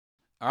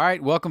All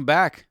right, welcome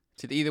back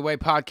to the Either Way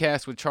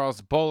podcast with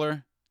Charles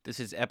Bowler. This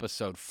is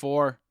episode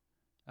 4.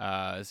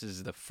 This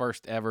is the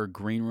first ever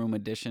Green Room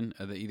edition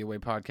of the Either Way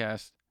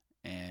podcast,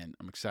 and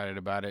I'm excited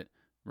about it.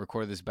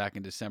 Recorded this back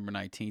in December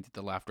 19th at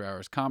the Laughter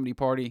Hours Comedy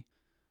Party.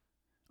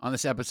 On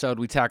this episode,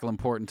 we tackle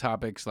important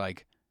topics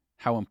like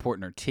how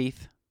important are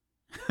teeth?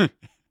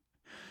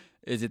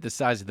 Is it the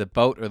size of the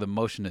boat or the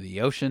motion of the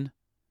ocean?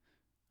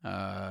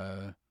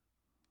 For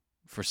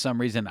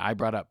some reason, I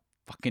brought up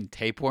fucking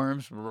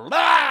tapeworms.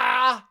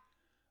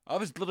 I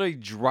was literally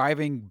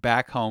driving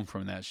back home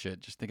from that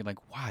shit, just thinking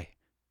like, why?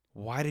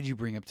 Why did you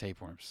bring up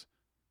tapeworms?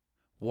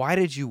 Why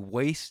did you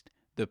waste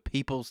the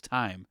people's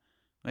time?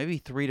 Maybe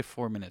 3 to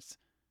 4 minutes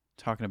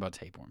talking about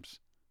tapeworms.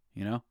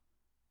 You know?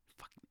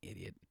 Fucking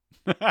idiot.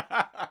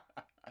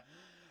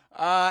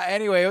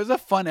 Anyway, it was a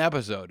fun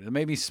episode. It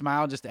made me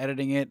smile just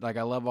editing it. Like,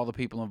 I love all the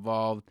people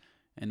involved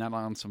and not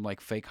on some like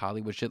fake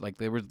Hollywood shit. Like,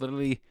 they were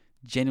literally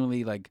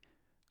genuinely like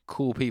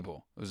cool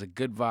people. It was a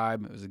good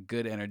vibe. It was a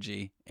good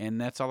energy.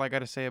 And that's all I got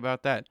to say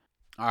about that.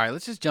 All right,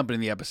 let's just jump into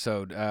the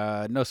episode.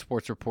 No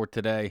sports report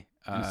today.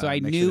 So I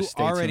knew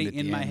already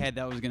in my head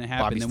that was going to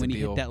happen. Bobby then when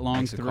he Stabile hit that long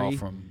makes a call three,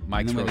 from and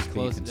Mike's then when Roast they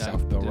Beef close, in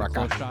South Bill close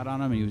Rocca. shot on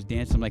him, and he was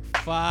dancing. I'm like,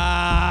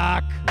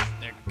 fuck.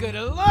 They're good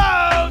to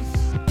lose.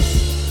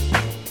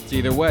 It's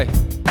either way.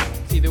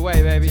 It's either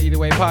way, baby. Either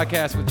way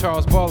podcast with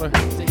Charles Bowler.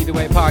 It's the Either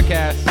Way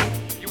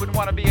podcast. You wouldn't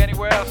want to be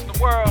anywhere else in the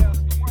world.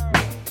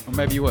 Or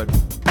maybe you would.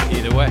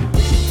 Either way.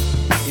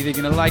 Either you're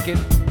going to like it,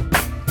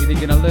 either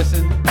you're going to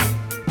listen,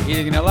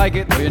 either you're going to like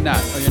it, or you're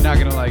not. Or you're not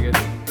going to like it.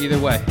 Either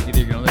way. Either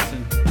you're going to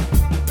listen,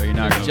 or you're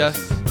not going to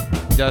listen.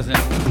 Just doesn't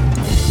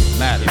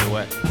matter. Either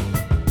way.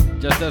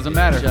 Just doesn't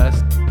matter.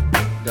 Just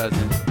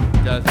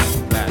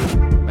doesn't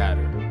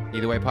matter.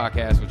 Either Way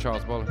podcast with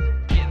Charles Bowler.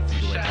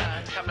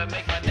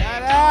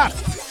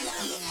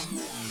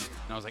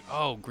 And I was like,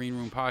 oh, Green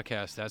Room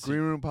podcast. That's Green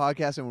Room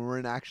podcast, and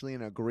we're actually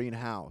in a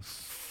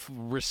greenhouse.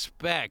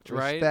 Respect,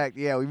 right? Respect,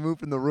 yeah. We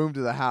moved from the room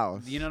to the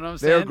house. You know what I'm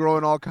saying? They're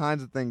growing all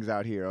kinds of things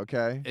out here,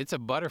 okay? It's a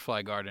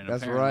butterfly garden,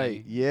 That's apparently.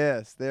 right.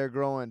 Yes, they're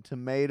growing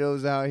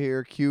tomatoes out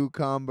here,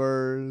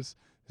 cucumbers,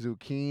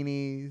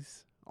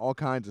 zucchinis, all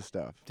kinds of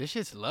stuff. This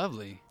shit's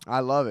lovely. I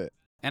love it.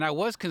 And I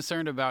was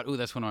concerned about, ooh,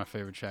 that's one of my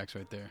favorite tracks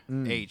right there.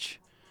 Mm. H.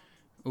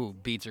 Ooh,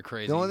 beats are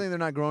crazy. The only thing they're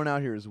not growing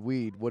out here is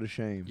weed. What a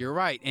shame. You're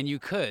right, and you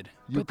could.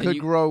 You but then could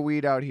grow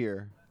weed out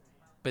here.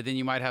 But then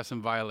you might have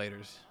some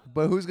violators.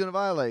 But who's going to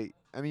violate?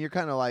 I mean, you're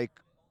kind of like,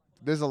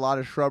 there's a lot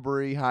of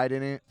shrubbery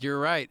hiding it. You're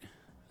right.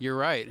 You're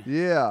right.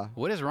 Yeah.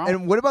 What is wrong?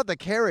 And what about the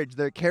carriage?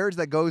 The carriage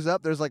that goes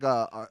up, there's like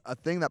a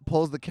thing that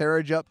pulls the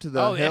carriage up to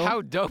the hill. How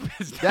dope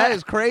is that? That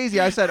is crazy.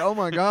 I said, oh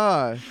my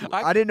gosh.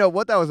 I didn't know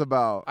what that was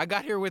about. I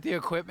got here with the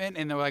equipment,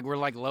 and we're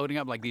loading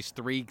up like these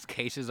 3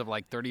 cases of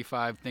like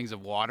 35 things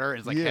of water.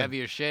 It's like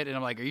heavy as shit, and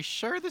I'm like, are you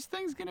sure this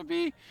thing's gonna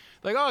be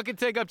like? Oh, it could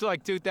take up to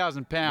like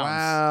 2,000 pounds.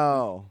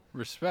 Wow.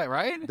 Respect,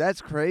 right? That's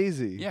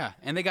crazy. Yeah,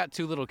 and they got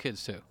 2 little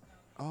kids too.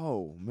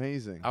 Oh,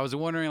 amazing. I was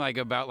wondering like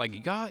about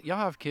like y'all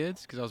have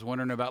kids, because I was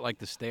wondering about like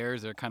the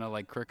stairs. They're kind of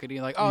like crookedy.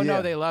 Like, oh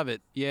no, they love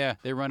it. Yeah,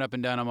 they run up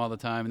and down them all the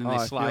time, and then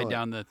they slide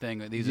down the thing.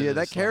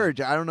 That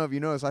carriage. I don't know if you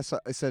noticed.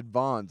 I said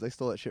Vons. They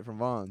stole that shit from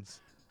Vons.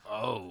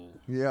 Oh.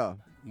 Yeah.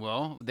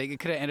 Well, they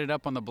could have ended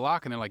up on the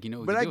block, and they're like,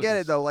 But I get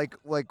it though. Like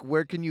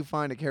where can you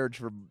find a carriage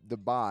to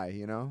buy?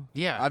 You know?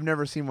 Yeah. I've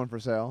never seen one for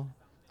sale.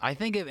 I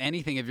think if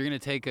anything, if you're gonna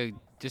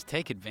just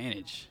take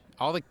advantage.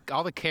 All the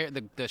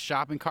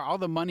shopping cart, all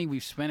the money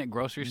we've spent at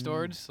grocery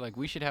stores, like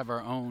we should have our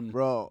own.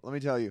 Bro, let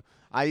me tell you,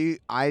 I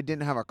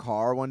didn't have a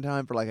car one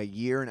time for like a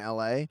year in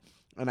LA,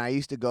 and I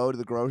used to go to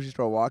the grocery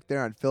store, walk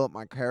there, and fill up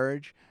my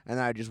carriage, and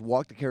then I just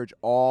walk the carriage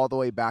all the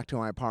way back to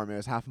my apartment. It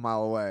was half a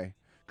mile away,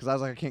 because I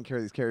was like, I can't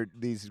carry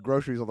these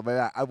groceries all the way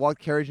back. I walked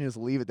the carriage and just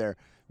leave it there.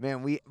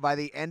 Man, by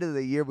the end of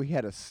the year, we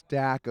had a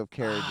stack of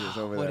carriages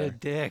over there. What a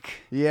dick.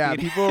 Yeah,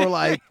 people were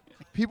like.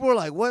 People were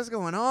like, what's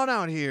going on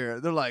out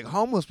here? They're like,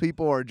 homeless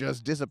people are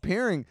just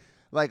disappearing.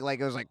 Like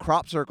it was like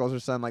crop circles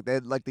or something. Like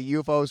the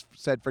UFOs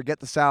said,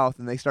 forget the South,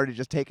 and they started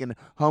just taking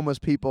homeless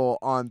people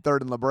on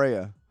 3rd and La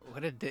Brea.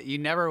 What a dick. You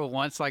never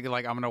once like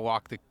I'm going to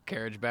walk the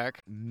carriage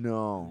back?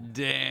 No.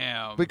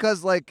 Damn.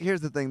 Because,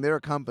 here's the thing. They're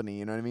a company,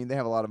 you know what I mean? They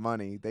have a lot of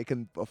money. They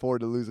can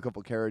afford to lose a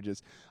couple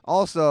carriages.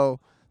 Also,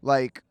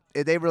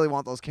 if they really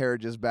want those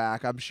carriages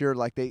back, I'm sure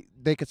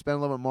they could spend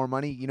a little bit more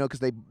money, you know, because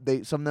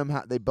they some of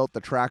them they built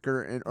the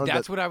tracker what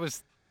I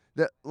was.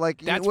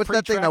 What's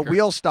that thing? The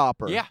wheel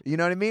stopper. Yeah. You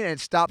know what I mean? And it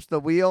stops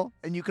the wheel,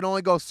 and you can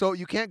only go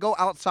you can't go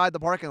outside the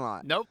parking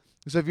lot. Nope.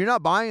 So if you're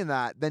not buying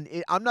that, then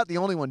I'm not the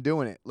only one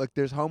doing it. Look,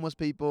 there's homeless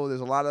people.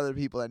 There's a lot of other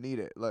people that need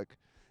it. Look,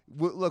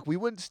 we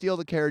wouldn't steal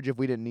the carriage if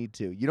we didn't need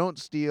to. You don't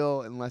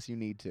steal unless you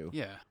need to.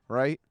 Yeah.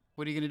 Right?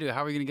 What are you gonna do?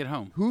 How are you gonna get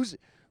home?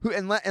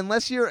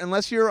 Unless you're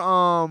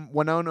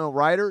Winona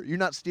Ryder, you're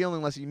not stealing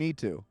unless you need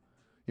to. You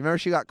remember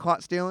she got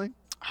caught stealing?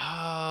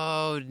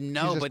 Oh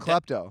no, She's just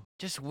but klepto.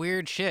 Just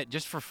weird shit,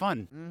 just for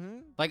fun. Mm-hmm.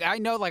 Like I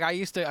know, like I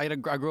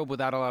grew up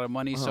without a lot of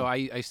money, so I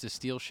used to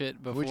steal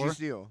shit before. What'd you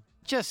steal?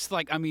 Just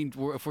like, I mean,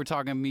 if we're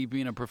talking me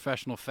being a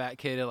professional fat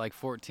kid at like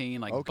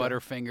 14, like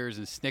Butterfingers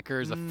and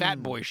Snickers, the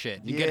fat boy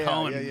shit. You get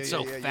home and it's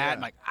so fat,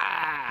 and like,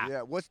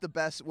 Yeah, what's the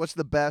best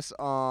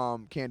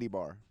candy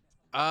bar?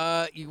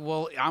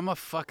 Well, I'm a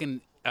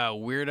fucking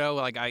weirdo.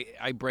 Like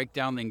I break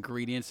down the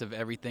ingredients of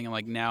everything, and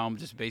like now I'm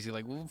just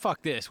basically like, well,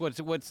 fuck this. Where'd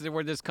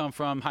this come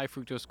from? High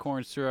fructose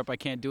corn syrup. I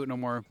can't do it no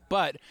more.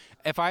 But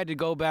if I had to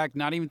go back,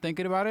 not even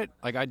thinking about it,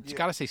 like I just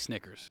gotta say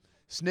Snickers.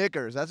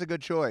 Snickers, that's a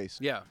good choice.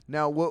 Yeah.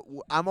 Now,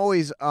 I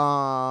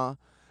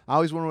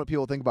always wonder what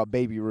people think about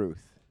Baby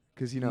Ruth,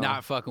 because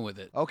Not fucking with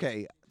it.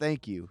 Okay,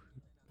 thank you.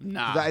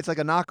 Nah. It's like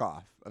a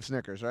knockoff of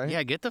Snickers, right?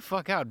 Yeah, get the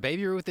fuck out.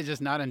 Baby Ruth is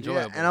just not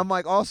enjoyable. Yeah, and I'm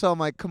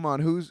like, come on,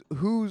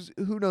 who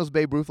knows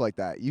Babe Ruth like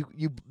that?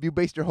 You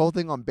based your whole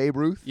thing on Babe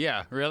Ruth?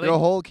 Yeah, really? Your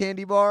whole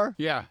candy bar?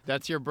 Yeah,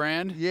 that's your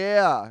brand?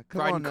 Yeah,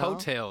 come Riding on now.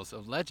 coattails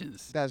of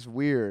legends. That's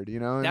weird, you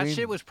know what I That mean?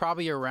 shit was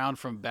probably around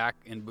from back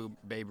in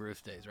Babe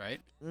Ruth days, right?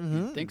 Mm-hmm.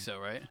 You think so,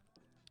 right?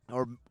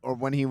 Or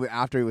when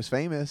after he was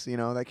famous,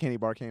 that candy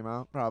bar came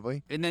out,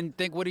 probably. And then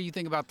what do you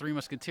think about Three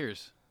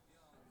Musketeers?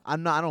 I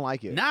don't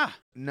like it. Nah,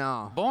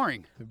 No.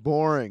 boring.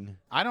 Boring.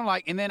 I don't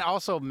like, and then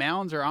also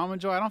Mounds or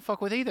Almond Joy, I don't fuck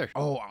with either.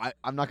 Oh,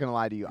 I'm not gonna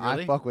lie to you.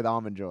 Really? I fuck with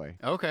Almond Joy.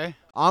 Okay.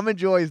 Almond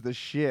Joy is the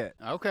shit.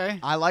 Okay.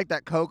 I like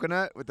that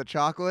coconut with the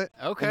chocolate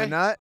and Okay. the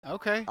nut.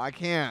 Okay. I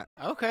can't.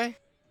 Okay.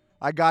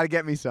 I gotta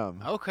get me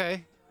some.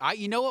 Okay.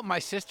 You know what my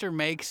sister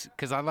makes?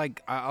 Cause I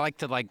like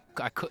to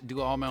do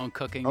all my own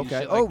cooking. And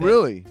Okay. shit Oh, like that.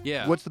 really?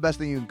 Yeah. What's the best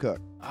thing you can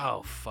cook?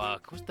 Oh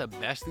fuck! What's the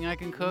best thing I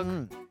can cook?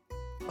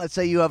 Let's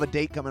say you have a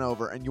date coming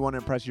over and you want to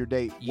impress your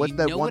date. What's You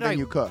the know one what thing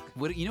you cook?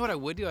 You know what I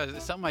would do?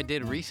 Something I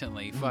did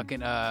recently.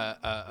 Fucking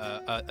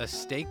a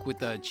steak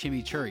with a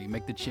chimichurri.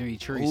 Make the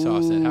chimichurri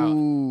sauce at house.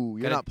 Ooh,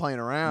 you're Gotta- not playing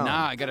around.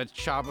 Nah, I gotta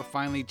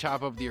finally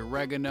chop up the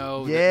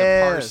oregano, the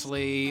Yes.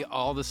 parsley,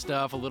 all the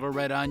stuff, a little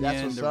red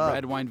onion, what's the up.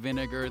 red wine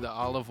vinegar, the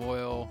olive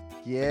oil.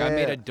 Yeah. I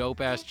made a dope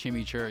ass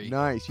chimichurri.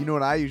 Nice. You know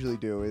what I usually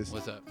do is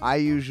What's up? I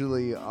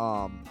usually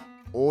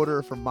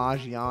order from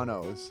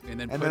Maggiano's And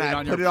then and put then it I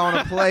on put your it on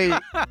a plate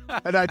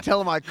and I tell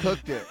them I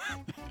cooked it.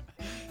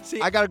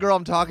 See, I got a girl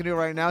I'm talking to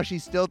right now. She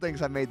still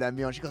thinks I made that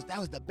meal. And she goes, "That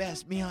was the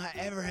best meal I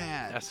ever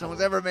had. That's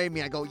Someone's ever made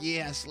me." I go,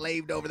 "Yeah, I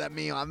slaved over that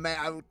meal.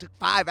 I took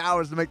 5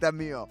 hours to make that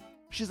meal."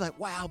 She's like,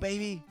 "Wow,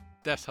 baby."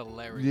 that's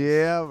hilarious.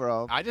 Yeah,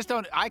 bro. I just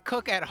don't. I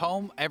cook at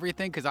home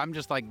everything because I'm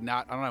just like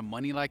I don't have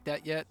money like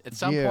that yet. At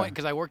some Yeah. point,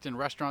 because I worked in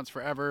restaurants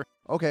forever,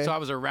 Okay. so I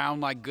was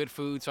around like good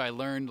food, so I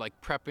learned like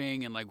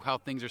prepping and like how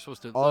things are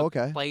supposed to Oh, look,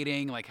 okay.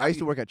 plating. Like how I used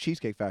to you- work at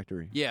Cheesecake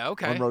Factory Yeah.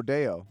 Okay. on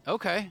Rodeo.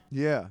 Okay.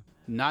 Yeah.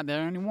 Not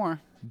there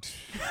anymore.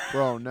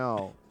 Bro,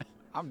 no.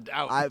 I'm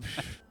out.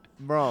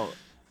 Bro,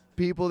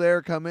 people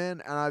there come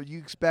in and you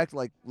expect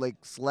like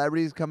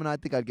celebrities coming. I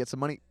think I'd get some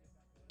money.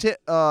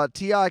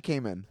 T.I.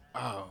 came in.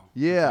 oh.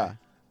 Yeah.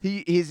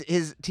 okay.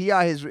 His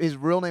T.I. his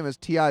real name is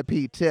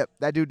T.I.P. Tip.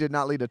 That dude did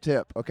not lead a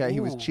tip. Okay, he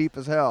was Ooh. cheap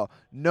as hell.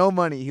 No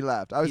money. He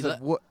left. I was He like,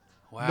 what?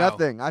 Wow.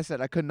 Nothing. I said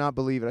I could not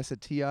believe it. I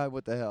said, T.I.,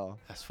 what the hell?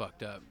 That's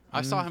fucked up.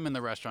 I saw him in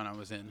the restaurant I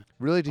was in.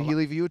 Really? Did he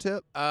leave you a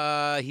tip?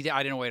 I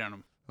didn't wait on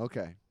him.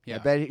 Okay. Yeah. I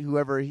bet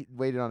whoever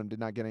waited on him did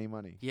not get any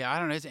money. Yeah, I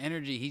don't know. His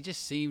energy, he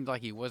just seemed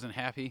like he wasn't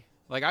happy.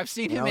 Like I've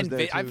seen Yeah, him I was in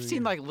there I've too,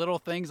 seen yeah. like little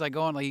things like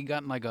going like he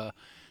got in like a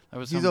there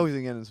was He's some, always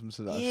getting some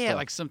stuff. yeah,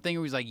 like something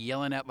where he's like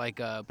yelling at like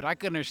but I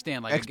could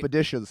understand like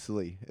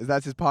Expeditiously. Is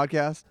that his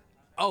podcast?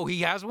 oh,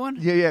 he has one?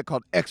 Yeah,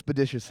 called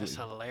Expeditiously. That's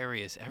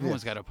hilarious.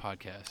 Everyone's got a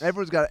podcast.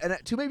 Everyone's got it. And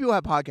too many people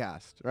have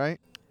podcasts, right?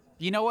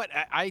 You know what?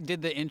 I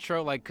did the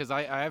intro like cuz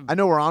I have I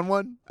know we're on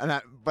one,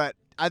 but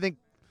I think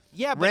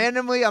yeah, but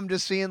randomly I'm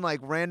just seeing like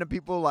random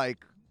people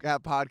like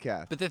have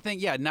podcasts. but the thing,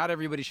 yeah, not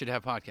everybody should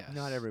have podcasts.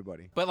 Not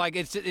everybody. But like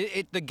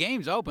the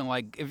game's open.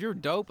 Like if you're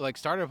dope, like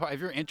if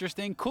you're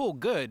interesting, cool,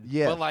 good.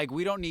 Yeah. But like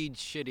we don't need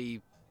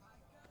shitty,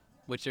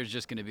 which there's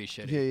just gonna be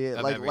shitty. Yeah.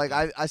 of Like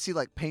everything. I see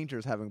like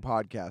painters having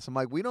podcasts. I'm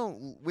like, we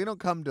don't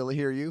come to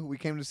hear you. We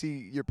came to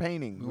see your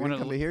painting. We wanna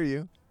didn't come to hear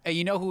you. Hey,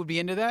 you know who would be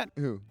into that?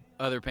 Who?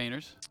 Other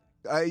painters.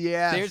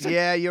 Yes. There's a-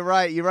 Yeah, you're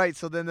right. You're right.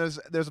 So then there's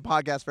a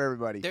podcast for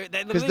everybody. They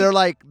Because literally- they're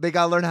like they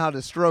gotta learn how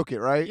to stroke it,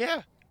 right?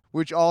 yeah,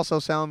 Which also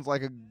sounds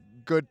like a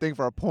good thing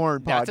for a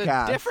porn that's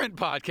podcast. a different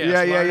podcast.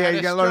 Yeah. Learn how You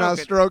to gotta learn how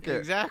to stroke it.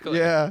 Exactly.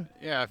 Yeah.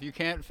 Yeah. If you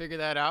can't figure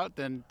that out,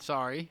 then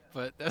sorry,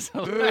 but that's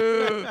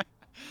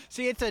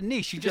see, it's a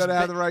niche. You You just gotta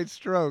have bend, the right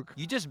stroke.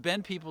 you just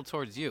bend people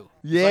towards you.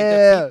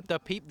 Yeah. It's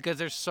like because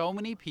there's so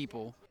many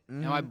people.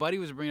 And Mm-hmm. my buddy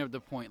was bringing up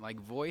the point, like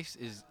voice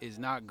is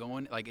not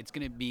going, like it's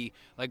gonna be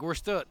like we're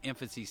still at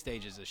infancy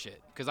stages of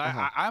shit. Because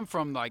I'm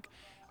from like.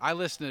 I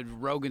listened to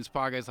Rogan's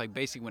podcast like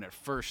basically when it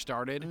first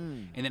started,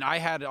 and then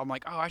I'm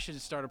like, oh, I should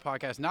start a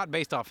podcast, not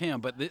based off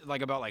him, but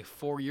like about like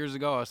 4 years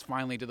ago, I was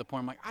finally to the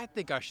point I'm like, I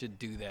think I should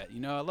do that. You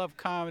know, I love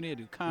comedy, I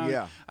do comedy,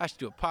 Yeah. I should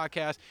do a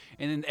podcast,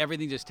 and then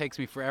everything just takes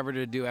me forever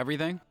to do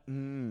everything.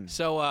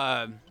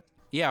 So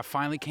yeah,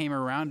 finally came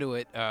around to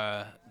it.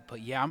 But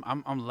yeah,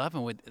 I'm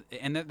loving with,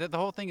 and the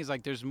whole thing is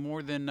like there's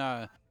more than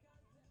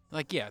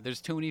like yeah,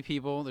 there's too many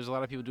people. There's a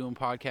lot of people doing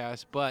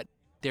podcasts, but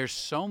there's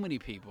so many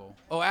people.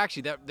 Oh,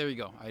 actually, there you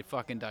go. I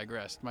fucking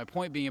digressed. My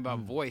point being about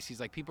voice, he's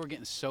like, people are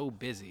getting so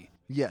busy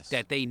Yes.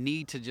 that they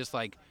need to just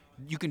like,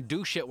 you can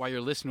do shit while you're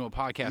listening to a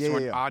podcast Yeah, or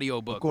an yeah.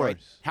 audiobook, Of course. right?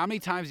 How many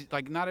times,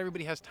 like, not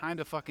everybody has time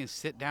to fucking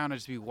sit down and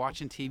just be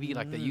watching TV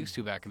like they used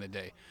to back in the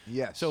day.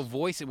 Yes. So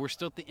voice, we're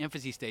still at the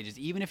infancy stages.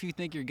 Even if you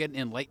think you're getting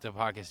in late to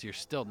podcasts, you're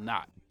still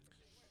not.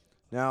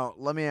 Now,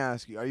 let me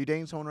ask you, are you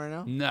dating someone right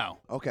now? No.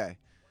 Okay.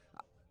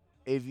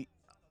 If you,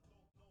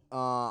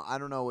 I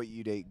don't know what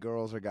you date,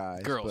 girls or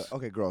guys. Girls. But,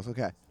 okay, girls.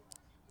 Okay.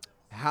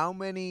 How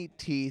many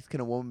teeth can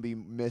a woman be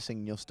missing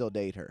and you'll still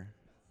date her?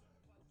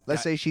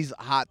 Let's say she's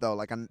hot, though,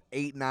 like an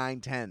 8,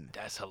 9, 10.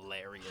 That's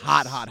hilarious.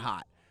 Hot.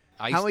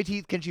 I How many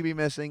teeth can she be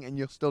missing and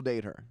you'll still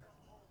date her?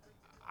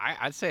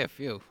 I'd say a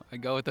few.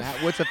 I'd go with the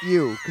What's a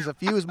few? Because a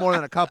few is more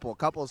than a couple. A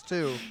couple is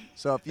 2.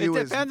 So a few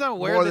is depends on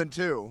where more the- than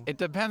 2. It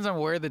depends on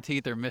where the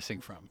teeth are missing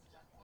from.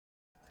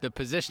 The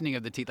positioning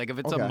of the teeth. Like if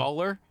it's Okay. a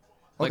molar,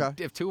 like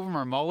Okay. if 2 of them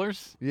are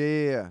molars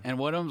Yeah. and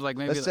one of them's like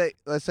maybe.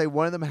 Let's say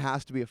one of them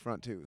has to be a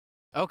front tooth.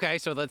 Okay,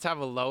 so let's have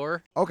a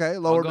lower. Okay,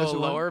 We'll lower go missing.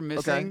 lower one.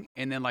 missing, Okay.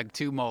 and then like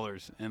 2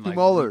 molars and 2 like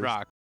molars.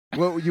 rock.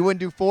 Well, you wouldn't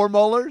do 4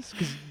 molars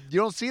because you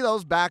don't see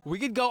those back. We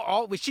could go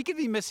all. She could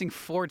be missing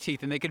 4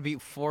 teeth, and they could be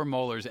 4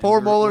 molars. And 4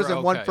 we're molars and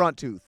okay. 1 front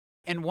tooth.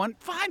 And one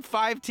fine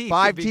 5 teeth.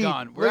 5 could be teeth.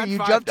 gone. We're Look, at you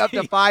 5 jumped up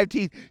to teeth. 5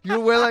 teeth. You're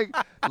willing,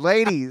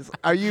 ladies.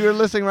 You're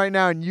listening right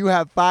now, and you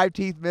have 5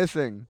 teeth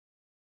missing.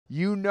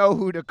 You know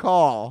who to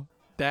call.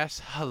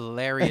 That's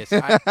hilarious.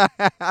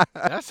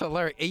 That's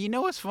hilarious. And you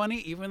know what's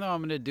funny? Even though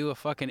I'm gonna do a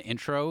fucking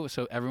intro,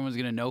 so everyone's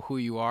gonna know who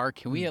you are.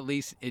 Can we at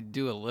least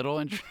do a little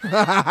intro?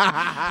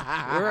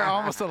 We're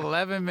almost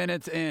 11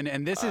 minutes in,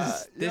 and this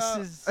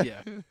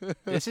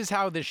is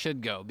how this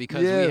should go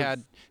because Yes. we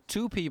had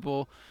 2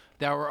 people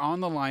that were on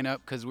the lineup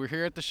because we're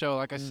here at the show,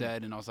 like I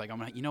said, and I was like,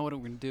 you know what we're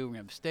gonna do? We're gonna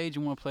have a stage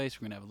in one place.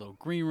 We're gonna have a little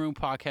green room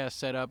podcast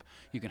set up.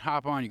 You can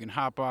hop on, you can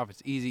hop off.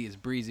 It's easy, it's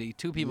breezy.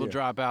 2 people Yeah.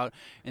 drop out,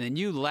 and then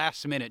you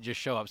last minute just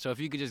show up. So if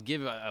you could just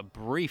give a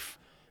brief,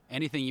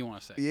 anything you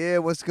want to say. Yeah,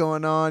 what's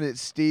going on? It's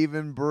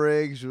Stephen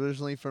Briggs,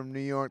 originally from New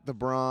York, the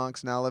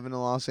Bronx, now living in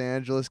Los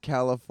Angeles,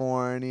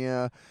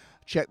 California.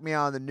 Check me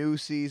out on the new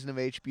season of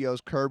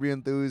HBO's Curb Your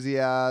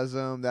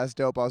Enthusiasm. That's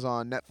dope. I was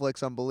on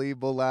Netflix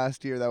Unbelievable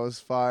last year. That was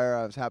fire.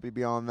 I was happy to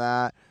be on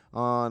that.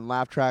 On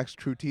Laugh Tracks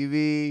True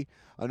TV,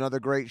 another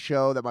great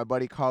show that my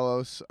buddy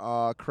Carlos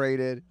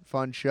created.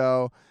 Fun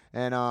show.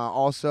 And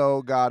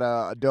also got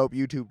a dope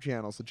YouTube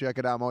channel, so check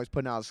it out. I'm always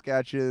putting out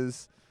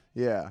sketches.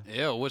 Yeah.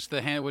 Ew, what's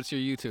your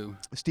YouTube?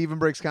 Stephen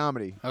Briggs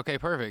Comedy. Okay,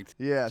 perfect.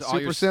 Yeah, So all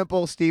super your-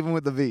 simple. Stephen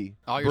with the V.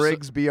 all your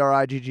Briggs,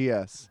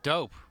 Briggs.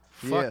 Dope.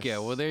 Fuck yeah. Yes.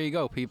 Well, there you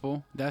go,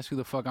 people. That's who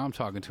the fuck I'm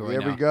talking to right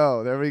There now. we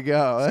go. There we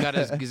go.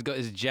 He's got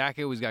his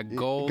jacket. He's got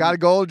gold. Got a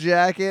gold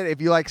jacket.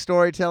 If you like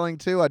storytelling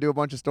too, I do a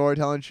bunch of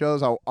storytelling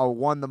shows. I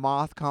won the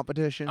Moth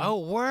competition. Oh,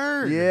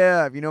 word.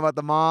 Yeah, if you know about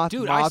the Moth,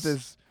 Dude, Moth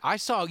is I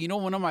saw,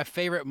 one of my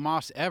favorite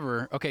moths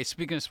ever. Okay,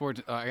 speaking of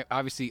sports,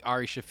 obviously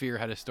Ari Shafir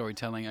had a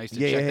storytelling. I used to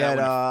yeah. check He that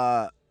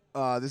had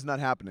when this is not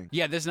happening.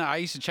 yeah, I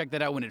used to check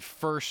that out when it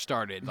first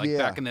started, like Yeah.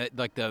 back in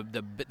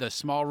the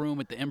small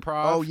room at the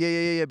Improv. Oh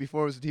yeah.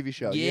 Before it was a TV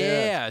show.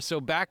 Yeah, so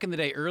back in the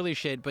day, early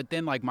shit. But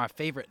then, like, my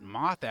favorite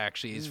moth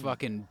actually is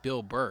fucking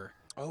Bill Burr,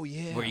 Oh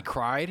yeah. where he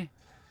cried.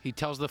 He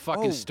tells the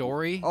fucking Oh.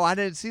 story. Oh, I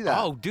didn't see that.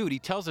 Oh, dude, he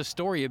tells a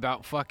story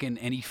about fucking,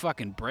 and he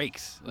fucking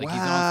breaks. Like he's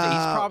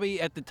Wow.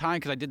 probably at the time,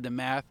 because I did the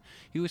math,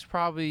 he was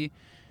probably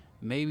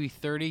maybe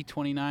 30,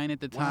 29 at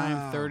the time,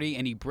 Wow. 30,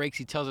 and he breaks.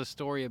 He tells a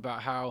story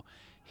about how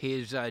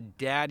his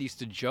dad used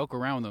to joke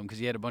around with him because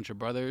he had a bunch of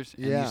brothers,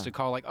 and he Yeah. used to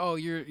call like, "Oh,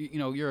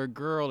 you're a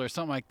girl or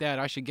something like that.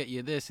 I should get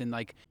you this." And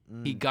like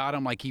he got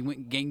him, like he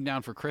went gang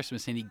down for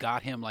Christmas, and he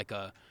got him like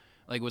a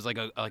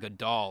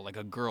doll, like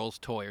a girl's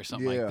toy or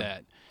something Yeah. like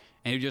that.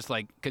 And he was just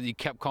like, because he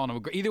kept calling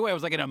him. Either way, it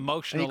was like an And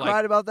emotional. he like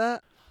cried about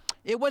that?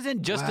 it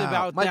wasn't just Wow.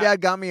 about My that.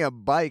 dad got me a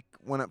bike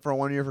for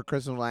 1 year for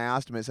Christmas when I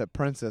asked him. It said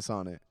Princess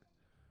on it.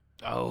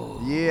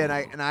 Oh. Yeah,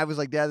 and I was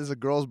like, Dad, this is a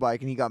girl's bike,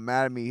 and he got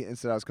mad at me and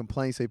said I was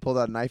complaining, so he pulled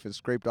out a knife and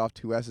scraped off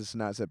 2 S's, and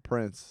now it said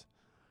Prince.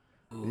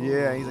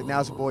 Yeah, he's like, now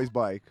it's a boy's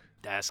bike.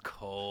 That's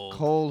cold.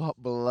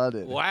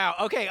 Cold-blooded. Wow.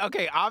 Okay.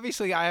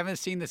 Obviously, I haven't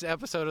seen this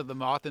episode of The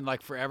Moth in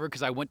like forever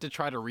because I went to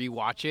try to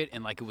rewatch it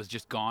and like it was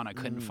just gone. I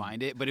couldn't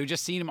find it. But it was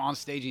just seeing him on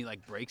stage and he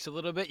like breaks a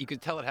little bit. You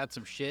could tell it had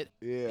some shit.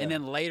 Yeah. And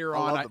then later I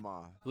on, love the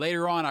Moth.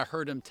 later on, I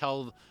heard him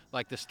tell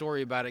like the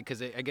story about it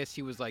because I guess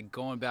he was like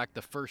going back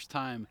the first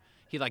time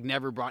he like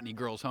never brought any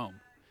girls home.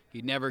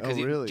 He never, because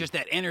really? just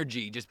that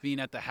energy, just being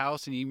at the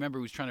house, and you remember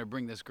he was trying to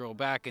bring this girl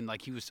back, and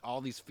like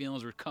all these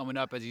feelings were coming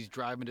up as he's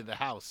driving to the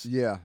house.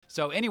 Yeah.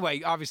 So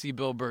anyway, obviously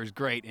Bill Burr's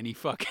great, and he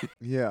fucking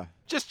Yeah.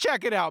 just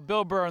check it out.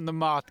 Bill Burr and the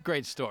Moth,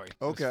 great story.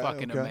 Okay, It's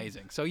fucking okay.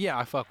 amazing. So yeah,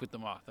 I fuck with the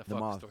Moth. I The fuck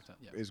Moth with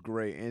storytelling. Yeah. is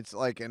great. And it's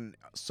like in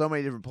so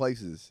many different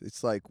places.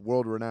 It's like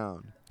world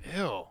renowned.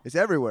 Ew. It's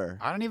everywhere.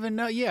 I don't even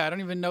know. Yeah, I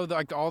don't even know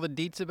like all the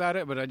deets about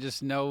it, but I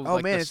just know. Oh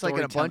like, man, the it's like in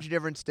a bunch storytelling. of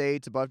different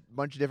states, a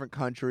bunch of different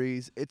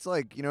countries. It's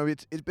like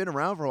it's been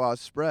around for a while.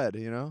 It's spread,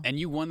 And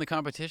you won the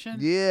competition?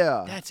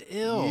 Yeah. That's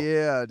ill.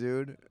 Yeah,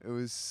 dude. It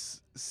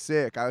was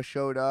sick. I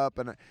showed up,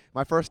 and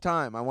my first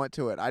time I went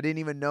to it, I didn't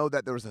even know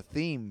that there was a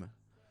theme.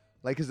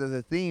 Like, 'cause there's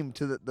a theme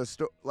to the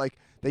story, like,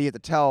 that you have to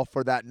tell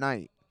for that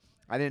night.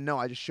 I didn't know.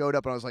 I just showed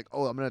up, and I was like,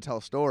 oh, I'm going to tell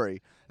a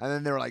story. And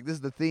then they were like, this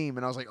is the theme.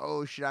 And I was like,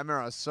 oh, shit. I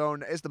remember I was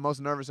it's the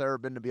most nervous I've ever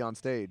been to be on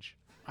stage.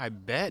 I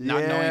bet. Yeah,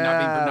 Not knowing,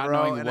 not bro.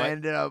 knowing and what.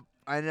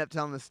 I ended up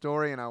telling the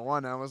story, and I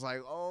won. And I was like,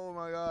 oh,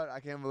 my God.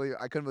 I couldn't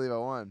believe I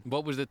won.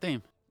 What was the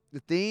theme? The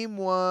theme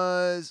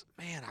was,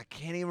 man, I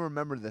can't even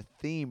remember the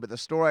theme, but the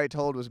story I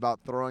told was about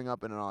throwing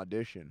up in an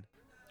audition.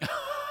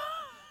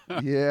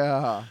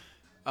 Yeah.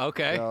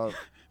 Okay. So,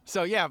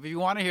 So yeah, if you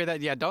want to hear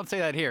that, yeah, don't say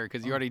that here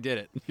because you already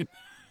did it.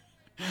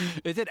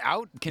 Is it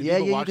out? Can yeah,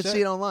 people you watch can that?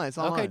 see it online. It's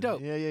online. Okay,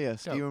 dope. Yeah.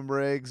 Steven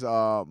Briggs,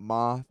 the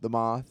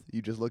Moth.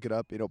 You just look it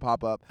up. It'll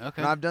pop up.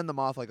 Okay. And I've done the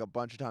Moth like a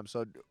bunch of times,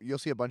 so you'll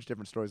see a bunch of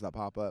different stories that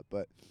pop up.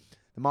 But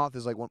the Moth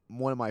is like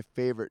one of my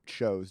favorite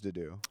shows to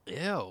do.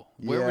 Ew.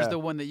 Where was Yeah. the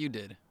one that you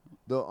did?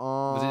 The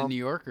Was it in New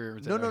York or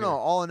was it No, out no, here?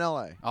 all in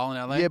L.A. All in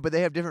LA? Yeah, but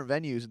they have different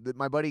venues.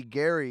 My buddy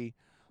Gary,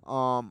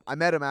 I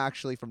met him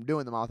actually from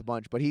doing the Moth a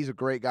bunch, but he's a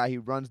great guy. He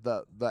runs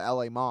the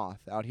LA Moth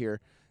out here,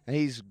 and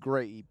he's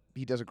great.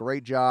 He does a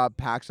great job,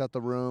 packs out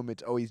the room.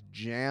 It's always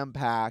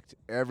jam-packed.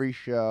 Every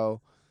show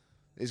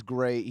is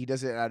great. He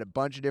does it at a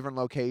bunch of different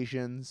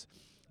locations.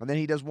 And then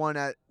he does one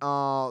at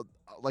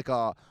like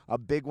a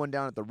big one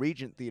down at the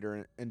Regent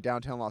Theater in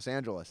downtown Los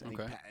Angeles. And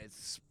Okay.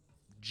 it's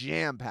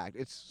jam-packed.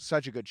 It's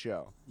such a good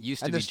show. Used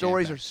to And be the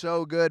stories are jam-packed.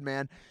 so good,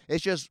 man.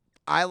 It's just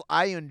I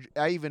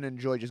even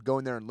enjoy just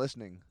going there and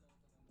listening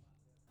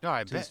Oh,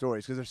 I to the bet.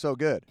 stories because they're so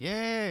good.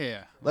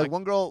 Yeah. Like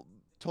one girl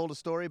told a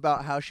story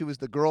about how she was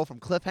the girl from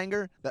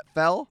Cliffhanger that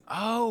fell.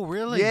 Oh,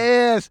 really?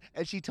 Yes,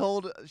 and she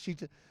told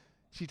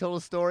a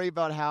story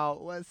about how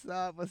what's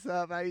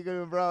up, how you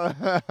doing, bro?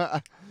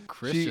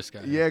 Chris just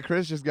got here. Yeah,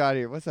 Chris just got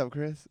here. What's up,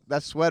 Chris?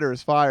 That sweater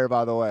is fire,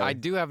 by the way. I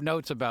do have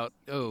notes about.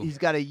 Oh, He's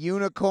got a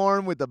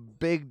unicorn with a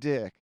big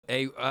dick.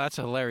 hey, that's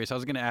hilarious. I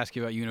was gonna ask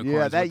you about unicorns. Yeah,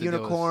 what that the deal is.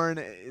 unicorn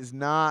is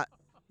not.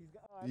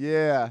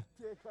 Yeah.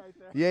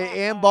 Yeah,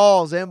 and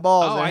balls. Oh,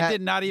 They I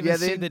did not even yeah,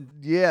 see they, the.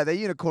 Yeah, that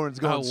unicorn's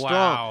going Oh, strong.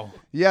 wow.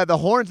 Yeah, the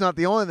horn's not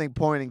the only thing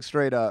pointing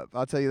straight up.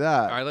 I'll tell you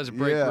that. All right, let's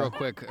break Yeah. real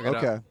quick. I gotta-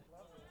 Okay.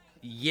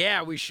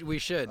 Yeah, we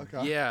should.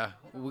 Okay. Yeah,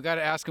 we got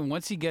to ask him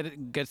once he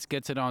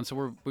gets it on.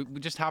 So we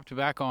just hopped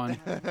back on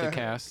the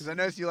cast. Because I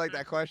noticed you like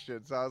that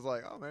question, so I was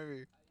like, oh,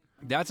 maybe.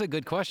 That's a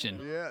good question.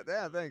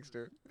 Yeah, thanks,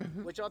 dude.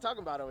 What y'all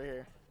talking about over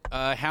here?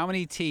 How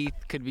many teeth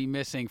could be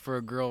missing for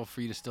a girl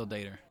for you to still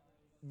date her?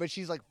 But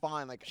she's like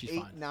fine, like She's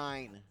 8, fine.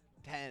 9,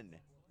 10.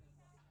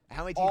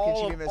 How many teeth can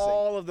she be missing?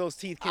 All of those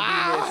teeth can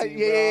be missing,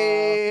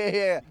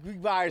 yeah. bro. We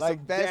buy her Like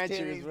some best dentures,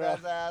 titties, bro.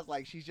 best ass.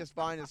 Like she's just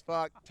fine as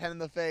fuck. 10 in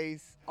the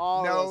face.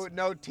 All no, those-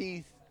 no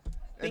teeth.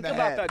 Think in the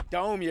about head. the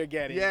dome you're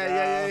getting.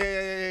 Yeah, bro.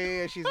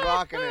 yeah. She's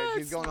rocking it.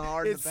 She's going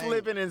hard. It's in the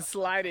paint. slipping and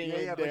sliding. Yeah,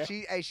 in yeah, there.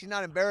 but she's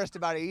not embarrassed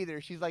about it either.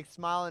 She's like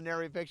smiling in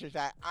every picture. She's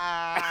like,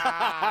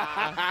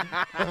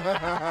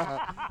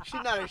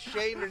 she's not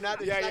ashamed or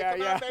nothing. She's like,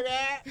 come on, baby.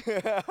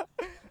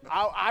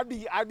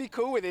 I'd be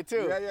cool with it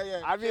too.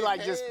 Yeah. I'd be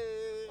like just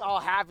all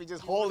happy,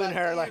 just holding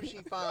her Damn, like. she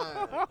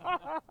fine.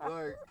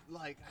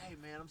 like, hey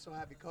man, I'm so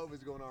happy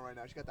COVID's going on right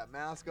now. She got that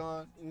mask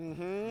on.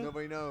 Mm-hmm.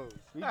 Nobody knows.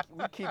 We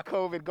keep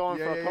COVID going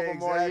yeah, for a couple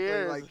more exactly.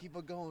 years. Like, keep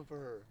it going for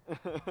her.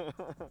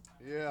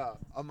 Yeah,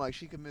 I'm like,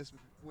 she could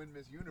win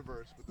Miss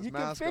Universe with this you can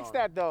mask fix on.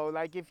 that though.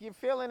 Like if you're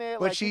feeling it,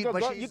 But like she- you could,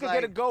 but go, she's you could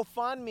get a like-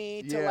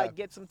 GoFundMe to Yeah. like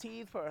get some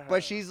teeth for her.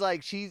 But she's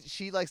like, she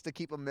likes to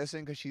keep them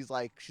missing because she's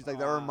like,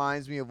 that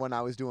reminds me of when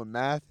I was doing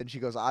meth, and she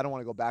goes, I don't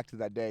want to go back to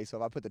that day. So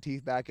if I put the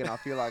teeth back in, I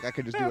feel like I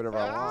could just do whatever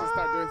I Just want.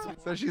 start doing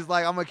some. So she's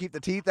like, I'm gonna keep the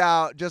teeth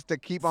out just to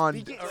keep on.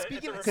 Speaking of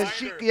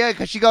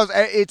Because she goes,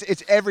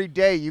 it's every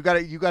day. You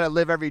gotta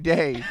live every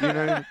day. You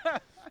know, what I mean?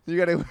 You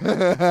gotta.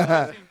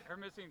 Her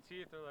missing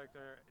teeth are like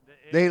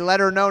They let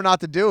her know not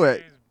to do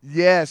it.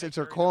 Yes, it's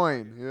her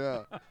coin.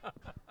 Yeah,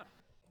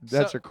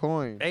 that's So- her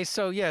coin. Hey,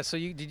 so yeah, so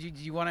do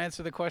you want to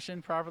answer the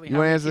question properly? You How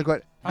want to many answer the teeth-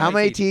 question? How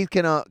many teeth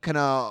can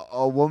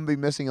a woman be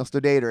missing? You'll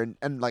still date her,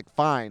 and like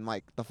fine,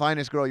 like the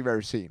finest girl you've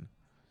ever seen.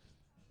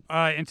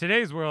 in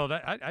today's world,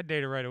 I'd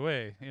date her right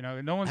away. You know,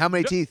 no one's. How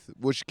many teeth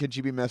can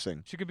she be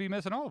missing? She could be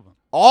missing all of them.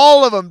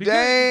 All of them.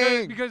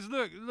 Dang. Because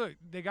look,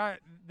 they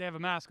have a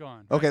mask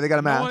on. Okay, they got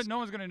a mask. No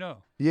one's gonna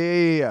know,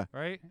 Yeah.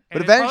 right?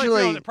 But And it probably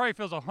eventually- it probably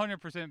feels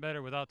 100%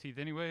 better without teeth,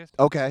 anyways.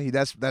 Okay,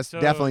 that's So-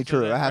 definitely so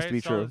true. That has to right?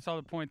 be So true. That's all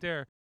the point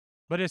there.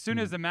 But as soon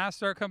Mm. as the masks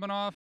start coming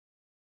off,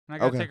 and I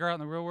gotta Okay. take her out in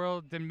the real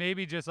world, then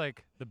maybe just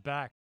like the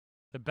back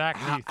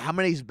How, teeth, how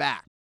many's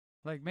back?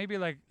 like maybe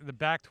like the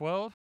back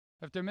 12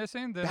 if they're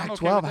missing. Then I'm Back okay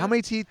 12. with How that.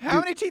 many teeth? How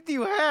many teeth do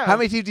you have? How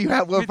many teeth do you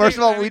have? Well, I mean, first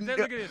of all, I we mean, look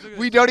at this, look at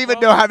we this. don't even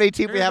Well, know how many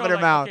teeth we here's have in all,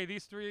 her like, mouth. Okay,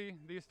 these three, and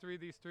these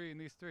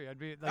three. I'd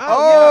be like,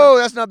 Oh,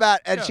 that's not bad.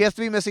 And Yeah. she has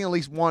to be missing at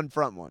least one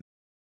front one.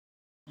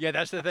 Yeah,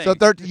 that's the thing. So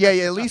 13. Yeah,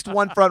 at least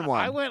one front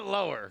one. I went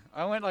lower.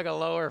 I went like a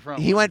lower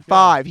front. He one. went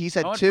 5. He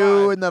said I went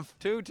 2 5. in the.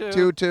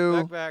 2,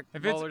 2. Back.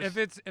 If molars.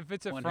 it's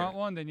a one front here.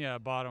 one, then yeah,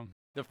 bottom.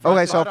 The front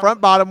Okay, so bottom-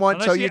 front bottom one.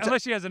 Unless, So she, you.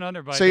 unless she has an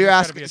underbite. So then you're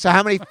it's gotta be asking. a So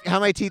top. how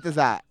many teeth is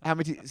that? How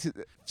many teeth?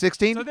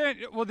 16. So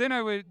then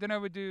I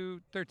would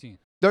do 13.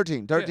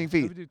 13 Yeah, I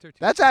feet. would do 13.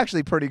 That's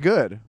actually pretty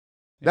good.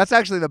 That's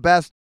actually the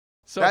best.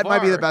 So that might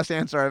be the far- best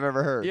answer I've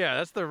ever heard. Yeah,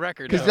 that's the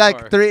record. Because so like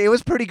far. 3, it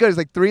was pretty good. It's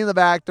like 3 in the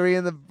back, 3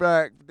 in the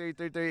back, 3.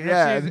 And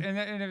Yeah. If she's,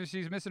 and if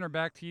she's missing her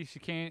back teeth, she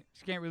can't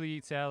really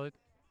eat salad,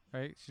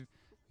 right?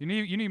 You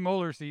need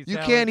molars to eat You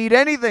salad. can't eat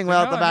anything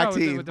without No, the back no, with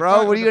teeth, with bro. front-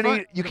 What are with you the gonna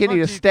front- eat? You the can't front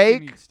eat a teeth, you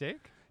can steak. eat steak?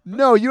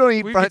 No, you don't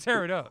eat Well, you front. can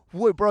tear it up.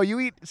 Wait, bro, you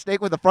eat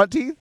steak with the front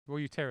teeth? Well,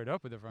 you tear it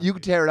up with the front. You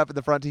can teeth. tear it up with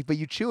the front teeth, but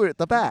you chew it at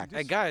the back.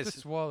 Hey, guys, just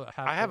swallow it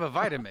half I have full. a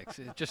Vitamix.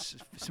 It's just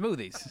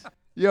smoothies.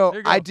 Yo, There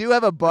you I go. do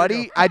have a you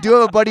buddy. go. I do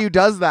have a buddy who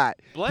does that.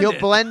 Blend he'll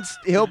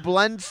it.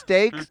 blend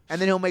steaks and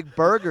then he'll make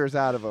burgers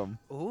out of them.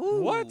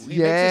 Ooh. What? He makes his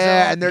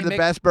Yeah, own- and they're he the make-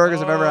 best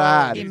burgers I've ever Oh,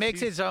 had. He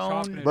makes he's his own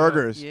chopping it up.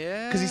 Burgers.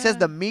 Yeah. Because he says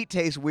the meat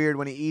tastes weird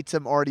when he eats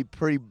them already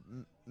pretty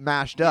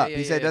mashed Yeah, up. yeah,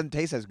 He said it yeah. doesn't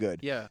taste as good.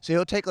 Yeah. So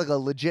he'll take like a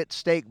legit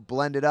steak,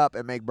 blend it up,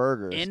 and make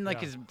burgers. In like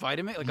Yeah. his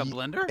Vitamix, like a Ye-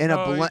 blender. in a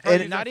Oh, blend,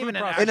 probably in, not a even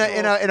food an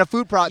processor. in a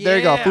food pro. There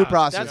you go, food Yeah,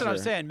 processor. That's what I'm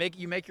saying.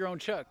 You make your own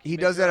chuck. He You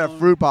make does your that at own-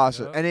 fruit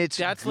processor, Yep. and it's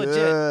That's good.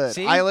 legit.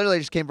 See? I literally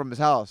just came from his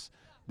house.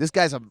 This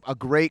guy's a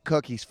great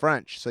cook. He's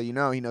French, so you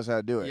know he knows how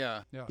to do it.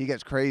 Yeah. Yeah. He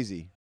gets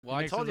crazy, Well, He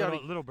I makes told the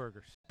you. little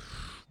burgers.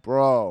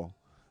 bro.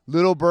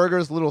 Little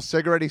burgers, little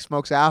cigarette he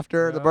smokes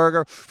after the Yeah.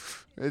 burger.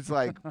 It's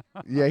like,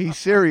 yeah, he's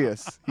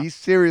serious. He's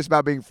serious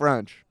about being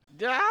French.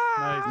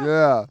 Ah!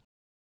 Yeah.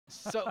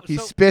 So, He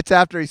so spits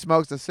after he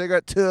smokes a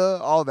cigarette, too,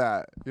 all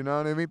that. You know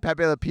what I mean?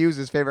 Pepe Le Pew's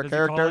his favorite Does he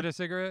call it character. a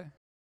cigarette?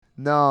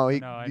 No, he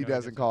No, I he know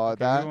doesn't call it Okay,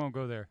 that. We won't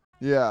go there.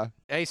 Yeah.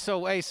 hey,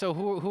 so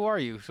who are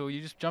you? So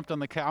you just jumped on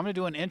the. I'm gonna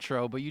do an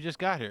intro, but you just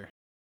got here.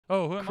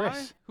 Oh, who am I?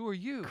 Chris. Who are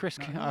you? Chris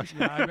No,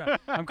 K-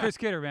 I'm Chris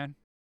Kidder, man.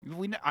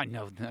 I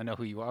know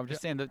who you are. I'm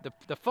just saying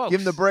the folks.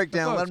 Give him the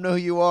breakdown. Let folks. him know who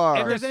you are.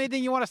 If there's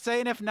anything you want to say,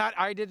 and if not,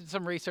 I did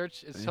some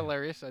research. It's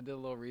hilarious. I did a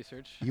little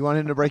research. You want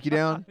him to break you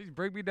down? Just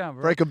break me down,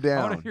 bro. Break him I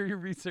want down. to hear your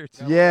research.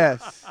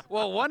 Yes.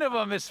 Well, one of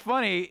them is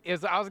funny.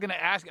 Is I was gonna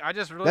ask. I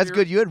just really. That's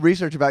good. You had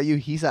research about you.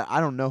 He said, I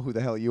don't know who the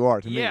hell you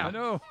are to Yeah. I me.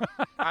 know.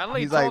 I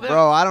literally He's told like, him.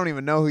 bro, I don't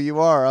even know who you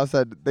are. I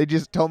said, they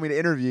just told me to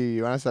interview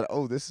you. And I said,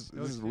 oh, this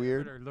is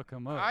weird. Better look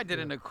him up. I did it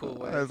yeah. in a cool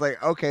way. I was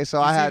like, okay, so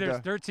You I see had there's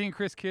to. 13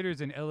 Chris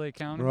Kidders in L.A.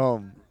 County.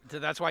 Bro, So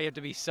that's why you have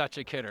to be such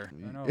a kidder.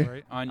 I know,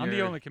 right? On I'm the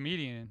your- only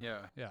comedian. Yeah.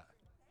 Yeah.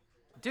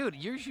 Dude,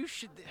 you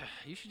should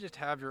just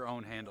have your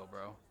own handle,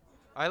 bro.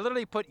 I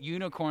literally put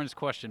unicorns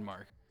question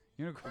mark.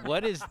 Unicorn.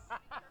 What is?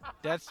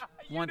 That's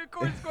one.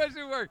 Unicorns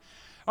question mark.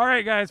 All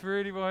right, guys, for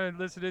anyone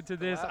listening to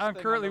this, last I'm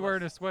thing currently on the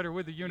wearing a list. sweater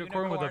with a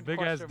unicorn with a big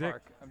ass question dick.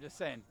 mark. I'm just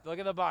saying. Look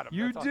at the bottom.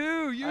 You That's all. do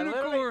I literally-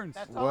 unicorns.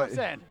 That's all what, I'm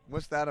saying.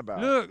 what's that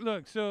about?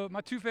 Look. So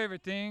my two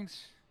favorite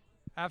things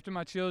after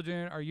my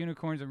children are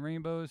unicorns and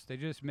rainbows. They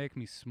just make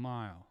me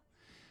smile.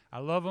 I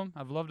love them.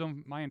 I've loved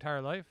them my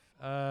entire life.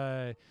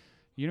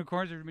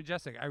 Unicorns are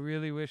majestic. I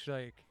really wish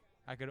like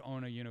I could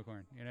own a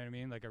unicorn. You know what I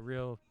mean? Like a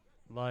real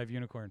live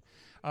unicorn.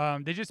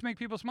 They just make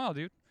people smile,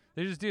 dude.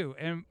 They just do.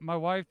 And my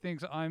wife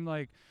thinks I'm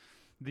like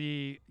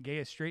the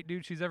gayest straight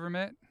dude she's ever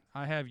met.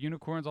 I have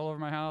unicorns all over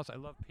my house. I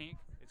love pink.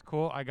 It's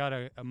cool. I got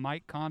a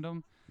Mike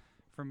condom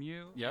from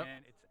you. Yep.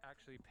 And it's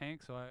actually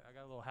pink, so I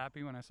got a little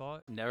happy when I saw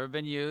it. Never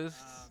been used.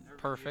 Never been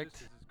used. Perfect.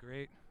 This is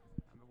great.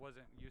 I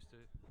wasn't used to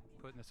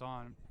putting this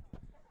on.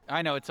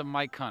 I know it's a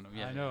mic condom.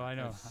 Yeah. I know. I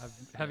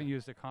That's- haven't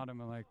used a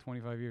condom in like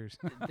 25 years.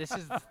 This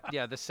is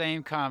the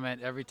same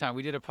comment every time.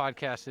 We did a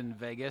podcast in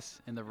Vegas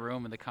in the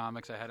room in the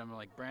comics. I had them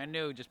like brand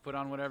new, just put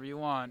on whatever you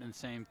want, and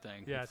same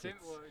thing. yeah, It's- same,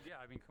 it's- well, yeah.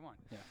 I mean, come on.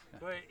 yeah, yeah.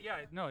 But yeah,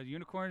 no,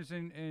 unicorns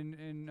and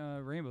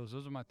rainbows.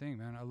 Those are my thing,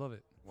 man. I love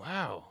it.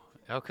 Wow.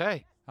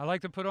 Okay. I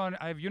like to put on.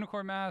 I have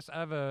unicorn masks. I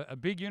have a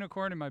big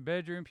unicorn in my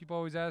bedroom. People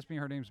always ask me.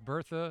 Her name's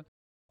Bertha,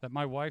 that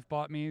my wife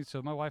bought me.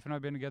 So my wife and I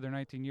have been together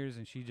 19 years,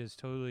 and she just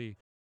totally,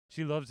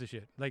 she loves the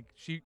shit. Like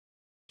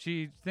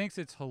she thinks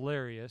it's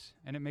hilarious,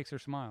 and it makes her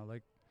smile.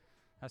 Like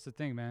that's the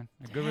thing, man.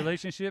 A good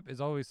relationship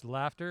is always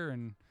laughter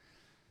and.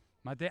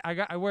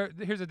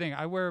 Here's the thing.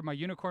 I wear my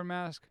unicorn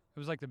mask. It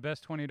was like the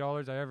best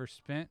 $20 I ever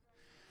spent.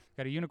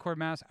 Got a unicorn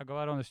mask. I go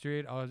out on the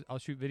street. I'll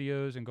shoot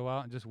videos and go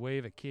out and just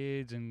wave at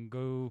kids and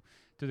go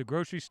to the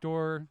grocery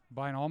store,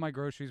 buying all my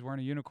groceries, wearing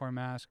a unicorn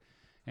mask,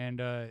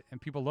 and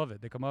people love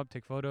it. They come up,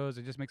 take photos.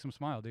 It just makes them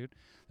smile, dude.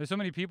 There's so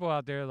many people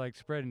out there like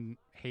spreading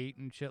hate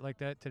and shit like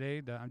that today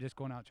that I'm just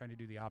going out trying to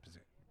do the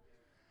opposite.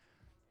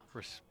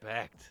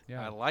 Respect.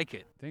 Yeah. I like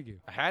it. Thank you.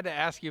 I had to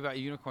ask you about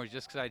unicorns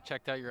just because I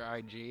checked out your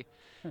IG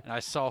and I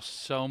saw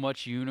so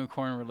much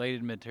unicorn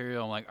related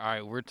material. I'm like, all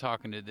right, we're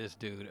talking to this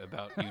dude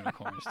about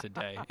unicorns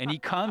today. And he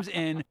comes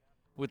in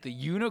with the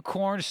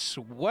unicorn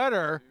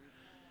sweater.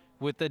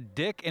 with the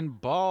dick and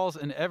balls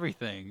and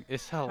everything.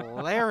 It's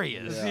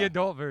hilarious. This is Yeah. the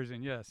adult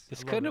version. Yes. This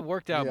I love couldn't it. have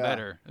worked out Yeah.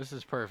 better. This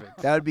is perfect.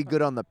 That would be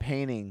good on the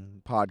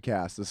painting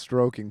podcast, the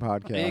stroking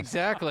podcast.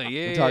 Exactly. Yeah.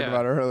 We yeah, talked yeah.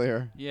 about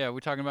earlier. Yeah, we're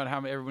talking about how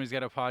everybody's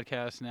got a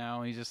podcast now,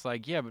 and he's just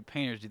like, yeah, but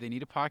painters, do they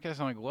need a podcast?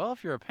 I'm like, well,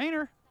 if you're a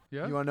painter,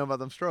 Yeah. You want to know about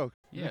them strokes?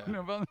 yeah. You know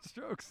about the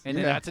strokes. And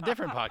then Yeah. that's a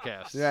different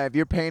podcast. Yeah, if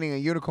you're painting a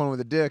unicorn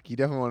with a dick, you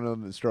definitely want to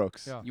know the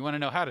strokes. Yeah. You want to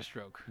know how to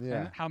stroke. Yeah.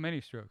 And how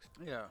many strokes?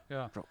 Yeah.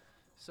 Yeah.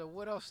 So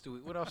what else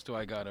do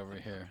I got over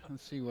here?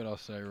 Let's see what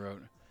else I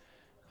wrote.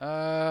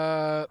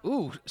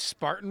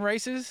 Spartan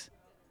races.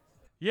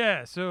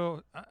 Yeah,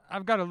 so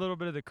I've got a little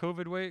bit of the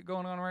COVID weight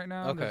going on right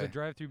now. There's a Okay.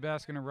 drive-through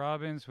Baskin and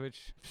Robbins,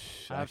 which I I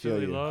feel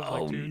absolutely you. love.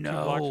 Oh, Like two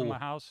blocks from no. my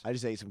house. I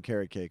just ate some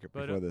carrot cake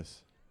But, before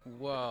this.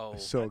 Whoa.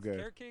 It's so That's good.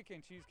 Carrot cake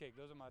and cheesecake.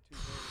 Those are my two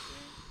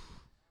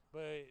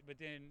favorite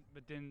things.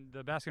 But then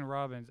the Baskin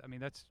Robbins. I mean,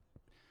 that's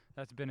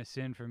been a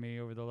sin for me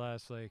over the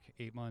last like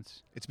 8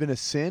 months. It's been a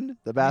sin,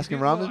 the I mean, Baskin dude,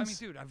 well, Robbins?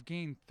 I mean, dude, I've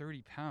gained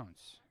 30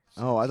 pounds.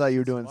 Oh, I thought you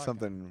were It's a doing lot,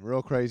 something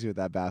real crazy with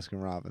that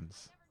Baskin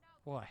Robbins.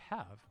 Well, I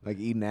have. Like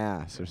eating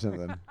ass or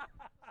something.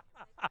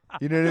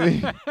 You know what I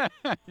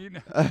mean? You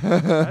know,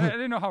 I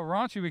didn't know how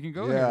raunchy we can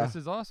go here. Yeah. This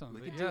is awesome. We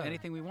But can do yeah.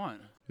 anything we want.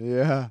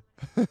 Yeah.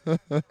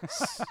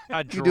 I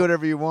You do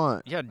whatever you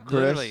want. Yeah, Chris,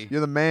 literally.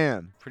 you're the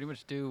man. Pretty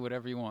much do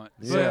whatever you want.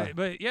 Yeah.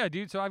 But yeah,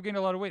 dude. So I've gained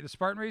a lot of weight. The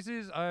Spartan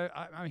races, I'm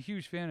a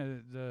huge fan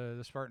of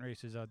the Spartan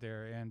races out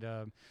there,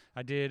 and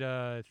I did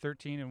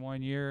 13 in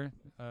 1 year,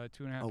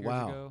 2.5 Oh, years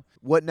wow. ago.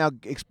 What now?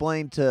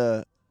 Explain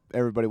to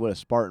everybody what a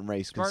Spartan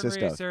race Spartan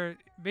consists race, of. they're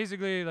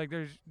basically like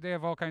they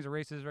have all kinds of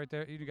races right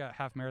there. You got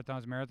half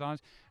marathons, marathons.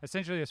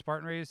 Essentially, a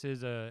Spartan race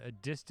is a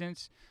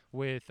distance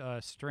with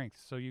strength.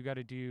 So you got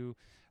to do,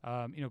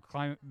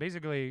 climb,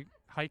 basically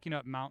hiking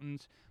up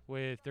mountains.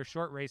 With their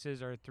short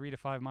races are 3 to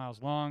 5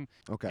 miles long.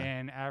 Okay.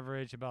 And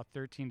average about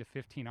 13 to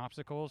 15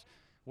 obstacles,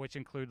 which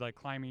include like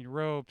climbing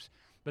ropes.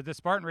 But the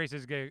Spartan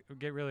races get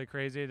really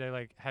crazy. They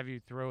like have you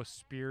throw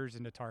spears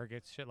into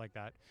targets, shit like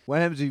that. What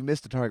happens if you miss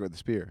the target with the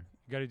spear?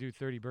 You got to do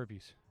 30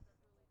 burpees.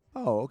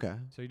 Oh, okay.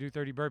 So you do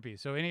 30 burpees.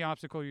 So any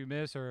obstacle you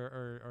miss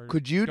or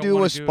Could you don't do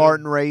wanna a it,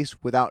 Spartan race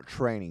without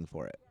training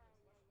for it?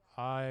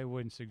 I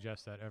wouldn't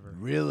suggest that ever.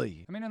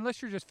 Really? I mean,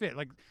 unless you're just fit,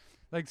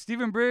 like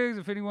Stephen Briggs.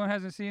 If anyone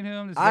hasn't seen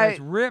him, this I- guy's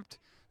ripped.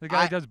 The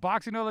guy I- does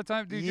boxing all the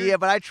time, dude. Yeah,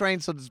 but I train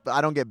so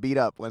I don't get beat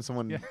up when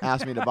someone Yeah.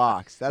 asks me to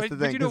box. That's the But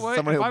thing. you know 'cause what?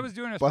 Someone If who I was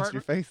doing a bust Spartan,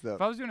 your face though.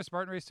 if I was doing a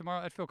Spartan race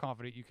tomorrow, I'd feel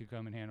confident you could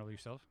come and handle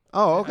yourself.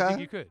 Oh, I okay. think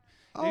you could.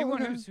 Oh,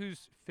 Anyone okay.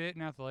 who's fit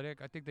and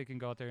athletic, I think they can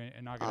go out there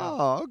and knock it out.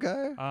 Oh,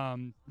 okay.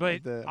 But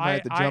have to- might I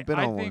have to jump in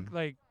I on think one.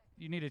 like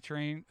you need to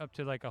train up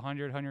to like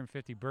 100,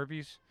 150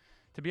 burpees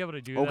to be able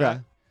to do Okay.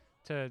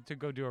 that. To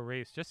go do a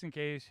race, just in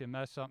case you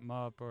mess something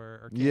up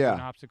or can't do Yeah.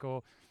 an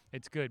obstacle.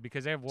 It's good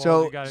because they have walls.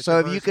 So, you gotta so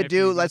if you traverse, could and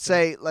do, mess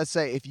let's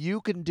say, if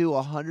you can do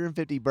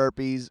 150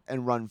 burpees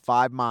and run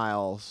 5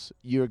 miles,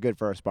 you're good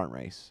for a Spartan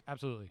race.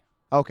 absolutely.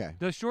 Okay.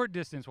 The short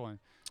distance one.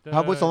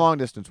 What's the long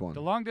distance one?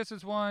 The long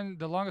distance one,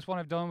 the longest one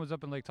I've done was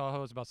up in Lake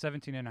Tahoe. It's about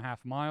 17 and a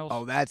half miles.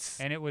 Oh, that's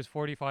And it was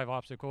 45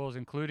 obstacles,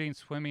 including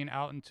swimming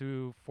out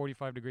into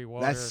 45-degree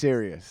water. that's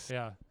serious.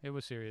 Yeah, it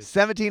was serious.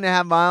 17 and a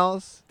half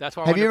miles? That's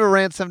why. Have you ever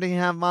ran 17 and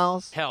a half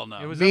miles? Hell no.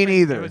 It was Me up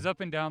neither. It was up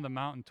and down the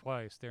mountain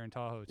twice there in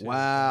Tahoe too.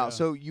 Wow. Yeah.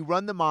 So you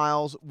run the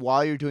miles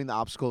while you're doing the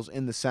obstacles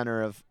in the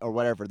center of or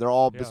whatever. They're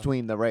all Yeah.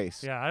 between the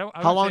race. yeah, I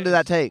How would long say did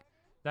that take?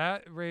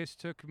 That race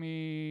took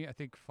me, I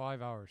think,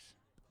 5 hours.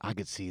 I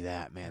could see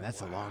that, man.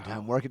 That's a long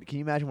time working. Can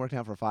you imagine working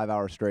out for 5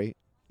 hours straight?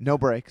 No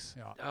breaks.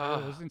 Yeah,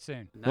 it was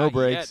insane. No Not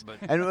breaks. Yet,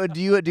 but And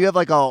do you have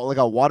like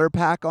a water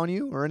pack on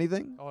you or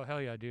anything? Oh hell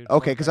yeah, dude.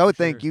 Okay, because I would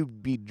for think sure.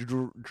 you'd be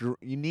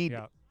you need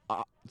Yeah,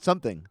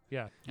 something.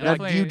 yeah. Now, Now,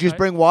 do you Definitely, just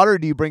bring water, or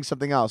do you bring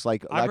something else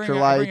like I bring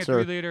electrolytes a 3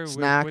 or liter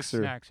snacks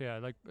with or? snacks? Yeah,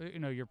 like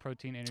your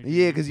protein energy.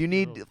 Yeah, because you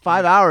need little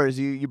 5 juice. hours.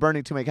 You're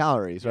burning too many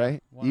calories, Yeah,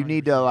 right? You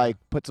need 100%, to yeah. like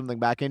put something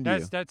back into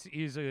you. That's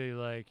easily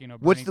like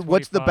What's burning the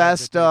 25 to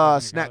best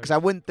 30,000 snack? Because I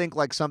calories. wouldn't think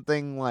like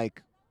something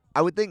like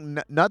I would think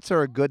nuts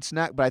are a good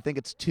snack, but I think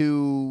it's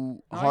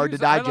too No, hard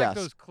to I like digest.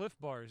 those Cliff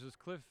bars. Those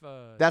Cliff.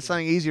 That's things.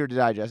 something easier to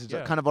digest. It's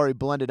Yeah. kind of already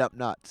blended up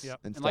nuts Yep.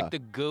 and and stuff. like the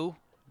goo.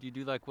 Do you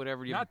do like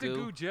whatever you Not the goo?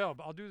 goo gel,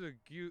 but I'll do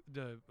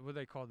the what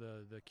they call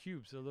the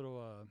cubes, the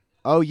little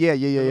oh yeah,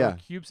 yeah, the yeah, little yeah.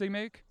 cubes they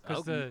make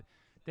because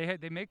Okay.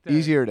 they make the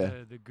Easier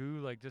to- the goo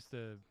like just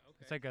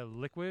it's like a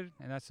liquid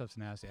and that stuff's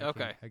nasty. I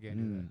Okay. can't do that.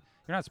 Mm.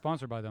 You're not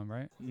sponsored by them,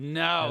 right?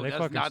 No, they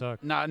that's fucking not.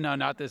 suck.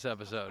 Not this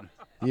episode.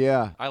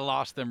 Yeah. I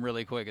lost them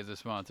really quick as a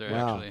sponsor.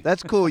 Wow, Actually.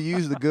 that's cool. You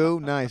use the goo,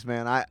 nice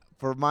man.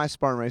 For my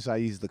Spartan race, I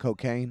use the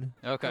cocaine.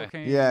 Okay.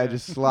 Cocaine, Yeah,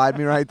 just slide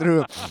me right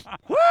through.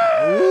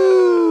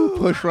 Woo!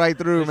 Push right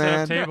through, they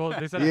man. Set up tables,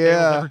 they set up Yeah.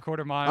 tables every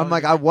quarter mile. I'm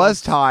like, You're I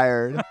was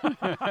tired,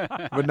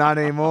 but not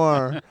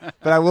anymore.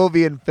 But I will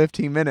be in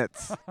 15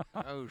 minutes.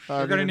 Oh shit. I'll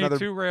You're gonna need need another-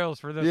 2 rails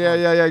for this. Yeah, one.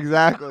 yeah, yeah,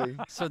 exactly.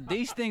 So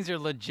these things are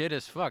legit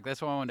as fuck.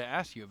 That's why I wanted to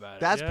ask you about it.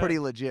 That's Yeah. pretty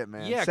legit,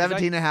 man. Yeah, 'cause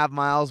 17 and a half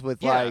miles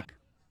with Yeah.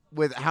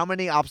 with how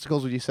many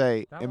obstacles would you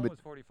say? That In one bet- was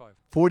 45.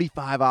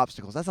 45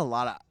 obstacles. That's a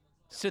lot of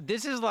So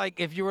this is like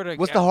if you were to.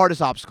 What's the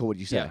hardest obstacle? Would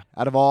you say Yeah.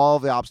 out of all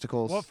the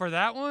obstacles? Well, for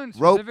that one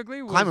Rope-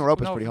 specifically, climbing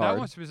rope is no, pretty for hard. That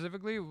one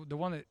specifically, the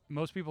one that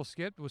most people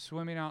skipped was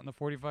swimming out in the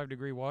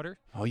 45-degree water.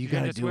 oh, you had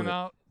gotta to do swim it.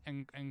 out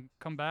and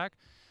come back.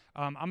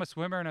 I'm a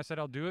swimmer, and I said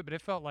I'll do it, but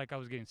it felt like I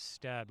was getting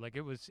stabbed. Like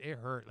it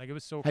hurt. Like it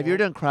was so. Have you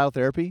ever cold. done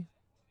cryotherapy?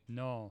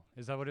 No,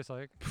 is that what it's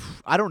like?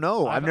 I don't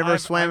know. I've never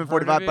swam in I've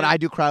heard of 45, but it. I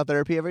do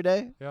cryotherapy every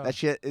day. Yeah. That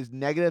shit is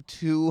negative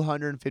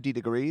 250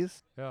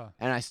 degrees, Yeah,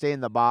 and I stay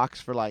in the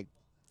box for like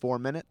 4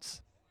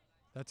 minutes.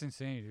 that's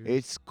insane, dude.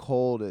 It's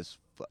cold as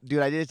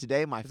dude. I did it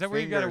today. My Is that where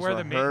you gotta fingers wear were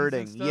the mittens and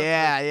hurting. stuff?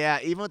 Yeah.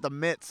 Even with the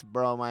mitts,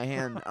 bro, my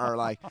hand are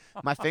like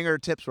my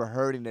fingertips were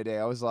hurting today.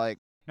 I was like,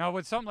 Now,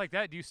 with something like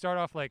that, do you start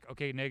off like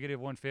okay, negative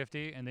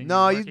 150, and then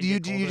no, you you work and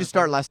get colder just and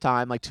start colder? less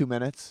time, like 2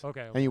 minutes,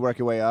 Okay. and you work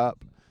your way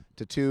up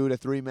to 2 to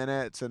 3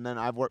 minutes, and then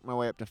I've worked my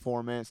way up to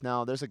 4 minutes.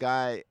 Now there's a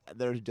guy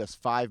there's just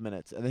 5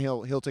 minutes, and then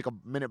he'll take a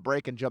minute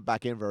break and jump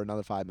back in for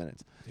another 5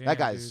 minutes. Damn, That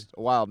guy's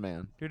a wild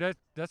man. dude.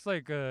 That's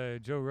like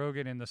Joe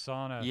Rogan in the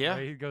sauna. Yeah.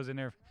 right? He goes in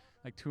there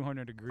like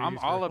 200 degrees. I'm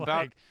for all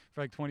about-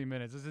 for like 20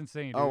 minutes. It's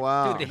insane. Oh dude.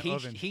 wow. Dude, the An heat,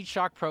 oven. heat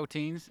shock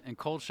proteins and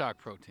cold shock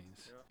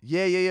proteins.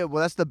 Yeah.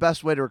 Well, that's the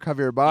best way to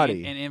recover your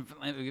body. And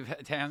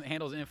it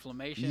handles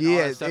inflammation. all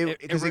Yeah, that stuff.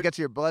 because it gets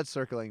your blood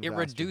circulating. It faster.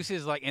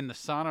 reduces like in the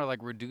sauna, like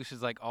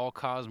reduces like all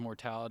cause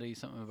mortality.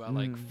 Something about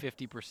like Mm.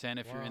 50%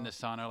 if you're in Wow. the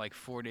sauna like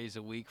 4 days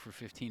a week for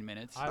 15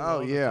 minutes. I Oh,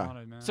 love the yeah.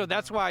 sauna, man. So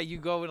that's why you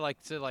go to like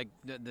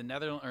the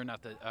Netherlands or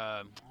not the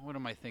what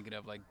am I thinking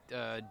of, like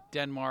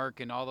Denmark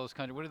and all those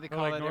countries. What do they Or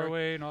call like that area?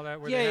 Norway and all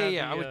that. Where Yeah, they yeah, have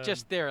yeah. I the, was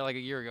just there like a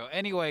year ago.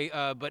 Anyway,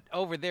 but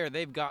over there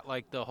they've got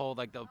like the whole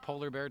like the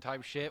polar bear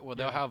type shit where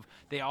Yeah.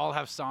 they all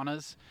have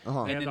saunas.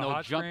 Uh-huh. They and have then the they'll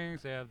hot jump-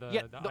 springs. They have the,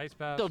 Yeah, the ice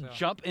baths. They'll yeah.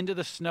 jump into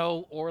the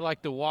snow or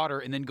like the water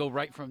and then go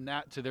right from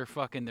that to their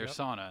Yep.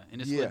 sauna,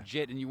 and it's Yeah.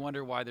 legit. And you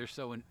wonder why they're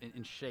so in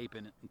shape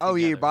and Oh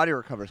yeah, your together. body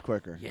recovers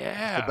quicker.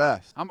 Yeah, It's the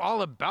best. I'm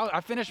all about.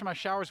 I finish my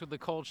showers with the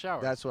cold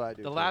shower. That's what I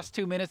do. the too. last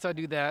 2 minutes I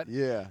do that.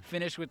 Yeah.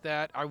 Finish with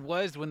that. I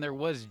was when there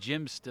was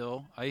gym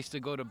still. I used to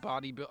go to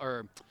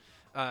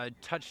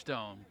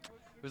Touchstone.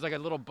 It was like a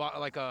little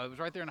it was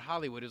right there in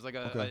Hollywood. It was like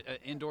Okay.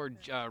 a indoor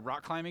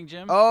rock climbing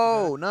gym.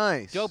 Oh,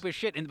 nice. Dope as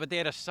shit. But they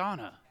had a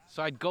sauna.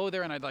 So I'd go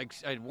there and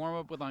I'd warm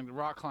up with like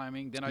rock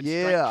climbing. Then I'd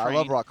Yeah, I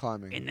love train, rock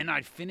climbing. and then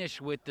I'd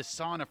finish with the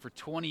sauna for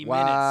 20 wow.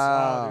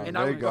 minutes. minutes. And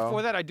there you go.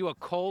 before that, I'd do a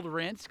cold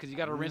rinse because you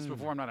got to rinse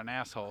before I'm not an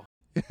asshole.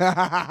 You you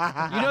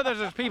know, there's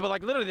those people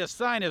like literally the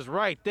sign is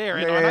right there,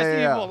 and Yeah, when I yeah,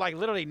 see yeah. people like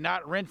literally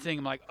not rinsing,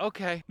 I'm like,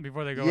 okay,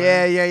 before they go.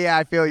 Yeah, in. yeah.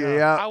 I feel you. Yeah.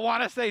 Yeah. I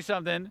want to say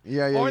something.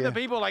 Yeah, yeah. Or yeah. the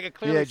people like it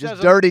clearly Yeah, says.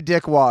 just dirty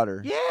dick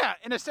water. Yeah,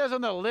 and it says on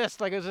the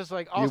list like it's just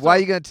like Yeah, also. why are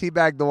you gonna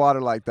teabag the water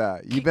like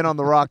that? You've been on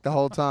the rock the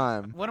whole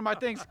time. One of my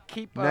things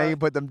keep Now you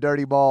put them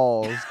dirty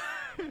balls.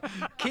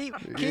 keep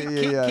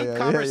yeah,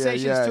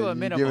 conversations yeah, to you a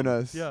minimum. Giving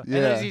us. Yeah. And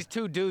there's Yeah. these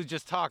two dudes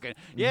just talking.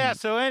 Yeah.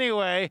 So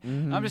anyway,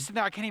 Mhm. I'm just sitting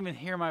there. I can't even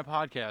hear my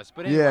podcast.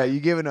 But anyway, Yeah, you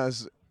giving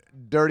us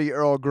dirty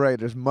Earl Grey.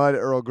 There's mud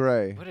Earl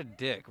Grey. what a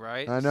dick,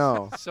 right? I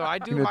know. So I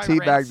do You know, my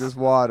teabag rinse, this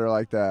water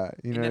like that.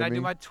 You know and then what I I mean?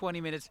 do my 20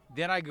 minutes.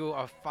 Then I go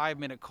a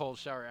 5-minute cold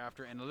shower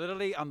after, and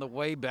literally on the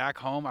way back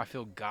home, I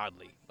feel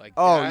godly. Like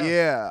Oh that,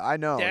 yeah, I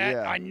know. that,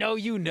 yeah. I know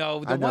you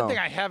know. The I one know. thing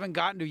I haven't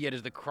gotten to yet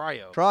is the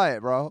cryo. Try it,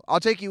 bro. I'll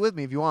take you with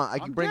me if you want. I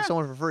can I'm bring down.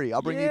 someone for free.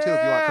 I'll bring you too if you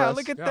want, Yeah, Chris.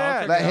 look at Yeah, I'll that.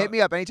 check Let, it hit out. me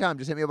up anytime.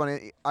 Just hit me up on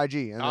IG,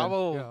 and I then,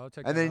 will. Yeah, I'll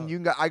check and that then out. you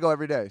can go. I go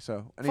every day,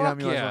 so anytime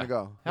Fuck you guys yeah. want to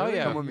go. Hell Really?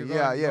 yeah. Come with You me. go-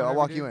 Yeah, you yeah. go I'll every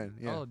walk day? you in.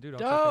 Yeah. Oh, dude, I'll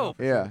check it out Dope.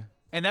 for Yeah. sure.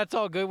 And that's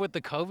all good with the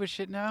COVID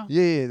shit now?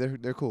 Yeah,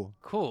 they're cool.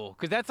 Cool.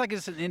 Because that's like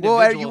it's an individual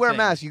Well, you wear a thing.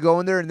 mask. You go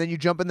in there, and then you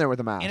jump in there with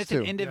a mask And it's too.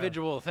 an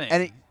individual thing.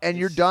 And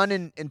you're It's- done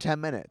in 10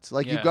 minutes.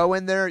 Like you Yeah. go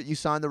in there, you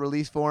sign the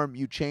release form,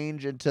 you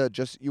change into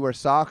just you wear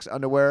socks,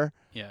 underwear,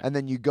 Yeah. and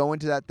then you go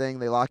into that thing.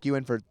 They lock you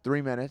in for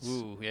 3 minutes,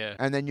 Ooh, yeah.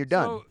 and then you're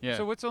done. So, Yeah.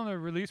 so what's on the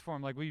release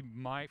form? Like we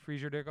might freeze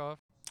your dick off.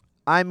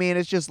 I mean,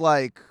 it's just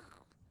like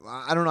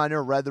I don't know. I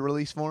never read the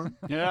release form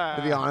Yeah.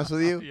 to be honest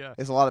with you. Yeah.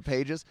 It's a lot of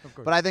pages, Of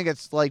course. but I think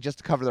it's like just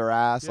to cover their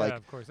ass, yeah, like.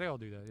 of course they all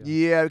do that.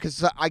 Yeah. Yeah,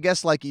 because I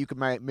guess like you could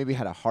maybe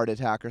had a heart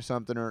attack or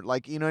something, or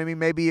like you know what I mean.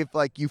 Maybe if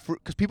like you,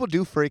 because people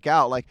do freak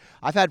out. Like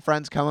I've had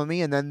friends come at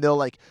me and then they'll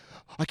like,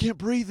 I can't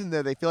breathe in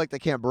there. They feel like they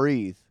can't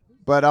breathe,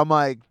 but I'm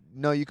like,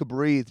 no, you could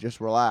breathe.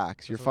 Just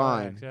relax. You're Just fine.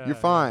 relax, yeah, You're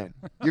yeah. fine.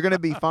 You're gonna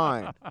be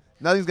fine.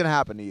 Nothing's gonna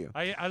happen to you.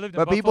 I lived in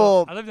But Buffalo.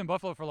 people- I lived in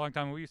Buffalo for a long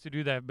time. And we used to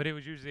do that, but it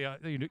was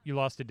usually you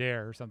lost a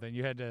dare or something.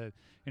 You had to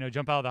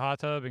jump out of the hot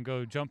tub and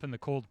go jump in the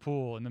cold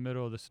pool in the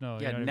middle of the snow.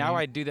 Yeah, you know what now I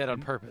I mean? do that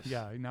on purpose.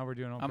 Yeah, now we're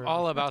doing it on I'm purpose.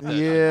 all about that.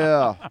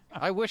 Yeah.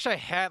 I wish I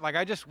had, like,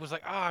 I just was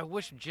like, oh, I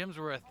wish gyms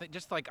were a thing.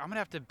 Just like, I'm going to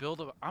have to build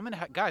I'm going to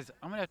have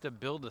to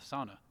build a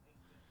sauna.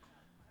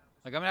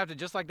 Like, I'm going to have to,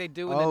 just like they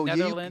do in Oh, the yeah,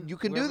 Netherlands. you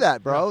can do wherever-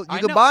 that, bro. You I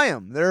can know. buy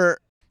them. They're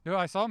No,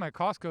 I saw them at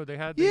Costco. They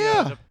had the,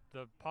 Yeah.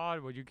 the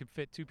pod where you could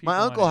fit 2 people. my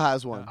in uncle it.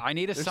 has one. I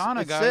need a It's-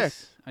 sauna, it's guys.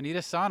 sick. I need a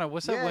sauna.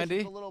 What's up, Yeah, it's Wendy?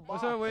 just a little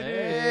What's box. up, Wendy?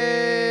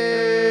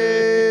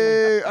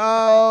 Hey.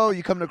 Oh,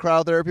 you come to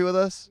cryotherapy with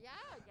us? Yeah,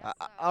 I guess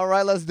so. All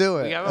right, let's do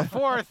it. We have a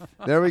fourth.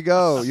 There we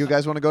go. You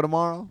guys want to go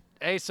tomorrow?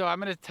 Hey, so I'm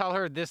gonna tell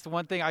her this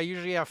one thing. I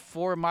usually have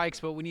 4 mics,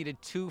 but we needed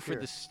 2 for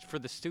Here.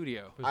 the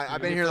studio.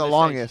 I've been For here the the stage.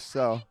 longest,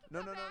 so.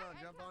 No, jump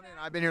on in.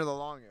 I've been here the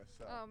longest,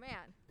 so. Oh man.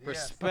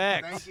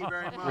 Respect. Thank you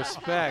very much.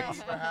 Respect. Thank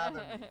you for having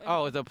me.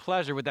 Oh, it's a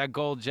pleasure with that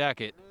gold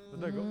jacket.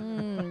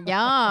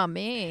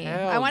 Yummy.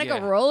 Hell I want to yeah.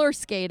 go roller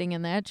skating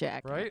in that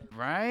jacket. Right? Right?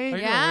 How you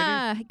doing,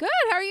 Yeah. Good.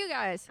 How are you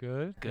guys?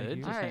 Good. Good. Thank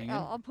you. Just All right. hanging.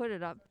 I'll put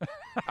it up.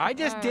 I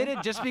just did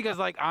it just because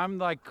like I'm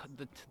like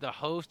the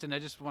host and I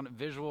just want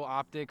visual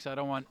optics. I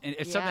don't want and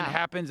if something Yeah.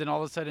 happens and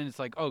all of a sudden it's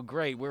like, oh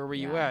great, where were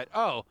you Yeah. at?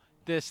 Oh,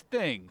 this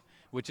thing,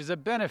 which is a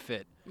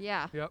benefit.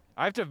 Yeah.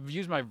 I have to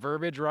use my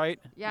verbiage right.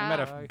 Yeah. I'm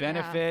at Yeah. a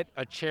benefit,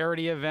 a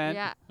charity event,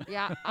 Yeah.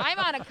 Yeah. I'm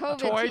on a COVID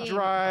toy team.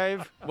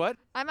 drive. What?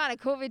 I'm on a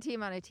COVID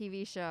team on a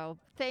TV show.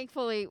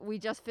 Thankfully, we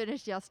just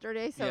finished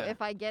yesterday, so Yeah.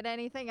 if I get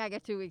anything, I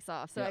get 2 weeks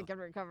off, so Yeah. I can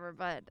recover.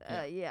 But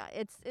yeah,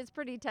 it's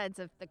pretty tense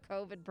if the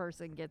COVID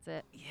person gets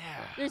it. Yeah.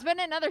 There's been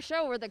another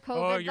show where the Oh,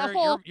 COVID, the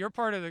whole you're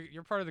part of the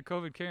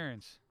COVID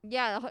Karens.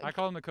 yeah. the whole- I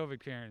call them the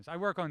COVID Karens. I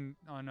work on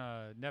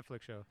a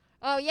Netflix show,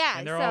 oh yeah.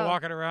 and they're so, all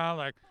walking around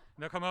like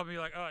they'll come up and be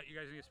like, "Oh, you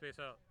guys need to space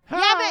out."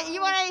 Yeah, but you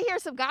want to hear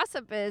some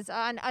gossip? Is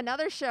on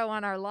another show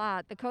on our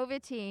lot, the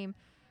COVID team,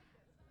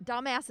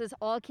 dumbasses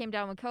all came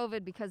down with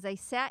COVID because they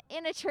sat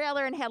in a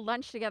trailer and had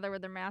lunch together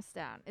with their masks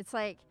down. It's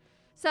like,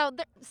 so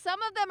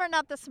some of them are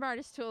not the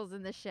smartest tools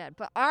in the shed,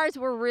 but ours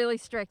were really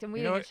strict and we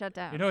You know didn't what- get shut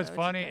down. You know what's so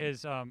funny it's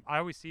is I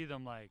always see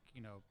them like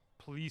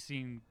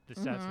policing the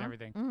sets and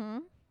everything, Mm-hmm.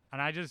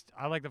 and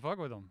I like to fuck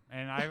with them,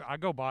 and I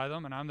go by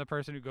them, and I'm the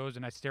person who goes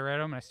and I stare at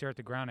them and I stare at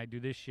the ground. I do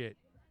this shit,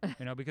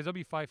 because they'll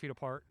be 5 feet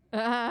apart. You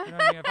know what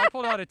I mean? If I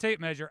pulled out a tape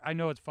measure, I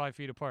know it's 5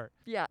 feet apart.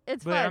 Yeah,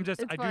 it's But fun. I'm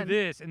just it's I fun. do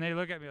this, and they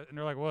look at me and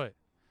they're like, "What?"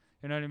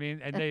 You know what I mean?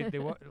 And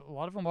a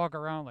lot of them walk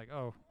around like,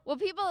 "Oh, Well,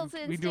 people's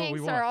we do what we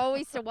instincts are want.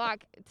 always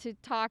to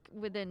talk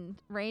within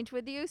range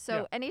with you. So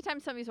Yeah. anytime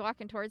somebody's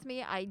walking towards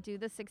me, I do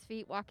the 6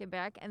 feet walking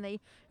back, and they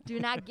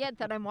do not get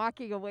that I'm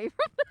walking away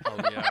from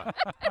Oh yeah.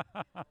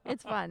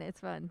 It's fun.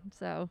 It's fun.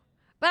 So,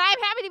 but I'm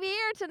happy to be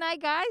here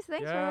tonight, guys.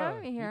 Thanks for yeah,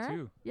 having me here. me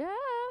too." Yeah.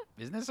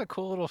 Isn't this a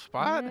cool little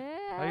spot?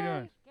 Yeah. How you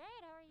doing? Good.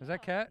 How are you? Is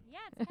that Kat? Yeah.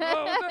 It's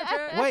Oh, what's up,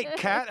 Kat? Wait,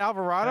 Kat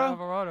Alvarado?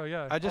 Alvarado,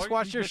 yeah. I just Oh,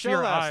 watched you your just see show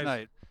her last eyes.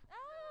 night.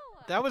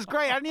 Oh. That was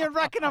great. I didn't even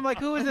reckon. I'm like,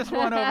 who is this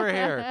one over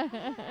here?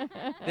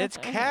 It's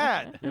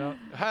Kat. Yeah.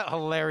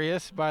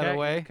 Hilarious, by Kat, the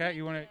way. Kat,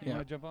 you wanna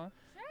Yeah. jump on?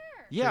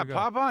 Yeah, we go.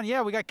 pop on.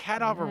 Yeah, we got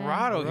Kat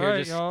Alvarado All here right,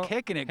 just y'all.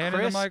 kicking it. Handing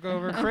Chris, the mic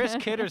over. Chris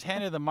Kidder's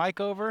handed the mic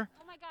over.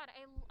 Oh my God,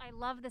 I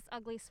love this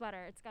ugly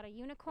sweater. It's got a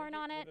unicorn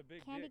on it,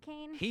 candy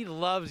cane. He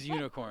loves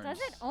unicorns. Does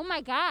it? Oh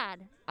my God.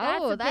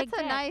 Oh, that's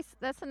that's a big dick.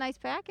 that's a nice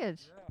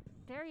package.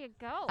 There you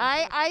go.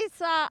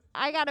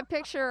 I got a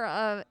picture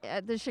of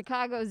at the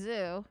Chicago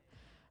Zoo.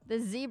 The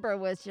zebra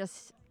was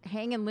just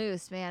hanging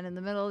loose, man, in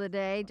the middle of the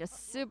day,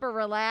 just super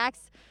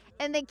relaxed.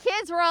 And the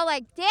kids were all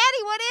like,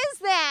 "Daddy, what is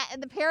that?"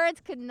 And the parents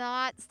could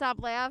not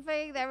stop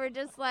laughing. They were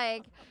just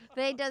like,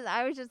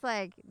 I was just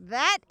like,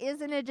 that is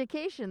an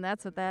education.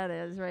 That's what that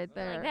is right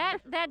there.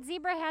 Like that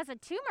zebra has a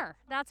tumor.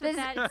 That's what This-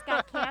 that. It's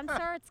got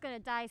cancer. It's gonna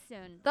die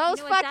soon. Those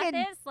you know what fucking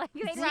death is? Like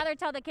they'd rather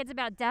tell the kids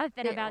about death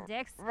than Yeah. about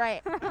dicks.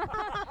 Right.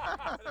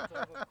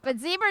 But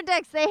zebra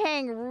dicks, they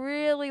hang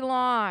really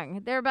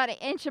long. They're about an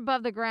inch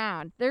above the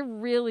ground. They're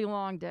really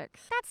long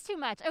dicks. That's too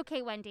much.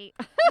 Okay, Wendy.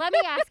 Let me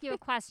ask you a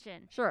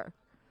question. Sure.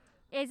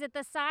 Is it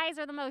the size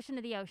or the motion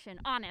of the ocean?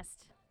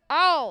 Honest.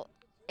 Oh,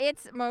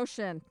 it's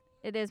motion.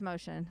 It is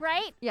motion.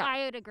 Right? Yeah.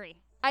 I would agree.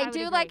 I would do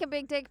agree. like a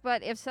big dick,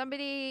 but if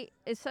somebody's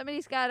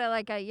got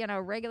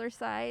a regular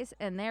size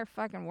and they're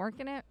fucking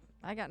working it,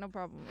 I got no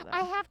problem with that.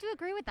 I have to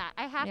agree with that.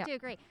 I have Yeah. to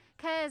agree.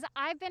 Because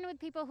I've been with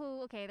people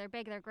who, okay, they're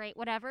big, they're great,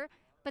 whatever,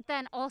 but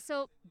then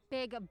also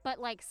big, but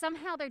like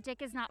somehow their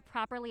dick is not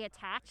properly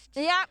attached.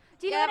 Yep.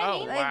 Do you know Yep. what I Oh,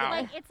 mean? wow.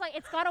 Like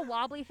it's got a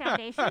wobbly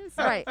foundation,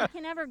 so Right. you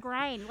can never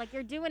grind. Like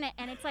you're doing it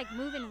and it's like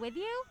moving with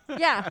you.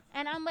 Yeah.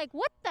 And I'm like,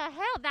 what the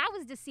hell? That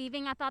was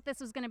deceiving. I thought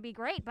this was going to be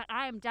great, but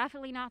I am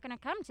definitely not going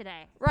to come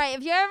today. Right.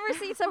 If you ever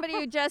see somebody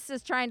who just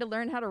is trying to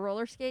learn how to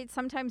roller skate,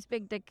 sometimes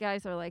big dick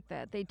guys are like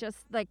that. They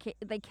just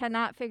they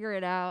cannot figure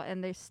it out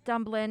and they're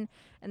stumbling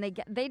and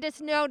they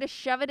just know to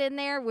shove it in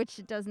there,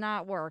 which does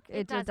not work.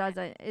 It just doesn't.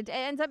 doesn't. It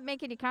ends up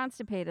making you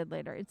constipated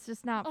later. It's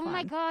just not Oh fun.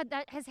 my God,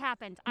 that has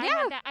happened.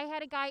 Yeah. I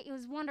had a guy, he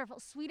was wonderful,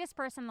 sweetest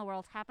person in the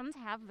world, happened to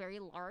have very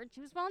large,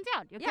 he was well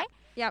endowed, okay?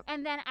 Yeah. Yep.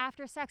 And then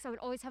after sex, I would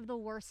always have the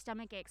worst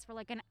stomach aches for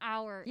like an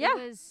hour. Yeah.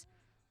 It was,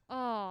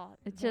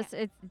 It's man, just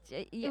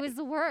it was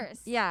the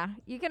worst. yeah.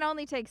 You can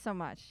only take so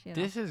much. You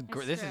know? This is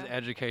It's this is true.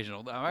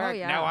 educational.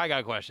 yeah. Now I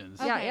got questions.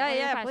 Yeah, Okay, yeah, what are your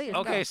yeah, questions? please.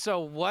 Okay, go. so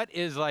what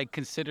is like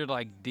considered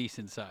like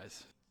decent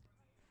size?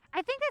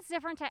 I think that's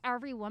different to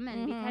every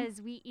woman Mhm.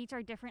 because we each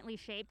are differently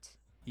shaped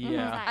Yeah.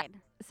 inside.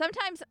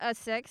 Sometimes a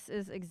 6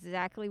 is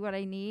exactly what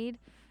I need,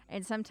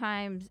 and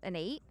sometimes an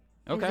 8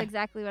 is Okay.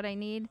 exactly what I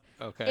need.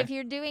 Okay. If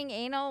you're doing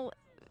anal,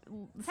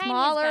 is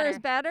smaller is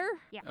better.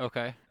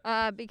 Okay.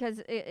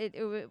 Because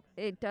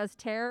it does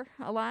tear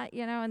a lot,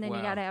 and then you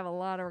Wow. got to have a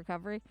lot of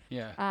recovery.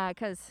 Yeah.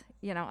 Because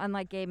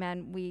unlike gay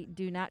men, we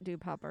do not do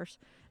poppers,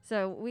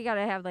 so we got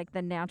to have like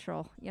the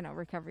natural,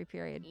 recovery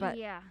period. But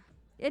yeah.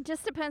 It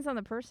just depends on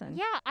the person.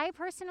 Yeah, I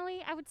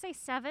would say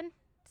 7.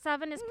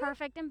 7 is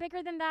perfect, and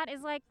bigger than that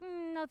is like,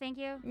 no, thank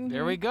you.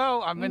 There we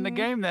go. I'm in the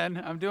game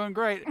then. I'm doing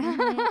great.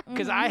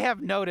 Because I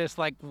have noticed,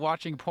 like,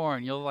 watching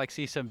porn, you'll, like,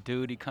 see some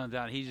dude, he comes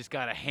out, he's just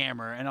got a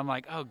hammer. And I'm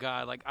like, oh,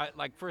 God.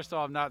 Like, first of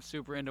all, I'm not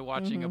super into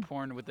watching a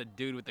porn with a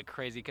dude with the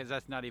crazy, because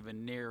that's not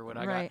even near what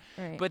I got.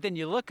 Right. But then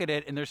you look at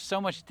it, and there's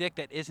so much dick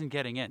that isn't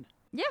getting in.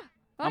 Yeah.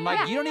 Oh, I'm like,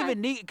 yeah, you don't yeah. even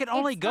need, it can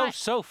only go not-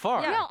 so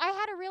far. No, I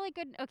had a really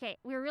good,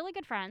 we were really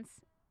good friends,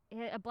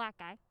 a black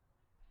guy.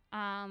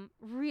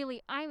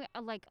 Really, I'm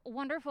like a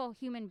wonderful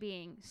human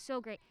being,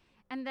 so great.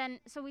 And then,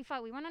 so we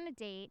went on a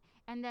date,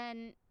 and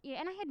then,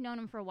 and I had known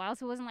him for a while,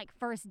 so it wasn't like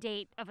first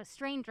date of a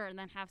stranger and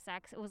then have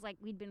sex. It was like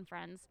we'd been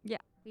friends. Yeah.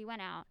 We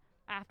went out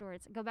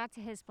afterwards, go back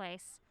to his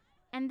place,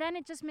 and then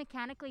it just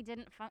mechanically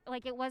didn't,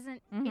 like it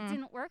wasn't, it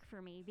didn't work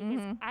for me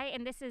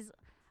because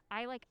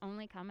I like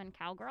only come in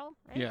cowgirl,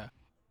 right? Yeah.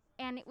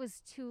 And it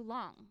was too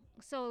long.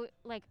 So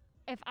like,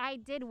 if I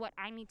did what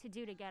I need to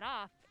do to get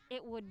off,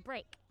 it would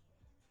break.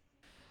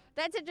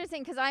 That's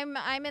interesting because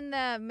I'm in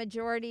the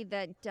majority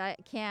that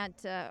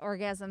can't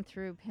orgasm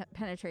through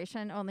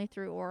penetration, only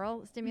through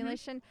oral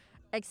stimulation.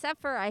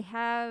 Except for I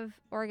have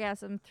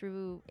orgasm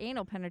through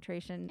anal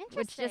penetration,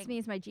 which just Interesting.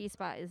 means my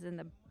G-spot is in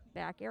the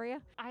back area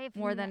I have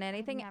more than I've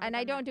anything. never And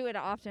I done don't do it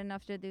often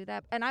enough to do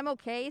that. And I'm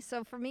okay.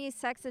 So for me,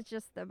 sex is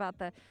just about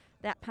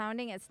that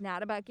pounding. It's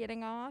not about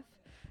getting off.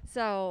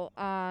 So,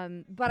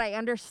 but I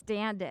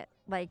understand it.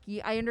 Like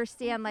I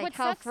understand like What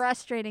how sucks-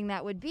 frustrating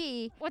that would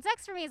be. What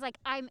sucks for me is like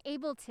I'm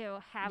able to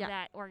have Yeah.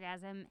 that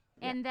orgasm,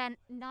 Yeah. and then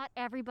not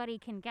everybody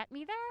can get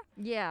me there,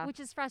 Yeah. which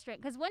is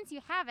frustrating. Because once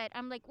you have it,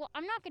 I'm like, well,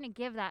 I'm not going to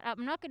give that up.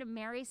 I'm not going to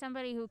marry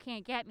somebody who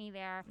can't get me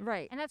there.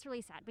 Right. And that's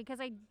really sad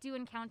because I do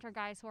encounter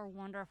guys who are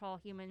wonderful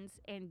humans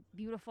and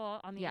beautiful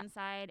on the Yeah.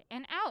 inside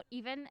and out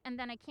even, and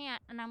then I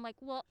can't. And I'm like,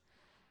 well,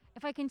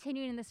 if I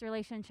continue in this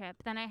relationship,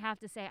 then I have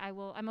to say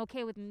I'm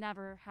okay with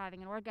never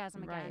having an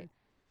orgasm again. Right. I'm like,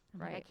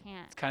 Right. I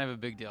can't. It's kind of a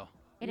big deal.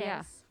 It is.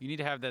 Yeah. You need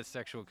to have that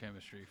sexual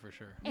chemistry for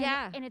sure. And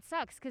Yeah. and it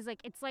sucks because like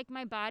it's like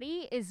my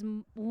body is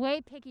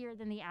way pickier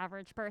than the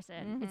average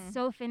person. Mhm. It's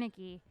so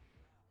finicky,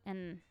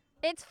 and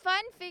It's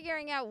fun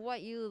figuring out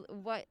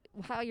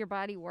how your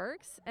body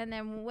works, and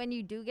then when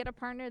you do get a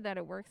partner that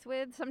it works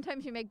with,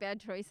 sometimes you make bad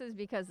choices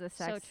because the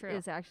So sex true.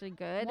 is actually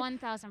good.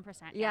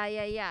 1,000%.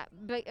 Yeah.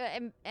 But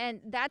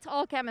and that's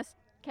all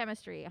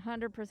chemistry,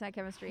 100%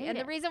 chemistry. Hate And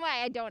the it. reason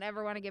why I don't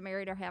ever want to get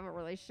married or have a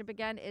relationship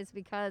again is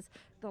because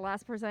the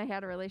last person I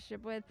had a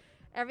relationship with,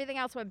 everything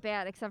else went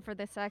bad except for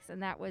the sex,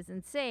 and that was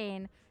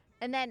insane.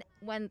 And then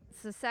when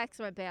the sex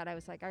went bad, I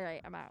was like, all right,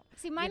 I'm out.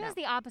 See, mine know. was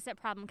the opposite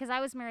problem because I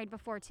was married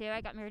before too.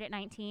 I got married at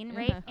 19,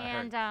 right? Uh-huh. I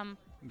heard. And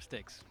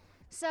Mistakes.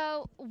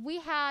 so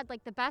we had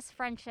like the best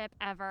friendship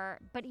ever,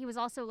 but he was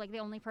also like the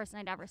only person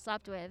I'd ever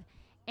slept with.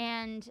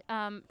 And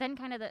then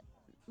kind of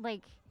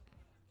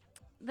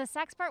the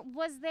sex part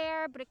was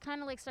there, but it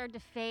kind of like started to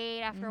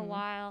fade after a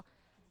while.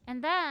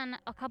 And then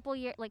a couple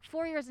years, like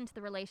 4 years into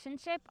the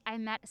relationship, I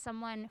met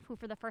someone who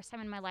for the first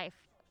time in my life,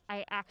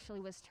 I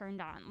actually was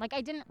turned on. Like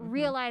I didn't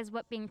realize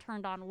what being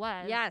turned on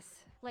was. Yes.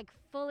 Like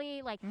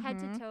fully, like head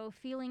to toe,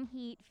 feeling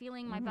heat,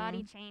 feeling my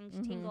body change,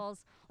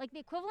 tingles, like the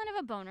equivalent of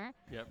a boner.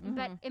 Yep.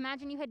 But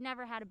imagine you had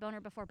never had a boner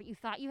before, but you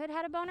thought you had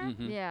a boner,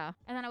 Mhm. Yeah.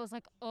 and then I was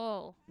like,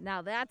 oh,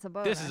 Now that's a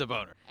bonus. This is a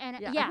boner. and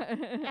Yeah. yeah,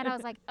 and I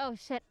was like, oh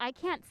shit, I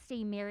can't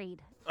stay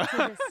married to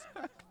this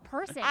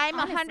person. I'm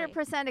honestly.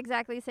 100%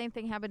 exactly the same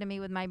thing happened to me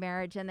with my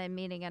marriage and then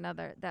meeting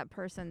that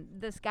person.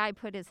 This guy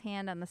put his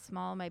hand on the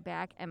small of my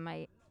back and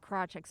my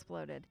crotch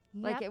exploded.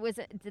 Like Yep. it was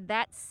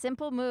that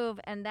simple move,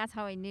 and that's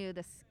how I knew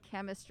this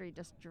chemistry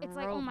just drove It's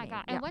like, oh my me.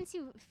 god! Yeah. And once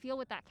you feel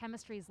what that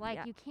chemistry is like,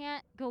 Yeah. you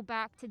can't go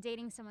back to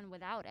dating someone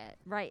without it,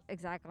 Right,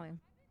 exactly.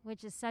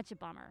 which is such a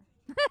bummer.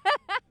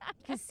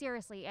 Because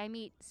seriously, I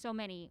meet so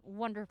many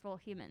wonderful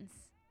humans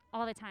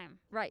all the time,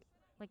 Right,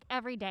 like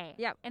every day.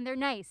 Yep. And they're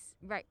nice.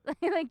 right.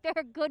 Like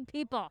they're good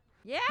people.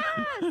 Yes.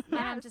 And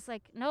I'm yes. just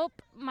like,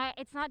 nope,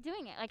 it's not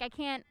doing it. Like I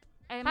can't.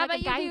 I'm How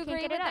like about a guy you? Do you who can't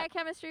agree get with it that up.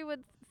 chemistry with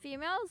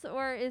females,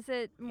 or is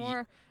it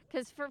more?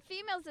 Because for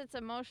females, it's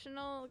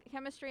emotional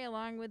chemistry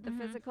along with the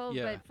physical,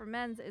 Yeah. but for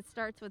men's, it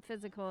starts with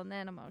physical and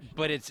then emotional.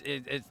 But it's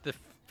the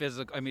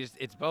physical. I mean,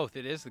 it's both.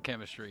 It is the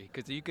chemistry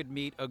because you could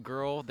meet a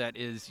girl that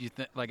is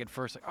like at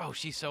first like, oh,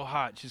 she's so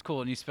hot, she's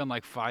cool, and you spend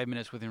like 5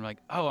 minutes with her, and you're like,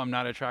 oh, I'm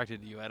not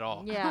attracted to you at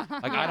all. Yeah.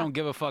 Like I don't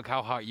give a fuck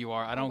how hot you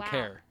are. I don't wow.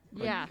 care.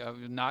 Like, Yeah.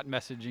 I'm not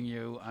messaging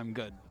you. I'm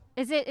good.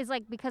 Is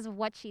like because of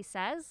what she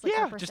says? Like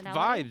her Yeah, just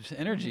personality? vibes,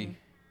 energy.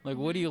 Like,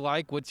 what do you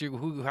like? What's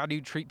your how do you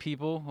treat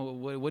people?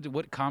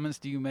 What comments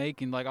do you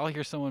make? And like, I'll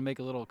hear someone make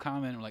a little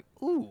comment, and I'm like,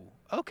 ooh,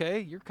 okay,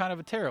 you're kind of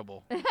a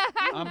terrible.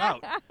 I'm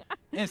out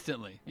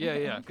instantly.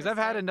 Yeah. Because I've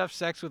had enough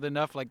sex with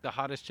enough like the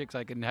hottest chicks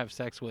I can have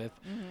sex with.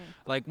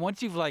 Like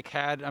once you've like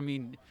had, I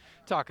mean,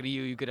 talking to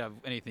you, you could have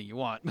anything you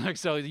want. Like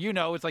so,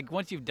 it's like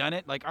once you've done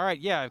it, like all right,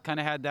 yeah, I've kind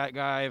of had that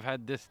guy, I've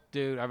had this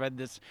dude, I've had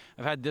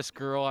this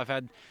girl, I've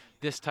had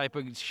this type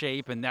of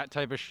shape and that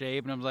type of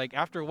shape, and I'm like,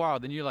 after a while,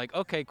 then you're like,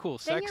 okay, cool,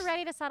 Then sex. you're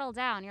ready to settle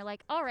down. You're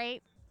like, all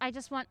right, I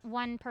just want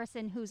one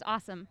person who's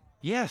awesome.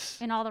 Yes.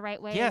 in all the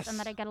right ways Yes. and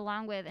that I get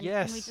along with, and we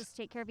Yes. just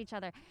take care of each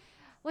other.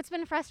 What's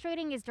been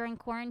frustrating is during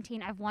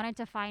quarantine, I've wanted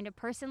to find a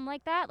person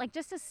like that, like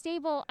just a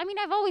stable. I mean,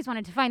 I've always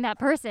wanted to find that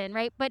person,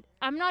 right? But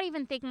I'm not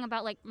even thinking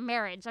about like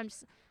marriage. I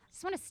just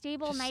want a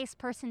stable, nice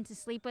person to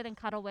sleep with and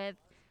cuddle with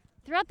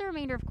throughout the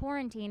remainder of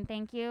quarantine.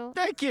 Thank you.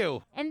 Thank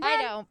you. And I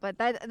then, don't, but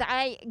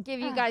I give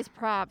you guys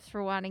props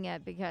for wanting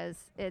it because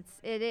it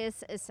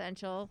is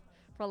essential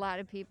for a lot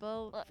of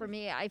people. For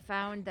me, I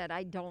found that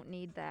I don't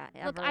need that.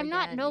 look, ever I'm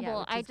not again. noble. Yeah,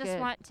 which I is just good.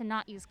 want to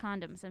not use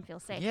condoms and feel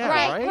safe. Yeah,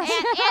 Right. right? And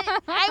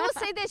I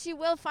will say this: you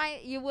will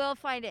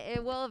find it.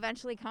 It will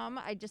eventually come.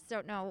 I just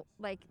don't know.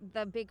 Like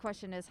the big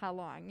question is how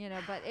long,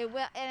 But it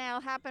will, and it'll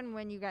happen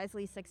when you guys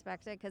least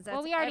expect it. Because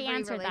Well, we already every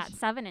answered that. relation-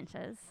 7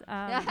 inches.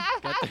 Good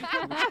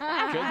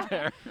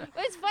there.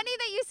 It's funny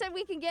that you said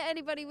we can get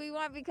anybody we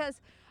want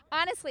because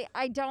honestly,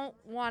 I don't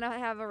want to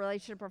have a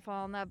relationship or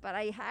fall in love. But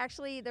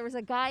there was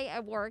a guy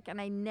at work,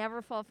 and I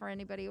never fall for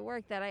anybody at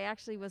work that I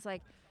actually was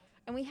like,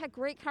 and we had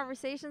great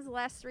conversations the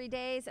last 3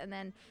 days, and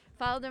then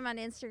followed him on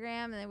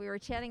Instagram, and then we were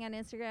chatting on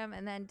Instagram,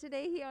 and then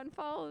today he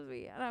unfollowed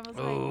me, and I was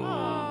like,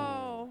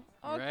 oh,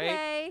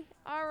 okay,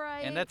 all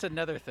right. And that's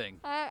another thing.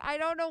 I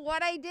don't know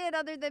what I did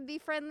other than be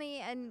friendly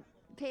and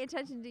pay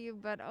attention to you,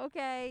 but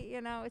okay,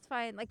 it's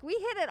fine. Like we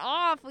hit it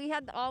off. We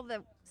had all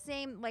the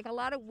same, like a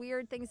lot of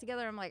weird things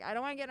together. I'm like, I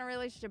don't want to get in a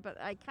relationship, but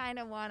I kind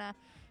of want to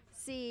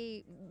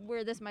see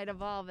where this might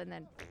evolve, and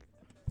then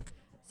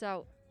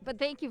so. But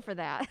thank you for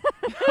that.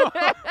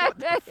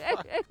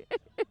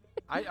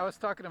 I was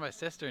talking to my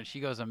sister, and she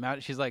goes,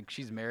 she's like,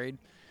 she's married,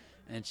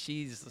 and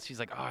she's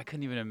like, oh, I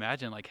couldn't even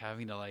imagine like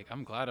having to like,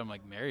 I'm glad I'm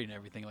like married and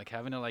everything, like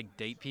having to like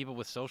date people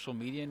with social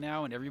media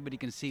now, and everybody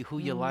can see who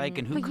you like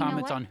and who But you know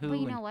comments what? on who. But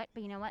you and-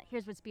 know what?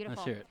 Here's what's beautiful.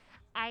 Let's hear it.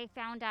 I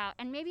found out,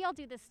 and maybe I'll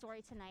do this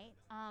story tonight,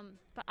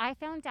 but I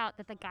found out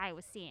that the guy I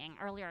was seeing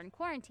earlier in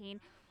quarantine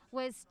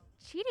was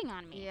cheating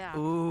on me. Yeah.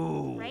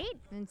 Ooh. Right?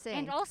 Insane.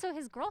 And also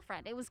his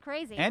girlfriend. It was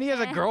crazy. And he has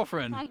a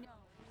girlfriend. I know.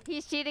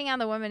 He's cheating on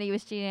the woman he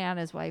was cheating on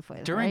his wife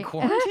with. During right?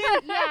 quarantine?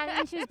 Yeah,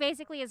 and she was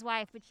basically his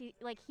wife, but he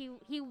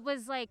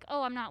was like,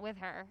 oh, I'm not with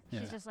her.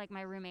 She's Yeah. just like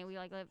my roommate. We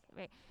like live.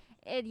 Right.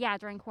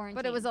 During quarantine.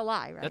 But it was a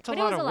lie, right? That's a But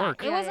lot it was of a lie.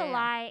 work. It was Yeah, a yeah.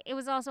 lie. It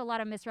was also a lot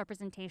of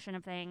misrepresentation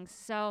of things.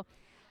 So,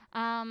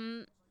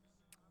 and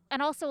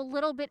also a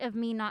little bit of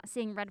me not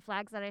seeing red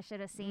flags that I should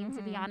have seen,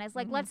 to be honest.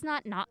 Like, let's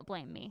not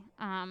blame me.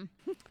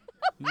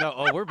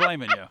 No, we're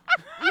blaming you.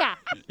 Yeah.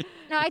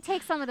 No, I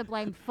take some of the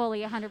blame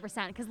fully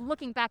 100% because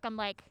looking back, I'm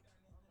like,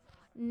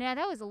 no,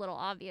 that was a little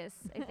obvious,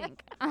 I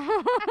think.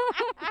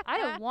 I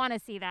don't want to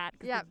see that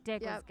because Yep, the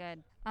dick yep. was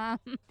good.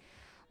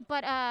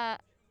 But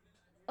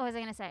what was I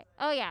going to say?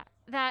 Oh, yeah.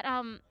 That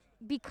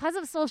because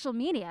of social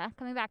media,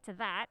 coming back to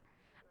that,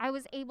 I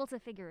was able to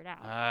figure it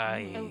out.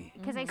 Aye.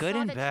 Because I Good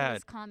saw and that she bad.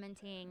 was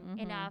commenting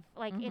enough,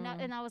 like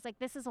and I was like,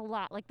 this is a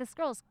lot. Like this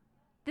girl's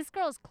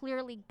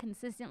clearly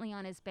consistently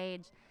on his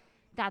page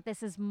that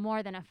this is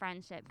more than a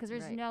friendship because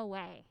there's Right. no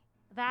way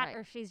that Right.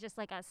 or she's just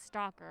like a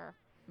stalker.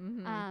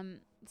 Mm-hmm.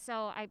 So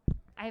I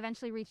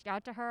eventually reached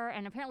out to her,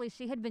 and apparently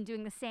she had been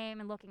doing the same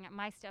and looking at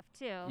my stuff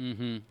too.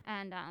 Mm-hmm.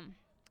 And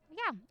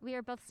yeah, we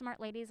are both smart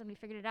ladies, and we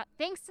figured it out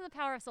thanks to the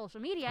power of social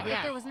media. Yeah.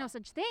 If there was no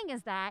such thing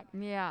as that,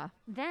 Yeah.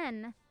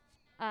 then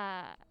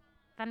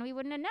we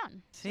wouldn't have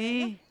known.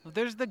 See,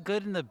 there's the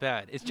good and the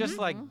bad. It's just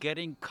Mm-hmm. like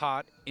getting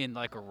caught in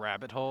like a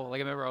rabbit hole. Like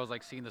I remember I was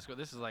like seeing this girl.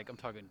 This is like I'm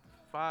talking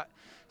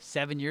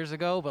 7 years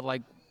ago, but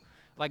like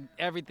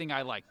everything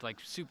I liked, like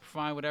super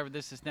fine, whatever.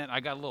 This is that. I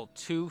got a little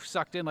too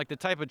sucked in, like the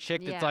type of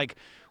chick Yeah. that's like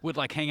would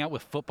like hang out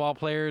with football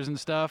players and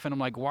stuff. And I'm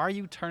like, why are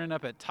you turning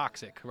up at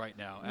Toxic right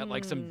now at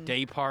like some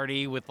day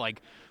party with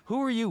like,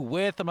 who are you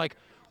with? I'm like,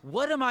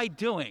 what am I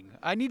doing?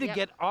 I need to Yep.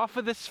 get off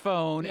of this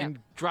phone Yep. and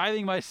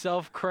driving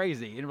myself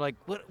crazy. And like,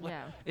 what?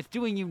 Yeah. It's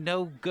doing you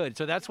no good.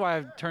 So that's why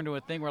I've turned to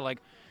a thing where like,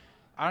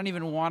 I don't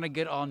even want to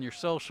get on your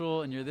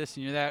social and you're this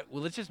and you're that.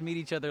 Well, let's just meet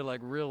each other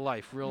like real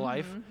life,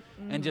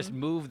 and just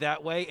move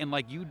that way. And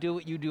like you do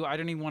what you do. I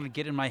don't even want to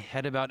get in my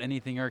head about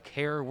anything or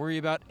care or worry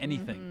about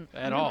anything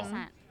at all.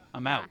 100%.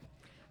 I'm out.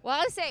 Well,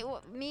 I would say,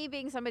 me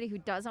being somebody who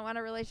doesn't want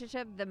a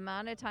relationship, the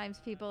amount of times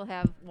people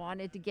have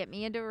wanted to get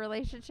me into a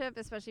relationship,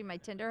 especially my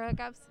Tinder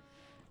hookups,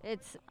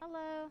 it's,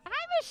 Hello. hi,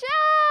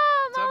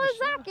 What's up,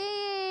 Michelle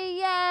Mawazaki!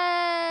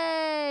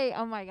 Yay!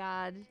 Oh, my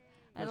God.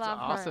 I That's love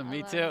her. awesome. I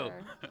Me love too. her.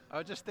 I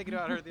was just thinking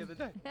about her the other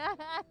day.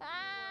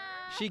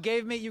 You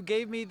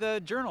gave me the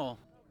journal.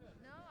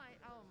 No,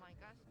 oh, my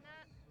gosh,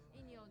 not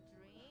in your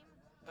dream.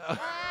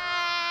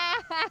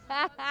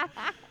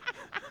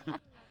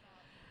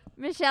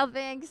 Michelle,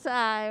 thanks.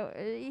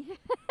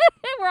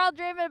 We're all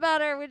dreaming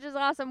about her, which is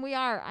awesome. We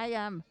are. I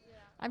am.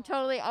 I'm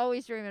totally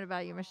always dreaming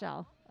about you,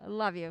 Michelle. I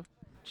love you.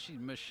 She's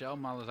Michelle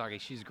Malazaki.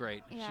 She's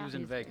great. She Yeah. was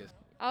in She's Vegas.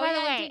 Oh, By the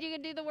yeah. way- Did you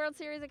do the World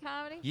Series of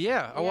Comedy?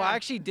 Yeah. Oh, well, Yeah. I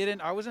actually didn't.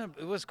 I wasn't.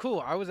 It was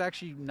cool. I was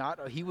actually not.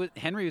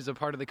 Henry was a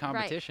part of the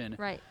competition.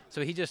 Right.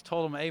 So he just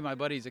told him, hey, my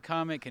buddy's a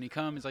comic. Can he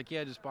come? He's like,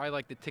 yeah, just buy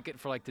like the ticket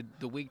for like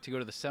the week to go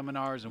to the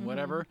seminars and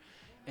whatever.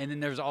 And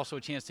then there's also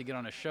a chance to get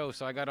on a show.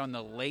 So I got on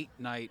the late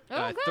night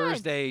Oh, good.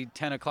 Thursday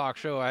 10 o'clock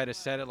show. I had a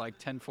set at like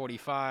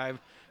 10:45.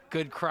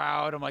 good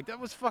crowd. I'm like, that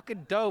was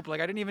fucking dope.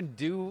 Like, I didn't even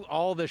do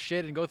all the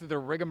shit and go through the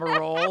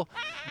rigmarole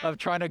of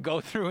trying to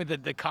go through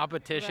the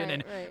competition Right,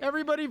 and right.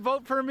 everybody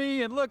vote for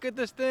me and look at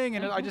this thing.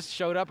 And I just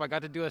showed up. I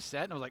got to do a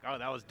set and I was like, oh,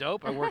 that was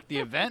dope. I worked the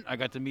event. I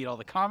got to meet all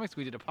the comics.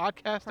 We did a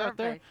podcast out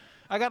there. Perfect.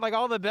 I got like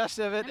all the best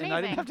of it and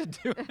I didn't have to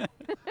do it.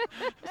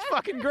 It's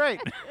fucking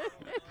great.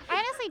 I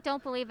honestly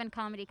don't believe in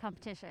comedy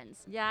competitions.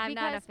 Yeah, I'm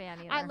not a because fan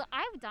either.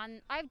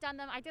 I've done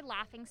them. I did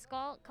Laughing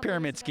Skull. a couple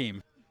Pyramid years ago.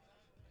 scheme.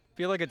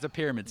 Feel like it's a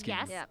pyramid scheme.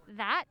 Yes, Yep.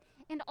 that.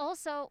 And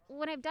also,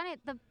 when I've done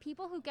it, the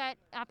people who get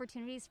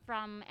opportunities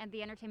from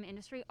the entertainment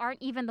industry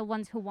aren't even the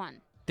ones who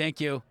won. Thank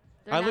you.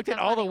 They're I not looked at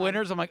the all the funny ones.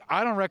 winners. I'm like,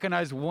 I don't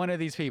recognize one of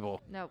these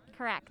people. Nope.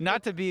 Correct.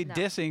 Not to be no.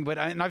 dissing, but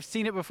and I've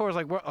seen it before.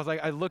 I was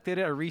like, I looked at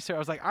it, I researched. I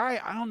was like, all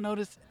right, I don't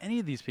notice any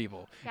of these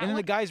people. Yeah, and then the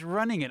what- guys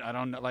running it, I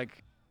don't know.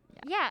 Like,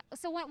 Yeah.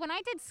 So when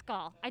I did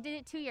Skull, I did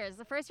it 2 years.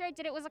 The first year I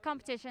did it was a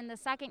competition. The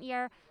second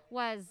year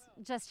was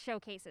just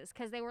showcases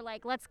because they were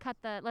like, let's cut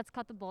the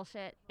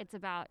bullshit. It's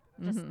about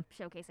just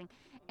showcasing.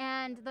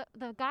 And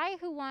the guy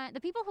who won, the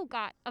people who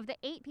got of the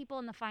 8 people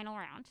in the final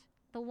round,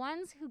 the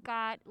ones who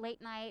got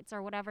late nights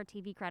or whatever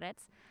TV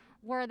credits,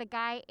 were the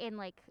guy in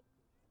like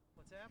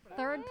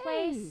 3rd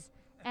place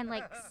and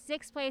like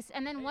 6th place,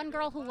 and then one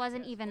girl who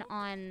wasn't even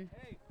on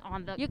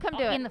the You come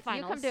do in it. the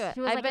You come finals. do it. She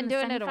was I've like been in the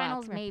doing it a while.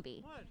 semifinals, Come here.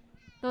 maybe.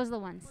 Those are the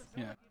ones.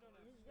 yeah.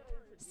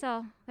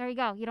 So there you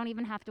go. You don't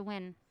even have to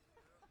win.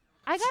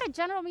 I got a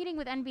general meeting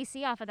with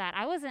NBC off of that.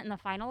 I wasn't in the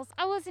finals.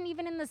 I wasn't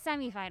even in the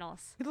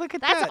semifinals. Look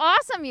at That's that.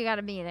 awesome. You got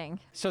a meeting.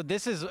 So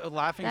this is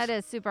That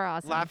is super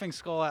awesome. Laughing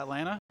Skull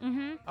Atlanta.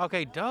 Mm-hmm.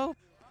 Okay, dope.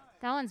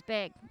 That one's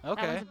big. That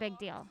Okay. one's a big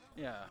deal.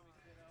 Yeah.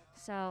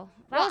 So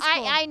that Well, was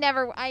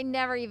cool. I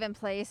never even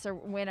place or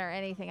win or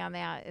anything on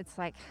that. It's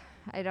like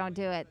I don't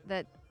do it.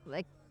 That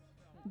like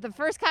the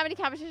first comedy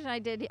competition I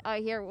did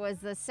here was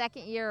the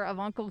second year of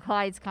Uncle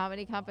Clyde's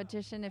comedy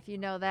competition. If you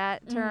know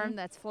that term,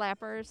 that's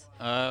flappers.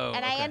 Oh.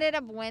 And okay. I ended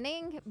up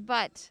winning,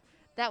 but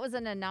that was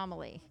an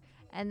anomaly.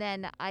 And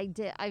then I've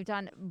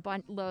done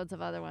loads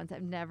of other ones.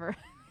 I've never.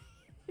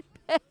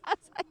 I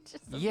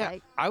just am Yeah,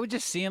 like, I was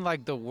just seeing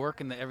like the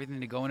work and the everything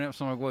to go in it.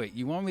 So I'm like, wait,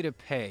 you want me to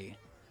pay,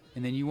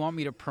 and then you want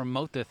me to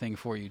promote the thing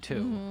for you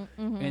too,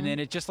 and then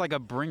it's just like a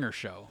bringer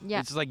show. Yeah.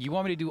 It's just like you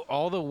want me to do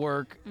all the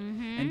work,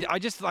 and I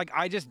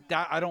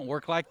don't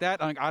work like that.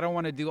 Like I don't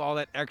want to do all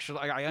that extra.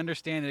 Like I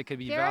understand that it could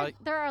be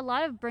there are a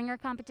lot of bringer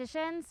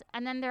competitions,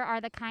 and then there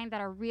are the kind that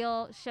are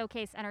real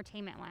showcase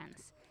entertainment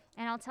ones.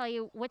 And I'll tell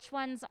you which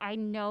ones I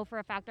know for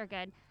a fact are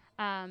good.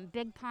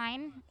 Big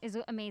Pine is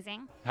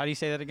amazing. How do you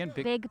say that again?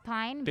 Big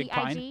Pine, Big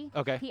Pine? B-I-G,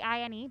 Okay.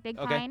 P-I-N-E, Big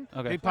Okay. Pine.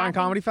 Okay. Big Pine Laughing-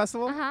 Comedy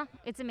Festival? Uh-huh.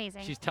 It's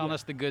amazing. She's telling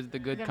us the good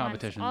Good ones.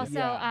 competition. Also,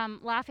 Yeah.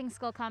 Laughing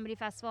Skull Comedy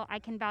Festival, I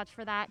can vouch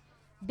for that.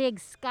 Big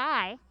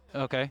Sky,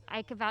 Okay.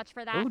 I can vouch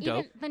for that. Ooh, Even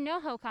dope. the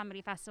NoHo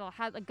Comedy Festival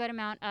had a good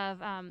amount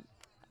of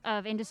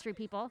industry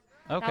people.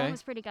 That Okay. one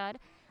was pretty good.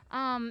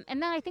 And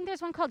then I think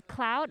there's one called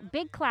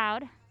Big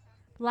Cloud,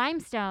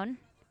 Limestone,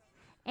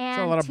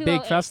 and It's a lot of big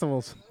 208.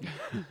 festivals.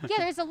 Yeah,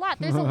 there's a lot.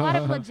 There's a lot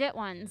of legit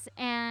ones,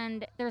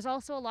 and there's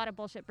also a lot of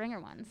bullshit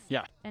bringer ones.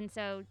 Yeah. And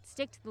so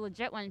stick to the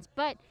legit ones,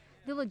 but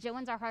the legit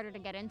ones are harder to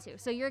get into.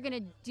 So you're gonna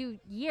do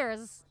 3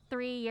 years.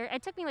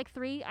 It took me like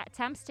 3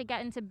 attempts to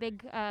get into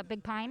Big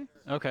Pine.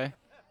 Okay.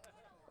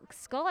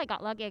 Skull, I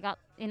got lucky. I got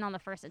in on the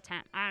first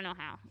attempt. I don't know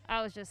how.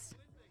 I was just.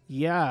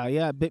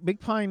 Yeah. Big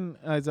Pine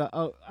is I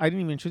didn't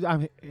even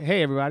introduce.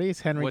 Hey, everybody, it's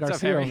Henry What's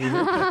up, Garcia. Henry?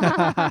 over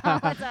here.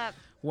 What's up?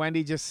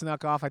 Wendy just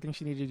snuck off. I think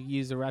she needed to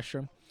use the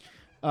restroom.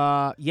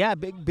 Yeah,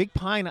 Big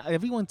Pine.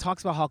 Everyone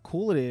talks about how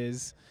cool it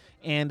is,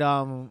 and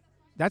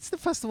that's the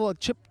festival.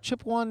 Chip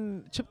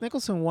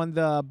Nicholson won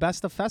the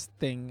Best of Fest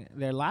thing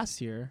there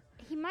last year.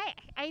 He might.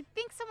 I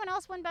think someone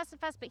else won Best of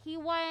Fest, but he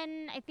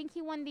won. I think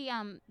he won the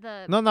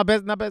No, not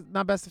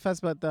Best of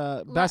Fest, but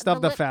the Best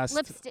of the Fest.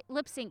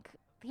 Lip sync.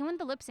 He won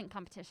the lip sync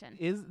competition.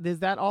 Is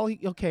that all?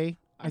 Okay,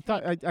 I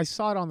thought I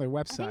saw it on their I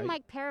website. think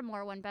Mike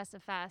Paramore won Best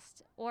of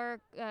Fest, or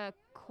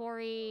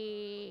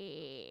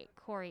Corey.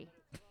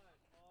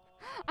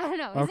 I don't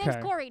know. His Okay.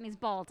 name's Corey and he's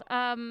bald.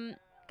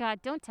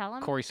 God, don't tell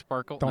him. Corey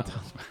Sparkle. Don't No.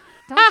 tell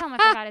Don't tell him I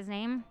forgot his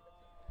name.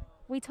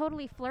 We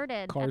totally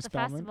flirted Corey at the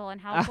Spellman? festival,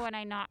 and how could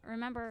I not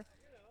remember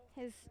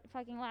his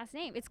fucking last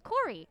name? It's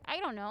Corey. I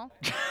don't know.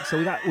 So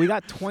we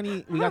got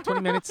 20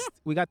 minutes.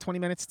 We got 20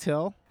 minutes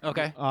till.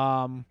 Okay.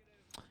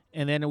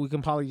 And then we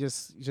can probably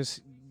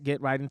just get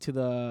right into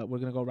we're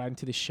gonna go right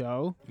into the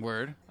show.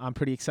 Word. I'm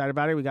pretty excited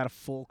about it. We got a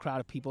full crowd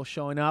of people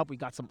showing up. We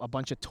got a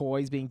bunch of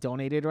toys being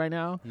donated right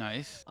now.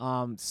 Nice.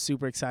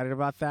 Super excited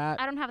about that.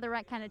 I don't have the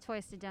right kind of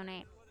toys to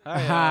donate.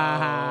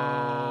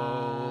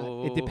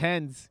 It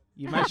depends.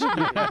 You might. It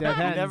depends. You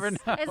never know.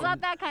 It's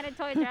not that kind of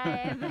toy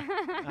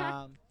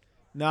drive.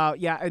 No,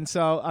 yeah, and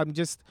so I'm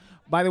just.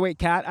 By the way,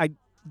 Kat,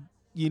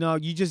 you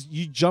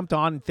jumped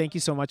on. And thank you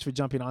so much for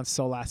jumping on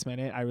so last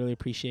minute. I really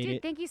appreciate Dude,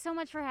 it. thank you so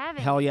much for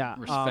having Hell me. yeah.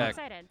 I'm Respect.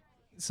 excited.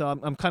 So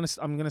I'm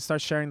gonna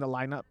start sharing the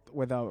lineup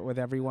with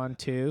everyone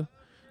too.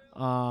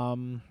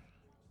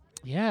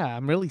 Yeah,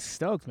 I'm really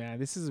stoked, man.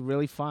 This is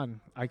really fun.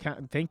 I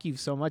can't thank you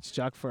so much,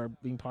 Chuck, for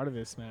being part of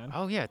this, man.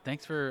 Oh yeah,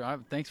 thanks for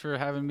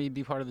having me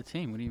be part of the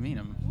team. What do you mean?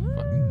 I'm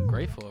fucking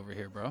grateful over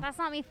here, bro. That's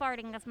not me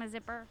farting. That's my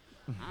zipper.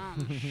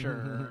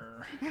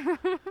 Sure.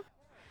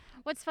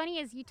 What's funny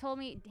is you told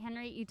me,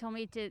 Henry,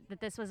 that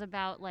this was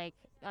about like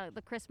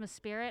the Christmas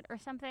spirit or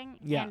something.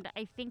 Yeah. And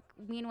I think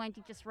me and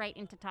Wendy just right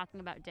into talking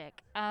about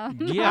dick.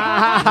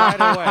 Yeah,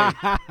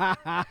 right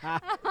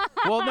away.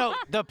 Well, no,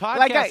 the podcast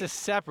Like is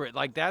separate.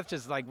 Like that's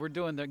just like we're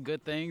doing the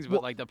good things,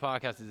 but like the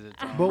podcast is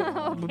its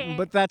own. But, Okay.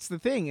 but that's the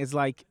thing is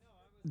like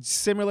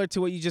similar to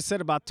what you just said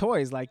about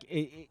toys. Like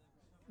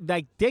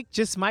like dick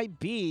just might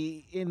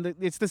be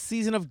it's the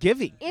season of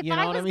giving. If you know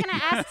I what was I mean? going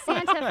to ask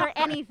Santa for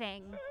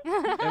anything,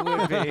 It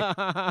would be.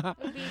 it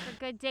would be for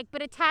good dick,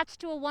 but attached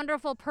to a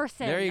wonderful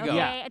person. There you go. Okay?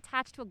 Yeah.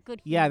 Attached to a good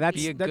Yeah, human Be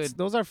a being. good-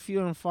 those are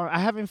few and far. I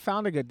haven't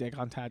found a good dick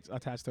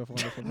attached to a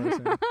wonderful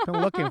person.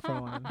 Been looking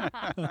for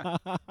one.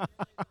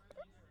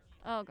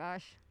 Oh,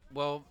 gosh.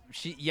 Well,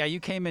 you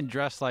came in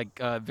dressed like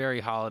very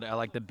holiday. I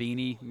like the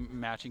beanie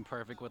matching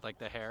perfect with like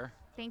the hair.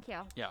 Thank you.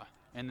 Yeah,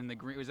 and then the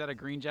green was that a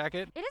green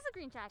jacket? It is a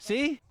green jacket.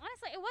 See,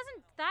 Honestly, it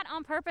wasn't that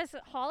on purpose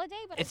holiday,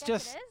 but It's I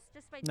guess just- it is.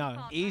 Just by No.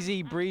 default.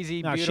 easy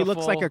breezy, No, beautiful. she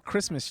looks like a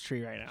Christmas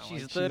tree right now.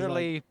 She's Like,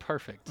 literally like,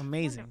 perfect.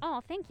 amazing.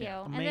 Oh, thank you.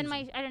 Yeah, and then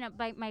amazing. I don't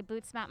know, my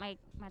boots match my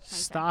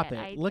Stop jacket.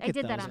 it. I, Look I at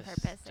did that those. on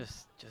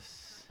purpose.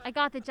 Just. I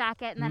got the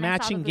jacket and then Matching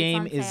I saw the boots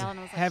game on is sale and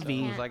I was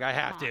heavy. Like, I was like, I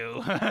have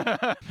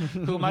come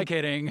to. Who am I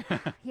kidding?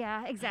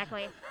 Yeah,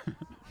 exactly.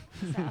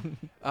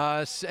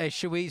 So. Hey,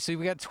 should we? So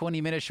we got 20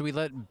 minutes. Should we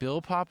let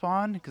Bill pop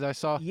on? Because I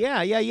saw.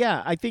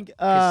 Yeah. I think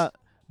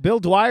Bill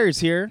Dwyer's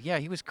here. Yeah,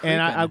 he was creeping.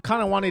 And I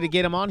kind of wanted to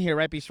get him on here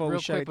right before real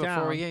we shut quick it down.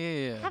 before.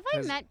 Yeah. Have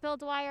I met Bill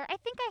Dwyer? I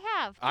think I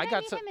have. Did I I got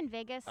meet some- him in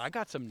Vegas? I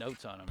got some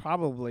notes on him.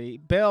 Probably.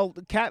 Bill,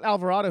 Kat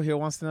Alvarado here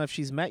wants to know if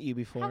she's met you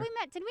before. Have we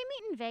met? Did we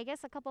meet in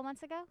Vegas a couple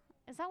months ago?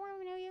 Is that where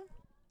we knew you?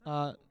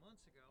 Uh,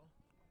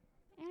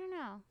 I don't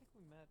know.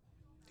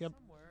 do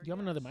you have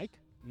another mic?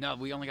 No,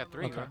 we only got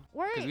 3. Okay. Right?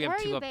 Where, 'Cause we where have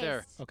are 2 you up there.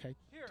 based? Okay.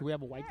 Do we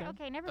have a white guy?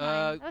 Okay, never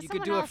mind. That was You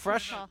could someone do a else's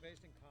fresh. call.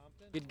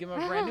 You'd give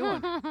him a brand new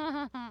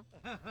one.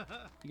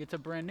 You get a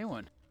brand new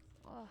one.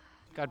 Oh.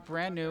 Got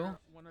brand new.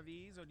 One of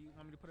these, or do you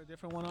want me to put a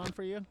different one on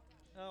for you?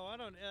 Oh, I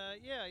don't.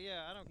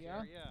 Yeah, I don't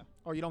care. Yeah.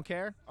 Oh, you don't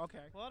care? Okay.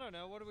 Well, I don't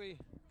know. What do we?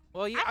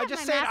 Well, yeah, I I have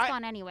just my said mask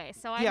on anyway,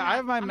 so I'm yeah, not, I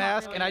have my I'm not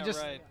mask, really and I Yeah,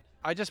 just right.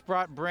 I just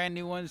brought brand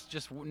new ones,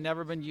 just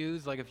never been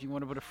used. Like if you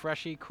want to put a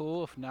freshie,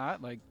 cool. If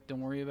not, like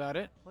don't worry about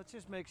it. Let's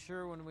just make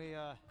sure when we.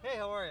 Hey,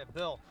 how are you,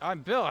 Bill? I'm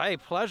Bill. Hey,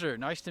 pleasure.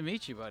 Nice to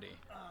meet you, buddy.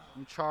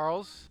 I'm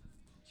Charles,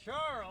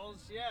 Charles.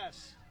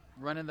 Yes.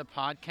 running the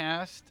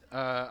podcast.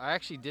 I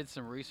actually did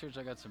some research.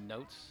 I got some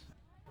notes.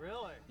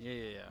 Really?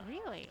 Yeah.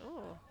 Really?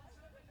 Ooh.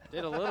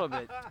 Did a little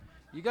bit.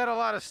 You got a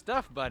lot of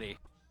stuff, buddy.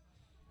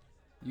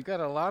 You got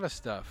a lot of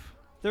stuff.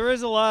 There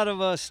is a lot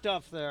of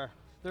stuff there.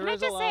 There Can I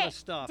is a just lot say, of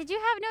stuff. did you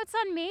have notes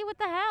on me? What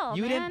the hell,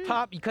 You man? didn't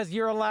pop because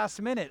you're a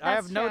last minute. I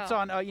That's have notes true.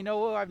 on. You know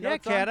what? I have Yeah,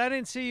 notes Kat, on. I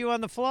didn't see you on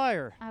the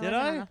flyer. Did wasn't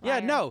on I? the Yeah,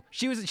 flyer. no.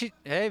 She.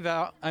 Hey,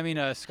 Val. I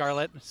mean,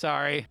 Scarlett.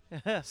 Sorry.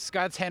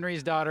 Scott's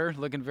Henry's daughter,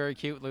 looking very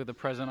cute. Look at the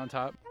present on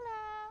top.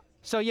 Hello.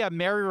 So yeah,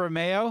 Mary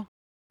Romeo.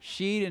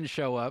 She didn't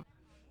show up.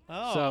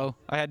 Oh. So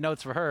I had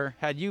notes for her.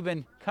 Had you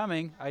been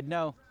coming, I'd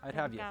know. I'd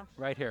There have we you go.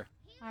 right here.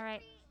 All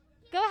right.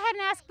 Go ahead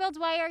and ask Bill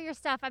Dwyer your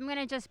stuff. I'm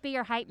gonna just be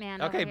your hype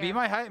man. Okay, over be here.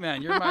 my hype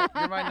man. You're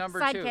my number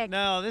 2. Sidekick.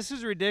 No, this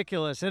is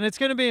ridiculous, and it's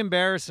going to be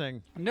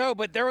embarrassing. No,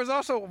 but there was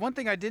also one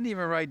thing I didn't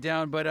even write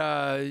down, but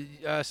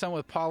someone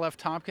with Paul F.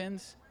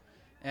 Tompkins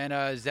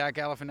and Zach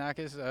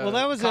Galifianakis. Well,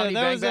 that was Comedy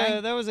Bang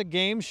Bang. that was a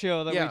game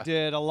show that Yeah. we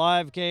did, a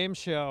live game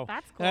show.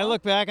 That's And I cool.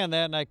 look back on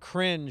that and I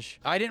cringe.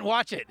 I didn't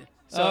watch it,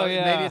 so Oh,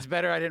 yeah. maybe it's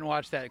better I didn't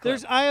watch that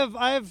clip. I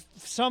have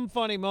some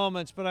funny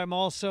moments, but I'm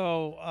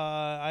also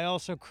I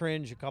also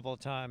cringe a couple of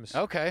times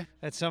Okay.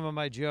 at some of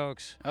my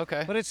jokes.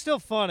 Okay. But it's still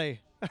funny.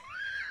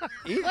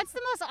 What's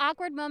the most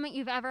awkward moment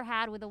you've ever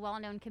had with a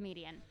well-known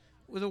comedian?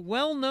 With a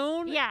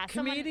well-known Yeah,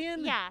 someone-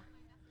 comedian? Yeah.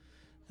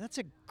 That's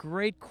a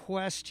great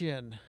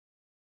question.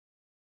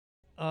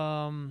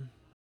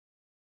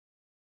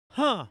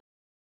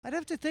 I'd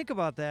have to think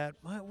about that.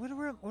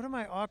 What am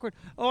I awkward?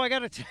 Oh, I got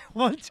to tell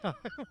one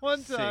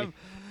time.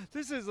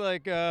 This is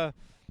like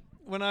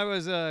when I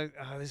was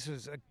this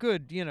was a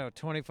good,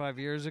 25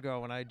 years ago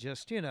when I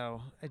just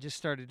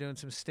started doing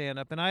some stand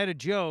up and I had a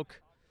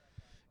joke,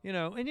 and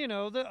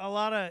a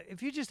lot of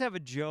if you just have a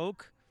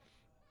joke,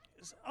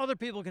 other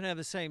people can have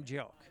the same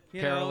joke.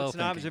 Parallel It's an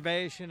thinking.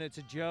 observation, it's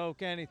a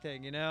joke,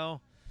 anything,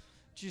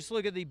 Just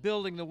look at the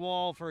building the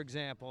wall, for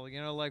example.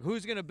 Like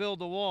who's going to build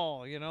the wall?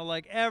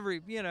 Like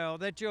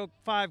that joke,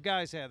 5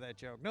 guys had that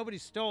joke. Nobody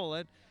stole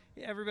it.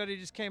 Everybody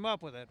just came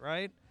up with it,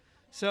 right?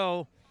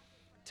 So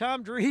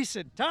Tom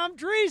Dreesen,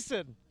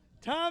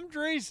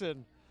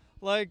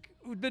 like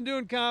we've been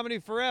doing comedy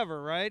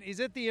forever, right? He's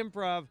at the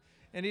Improv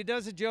and he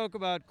does a joke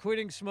about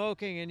quitting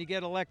smoking and you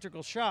get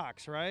electrical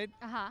shocks, right?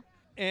 Uh-huh.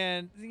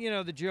 And,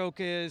 the joke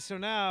is, so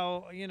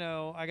now,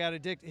 I got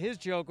addicted. His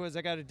joke was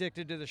I got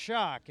addicted to the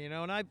shock, and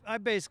I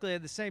basically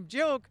had the same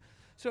joke.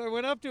 So I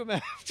went up to him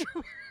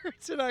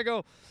afterwards, and I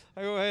go,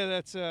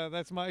 hey,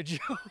 that's my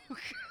joke.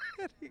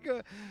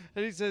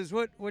 And he says,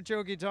 what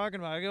joke are you talking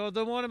about? I go,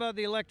 the one about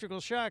the electrical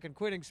shock and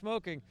quitting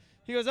smoking.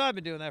 He goes, I've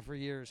been doing that for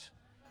years.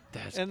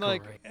 That's And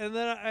great. and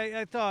then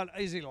I thought,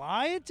 is he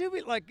lying to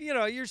me? Like,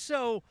 you're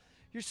so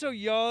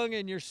young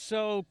and you're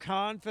so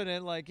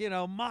confident. Like,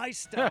 my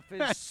stuff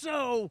is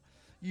so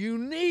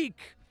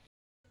unique.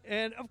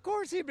 And of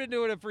course he'd been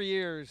doing it for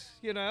years.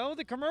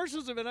 The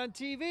commercials have been on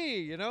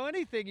TV.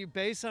 Anything you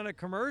base on a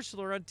commercial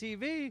or on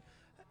TV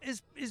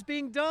is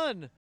being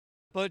done.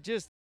 But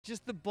just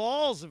the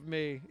balls of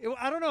me.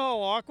 I don't know how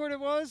awkward it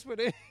was, but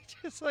it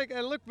just like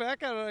I look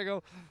back at it and I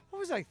go, what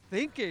was I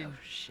thinking? Oh,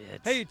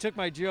 shit. Hey, you took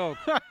my joke.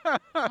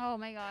 Oh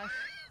my gosh.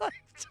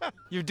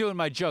 You're doing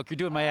my joke. You're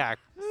doing my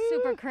act.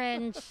 Super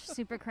cringe.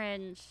 Super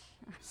cringe.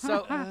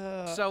 So,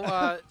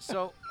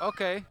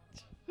 okay.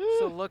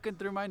 So looking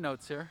through my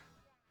notes here.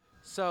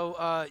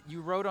 So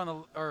you wrote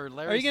on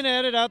Larry. Are you going to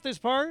edit out this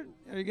part?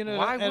 Are you going to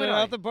Why edit would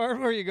out I? the part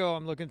where you go,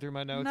 I'm looking through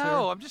my notes here?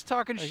 No, I'm just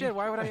talking shit.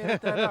 Why would I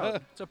edit that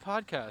out? It's a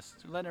podcast.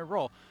 We're letting it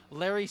roll.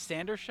 Larry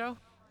Sanders Show?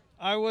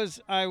 I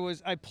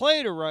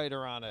played a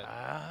writer on it.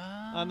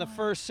 Ah. On the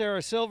first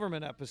Sarah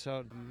Silverman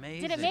episode.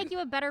 Amazing. Did it make you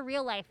a better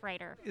real life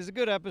writer? It's a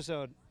good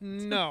episode.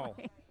 No.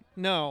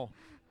 No.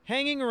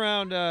 Hanging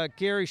around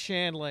Gary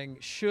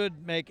Shandling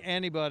should make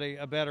anybody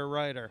a better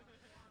writer.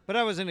 But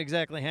I wasn't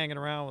exactly hanging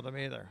around with him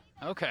either.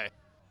 Okay.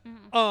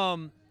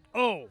 One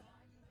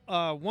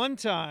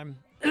time,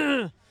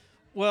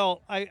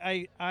 well,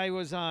 I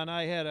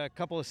had a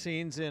couple of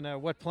scenes in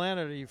What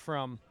Planet Are You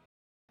From?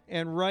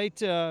 And right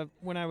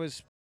when I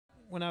was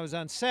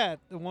on set,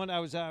 I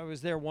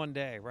was there one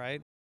day,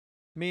 right?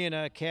 Me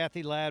and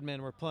Kathy Ladman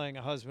were playing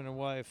a husband and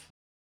wife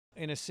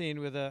in a scene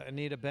with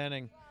Anita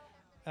Bening.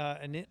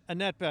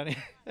 Annette Bening.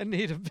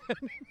 Anita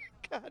Bening.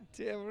 God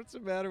damn, what's the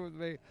matter with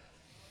me?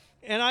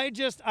 And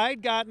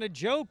I'd gotten a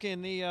joke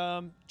in the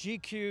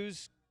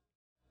GQ's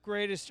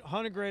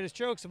 100 greatest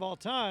jokes of all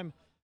time.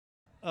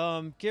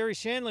 Gary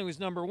Shandling was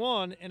number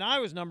 1, and I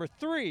was number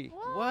 3.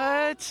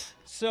 What?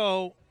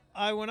 So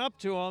I went up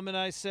to him and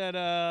I said,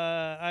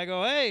 I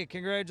go, hey,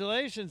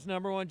 congratulations,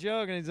 number 1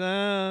 joke. And he's,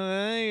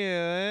 thank you,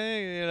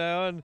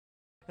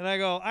 and I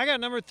go, I got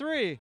number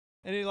 3.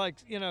 And he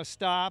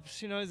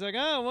stops, he's like,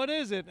 oh, what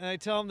is it? And I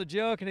tell him the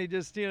joke and he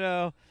just,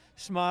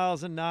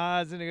 smiles and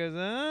nods and he goes,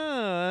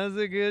 oh, that's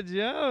a good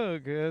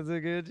joke. That's a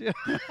good joke.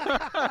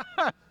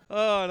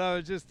 Oh, and I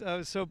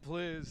was so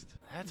pleased.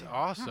 That's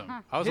awesome.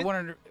 I was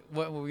wondering,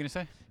 what were we going to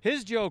say?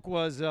 His joke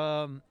was,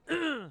 I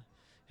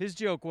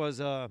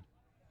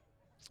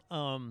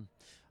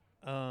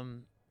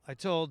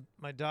told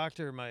my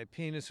doctor my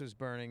penis was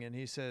burning, and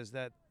he says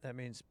that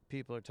means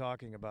people are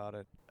talking about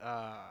it.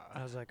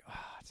 I was like,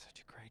 oh, it's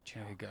such a great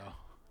joke. There you go.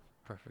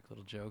 Perfect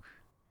little joke.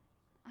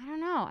 I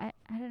don't know. I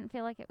didn't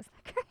feel like it was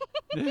that great.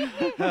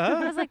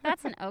 I was like,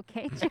 that's an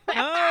okay joke.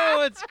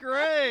 Oh, it's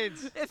great.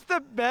 It's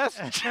the best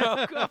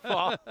joke of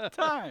all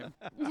time.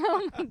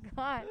 Oh my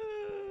god.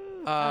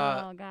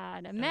 Oh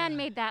god. A man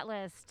made that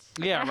list.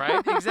 Yeah,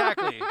 right?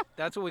 Exactly.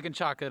 That's what we can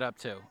chalk it up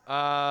to.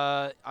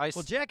 Well,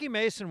 Jackie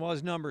Mason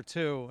was number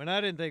 2, and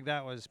I didn't think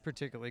that was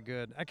particularly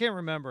good. I can't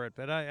remember it,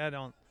 but I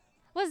don't.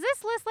 Was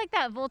this list like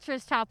that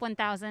Vulture's Top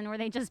 1000 where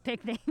they just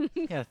pick things?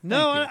 Yeah.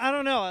 No, I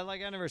don't know.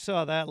 I never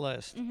saw that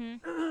list.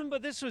 Mm-hmm.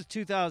 But this was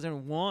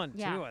 2001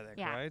 Yeah, too, I think,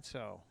 yeah. right?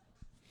 So,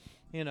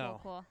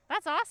 Cool.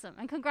 That's awesome.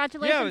 And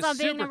congratulations on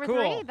being super number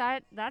cool. 3.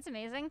 That's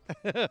amazing.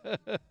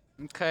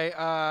 Okay,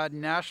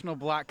 National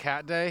Black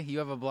Cat Day. You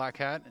have a black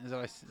cat? Is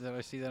that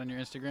I see that on your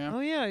Instagram? Oh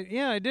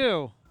yeah, I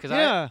do. Because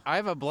yeah. I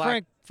have a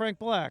black. Frank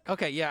Black.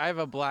 Okay, yeah, I have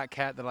a black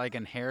cat that I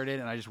inherited,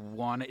 and I just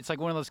want it. It's like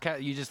one of those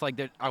cats you just like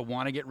that. I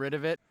want to get rid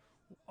of it.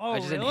 Oh, I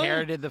just really?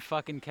 inherited the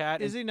fucking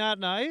cat. Is he not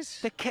nice?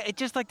 The cat, it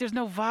just like there's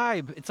no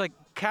vibe. It's like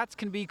cats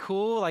can be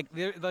cool. Like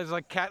there's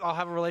like cat. I'll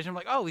have a relationship.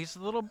 Like, oh, he's a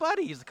little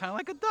buddy. He's kind of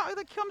like a dog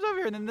that comes over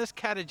here. And then this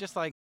cat is just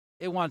like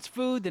it wants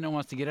food. Then it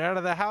wants to get out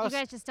of the house. You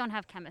guys just don't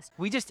have chemistry.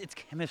 It's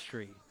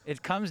chemistry.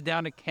 It comes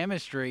down to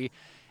chemistry.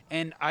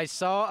 And I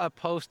saw a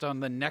post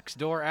on the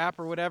Nextdoor app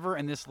or whatever,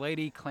 and this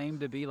lady claimed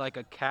to be like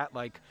a cat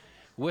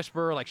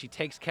whisperer. Like she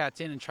takes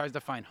cats in and tries to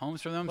find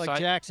homes for them. Like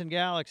Jackson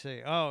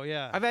Galaxy. Oh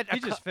yeah. He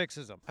just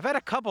fixes them. I've had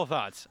a couple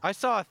thoughts. I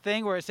saw a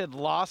thing where it said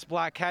lost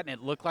black cat, and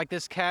it looked like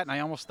this cat, and I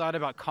almost thought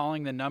about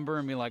calling the number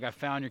and be like, I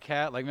found your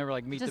cat. Like remember,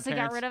 like Meet Just the to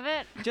Parents. get rid of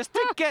it? Just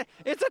to get.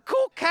 It's a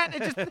cool cat.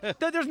 It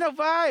just there's no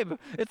vibe.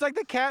 It's like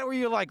the cat where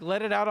you like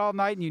let it out all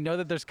night, and you know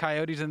that there's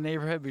coyotes in the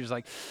neighborhood, but you're just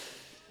like,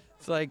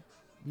 it's like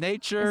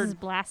nature. This is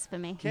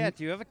blasphemy. Cat,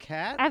 do you have a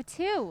cat? I have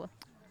 2.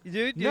 You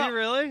do? Do No. you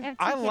really? I have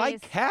 2 I like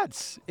kitties.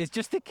 cats. It's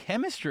just the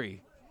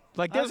chemistry.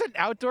 Like there's an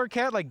outdoor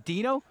cat like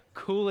Dino,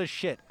 cool as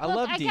shit. I Look,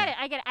 love I Dino.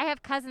 get it. I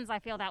have cousins I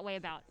feel that way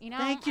about. You know.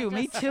 Thank you.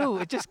 Me too.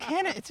 It just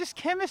can't. It's just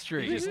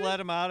chemistry. You just let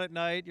them out at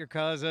night, your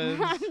cousins.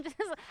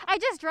 I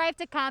just drive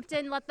to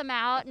Compton, let them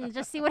out, and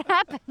just see what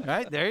happens.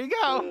 Right there you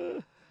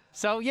go.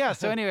 So yeah.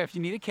 So anyway, if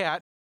you need a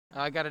cat,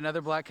 I got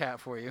another black cat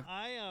for you.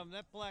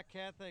 That black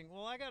cat thing.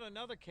 Well, I got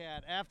another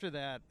cat after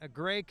that, a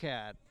gray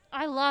cat.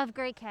 I love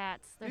gray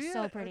cats. They're Yeah,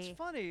 so pretty. It's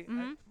funny.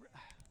 Mhm.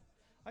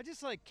 I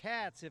just like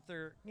cats if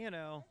they're,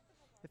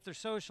 if they're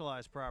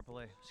socialized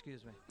properly.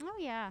 Excuse me. Oh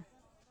yeah.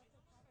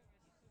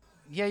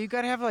 Yeah, you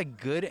gotta have like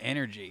good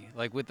energy.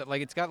 Like with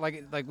like it's got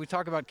like we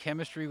talk about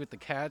chemistry with the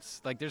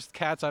cats. Like there's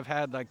cats I've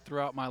had like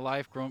throughout my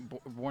life,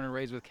 born and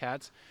raised with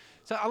cats.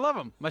 So I love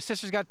them. My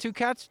sister's got 2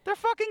 cats. They're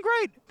fucking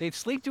great. They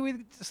sleep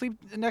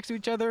next to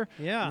each other.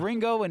 Yeah.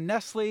 Ringo and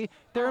Nestle.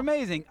 They're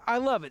amazing. I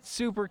love it.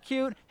 Super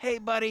cute. Hey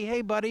buddy.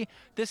 Hey buddy.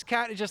 This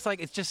cat is just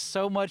like it's just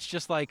so much.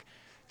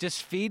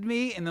 Just feed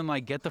me and then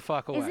like get the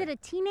fuck away. Is it a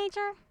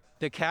teenager?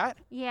 The cat?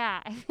 Yeah,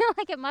 I feel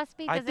like it must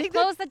be I because it think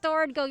that- closed the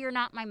door and go, "You're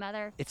not my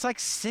mother." It's like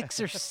 6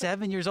 or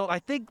 7 years old. I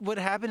think what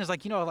happened is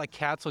like, like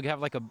cats will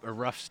have like a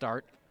rough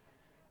start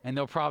and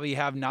they'll probably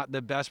have not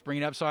the best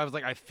bringing up. So I was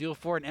like, I feel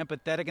for it and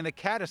empathetic. And the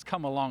cat has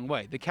come a long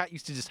way. The cat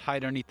used to just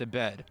hide underneath the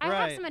bed. I have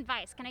Right. some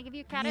advice. Can I give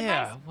you cat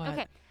Yeah, advice? what?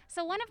 Okay.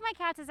 So one of my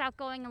cats is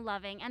outgoing and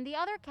loving, and the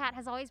other cat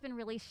has always been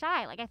really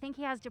shy. Like I think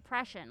he has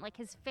depression. Like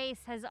his face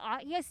has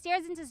he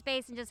stares into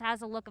space and just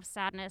has a look of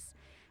sadness,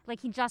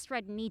 like he just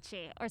read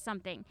Nietzsche or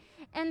something.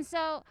 And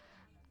so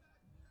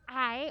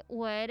I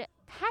would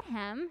pet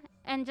him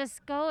and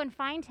just go and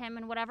find him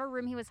in whatever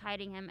room he was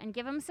hiding him and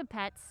give him some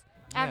pets.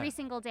 Every Yeah.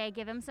 single day,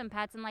 give him some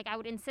pets, and like I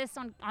would insist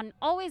on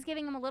always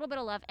giving him a little bit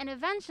of love. And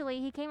eventually,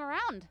 he came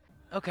around.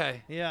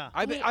 Okay. Yeah.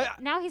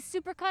 Now he's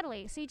super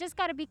cuddly. So you just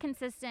got to be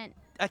consistent.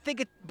 I think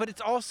it, but it's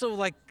also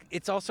like,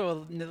 it's also a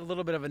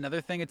little bit of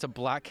another thing. It's a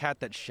black cat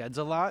that sheds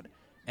a lot.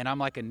 And I'm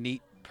like a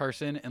neat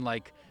person. And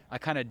like, I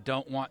kind of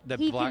don't want the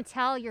He black can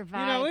tell your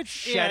vibe. it's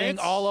shedding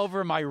all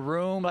over my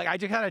room. Like I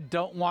just kind of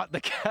don't want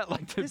the cat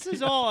like to This be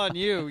is all on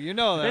you. You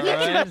know that, It's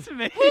right? just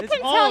me. He It's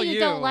can all tell you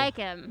don't like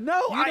him. No,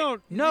 You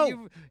don't.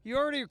 No. You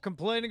already are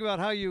complaining about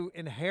how you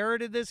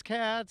inherited this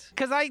cat.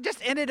 Because I just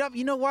ended up,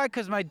 you know why?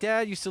 Because my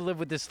dad used to live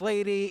with this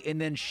lady,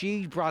 and then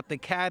she brought the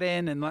cat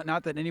in, and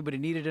not that anybody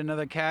needed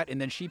another cat, and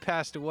then she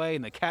passed away,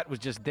 and the cat was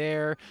just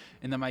there,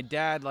 and then my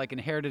dad like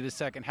inherited his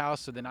second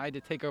house, so then I had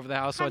to take over the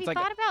house. So Have it's you like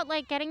thought about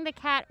like getting the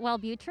cat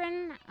Wellbutrin?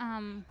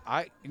 I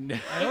I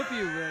hope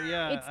you, It's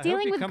I hope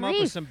dealing you with come up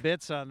grief. with some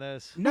bits on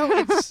this. no,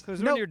 it's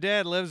Because no, when your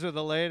dad lives with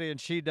a lady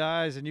and she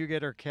dies and you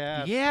get her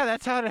cat. yeah,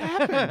 that's how it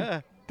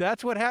happened.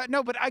 That's what happened.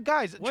 No, but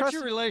guys, What's trust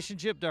your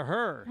relationship to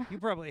her? You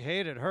probably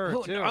hated her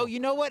Oh, too. oh,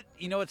 you know what?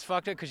 You know what's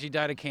fucked up? Because she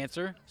died of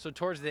cancer. So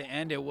towards the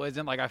end, it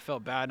wasn't like I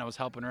felt bad and I was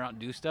helping her out and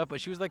do stuff. But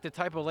she was like the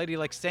type of lady,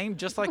 like same,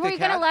 just like Were the you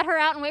cat. gonna let her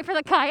out and wait for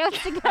the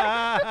coyotes to go?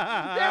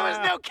 There was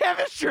no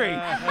chemistry.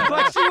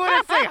 Like she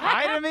wouldn't say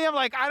hi to me. I'm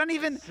like, I don't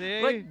even.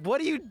 See? Like, what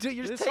do you do?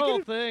 You're This just whole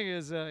taking. thing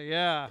is,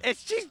 yeah.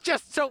 She's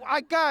just so.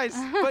 Guys,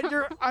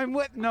 but I'm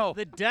with no.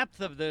 The depth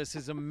of this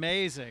is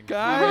amazing.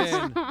 Guys,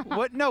 I mean,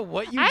 what? No,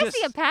 what you I just.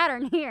 see a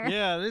pattern here.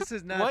 yeah, this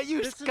is not. What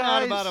you this is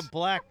not about guys- a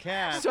black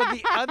cat. So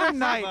the other This is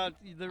night. about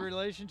the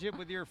relationship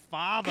with your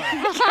father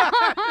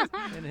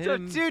and So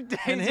him, 2 days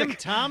and him ago-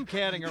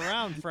 tomcatting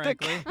around.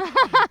 Frankly,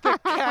 The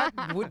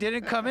cat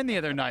didn't come in the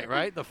other night,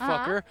 right? The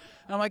fucker.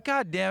 And I'm like,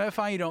 God damn it,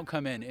 fine, you don't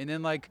come in. And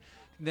then like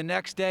the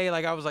next day,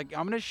 like I was like,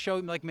 I'm gonna show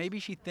him, like maybe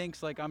she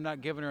thinks like I'm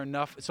not giving her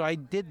enough. So I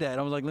did that.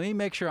 I was like, let me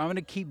make sure I'm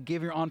gonna keep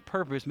giving her on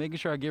purpose, making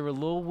sure I give her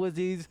little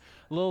woozies,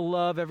 little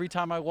love every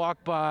time I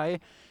walk by.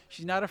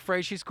 She's not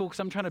afraid. She's cool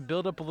because I'm trying to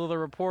build up a little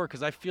rapport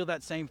because I feel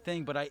that same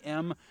thing. But I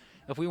am,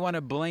 if we want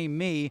to blame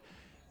me,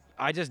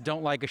 I just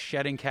don't like a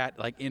shedding cat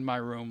like in my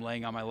room,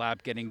 laying on my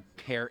lap, getting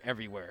hair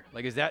everywhere.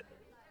 Like, is that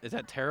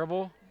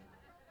terrible?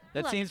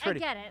 That Look, seems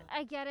pretty.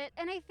 I get it.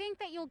 And I think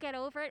that you'll get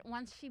over it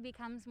once she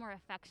becomes more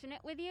affectionate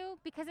with you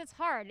because it's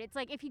hard. It's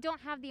like if you don't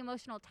have the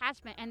emotional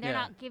attachment and they're Yeah.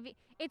 not giving,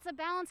 it's a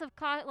balance of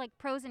like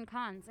pros and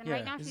cons. And Yeah.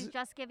 right now Is she's it-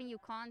 just giving you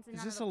cons and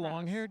is none this of a the pros.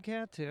 long-haired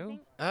cat too?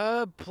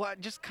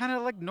 Just kind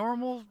of like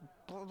normal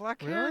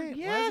black hair. Really? Why is it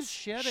Yes.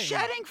 shedding?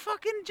 Shedding,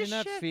 fucking just You're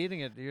not shed. feeding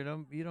it. You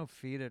don't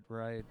feed it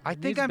right. I It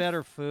think needs I'm-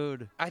 better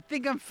food. I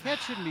think I'm. Cat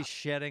shouldn't be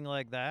shedding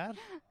like that.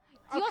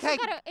 You Okay. also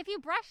gotta, if you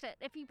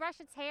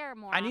brush its hair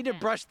more I need to often.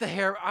 brush the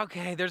hair.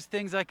 Okay, there's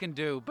things I can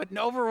do, but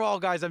overall,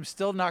 guys, I'm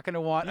still not gonna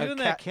want You a and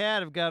cat. that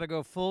cat have got to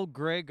go full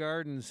Grey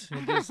Gardens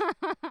and just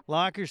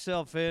lock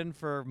yourself in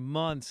for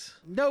months.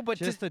 No, but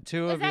Just the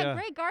two Is of that you.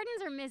 Grey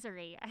Gardens or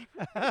Misery?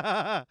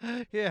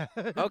 Yeah.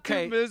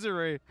 Okay.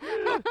 Misery.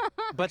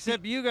 but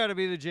Except you got to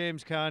be the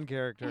James Caan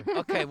character.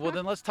 okay, well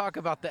then let's talk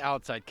about the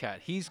outside cat.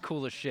 He's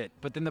cool as shit.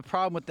 But then the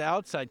problem with the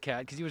outside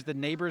cat, because he was the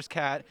neighbor's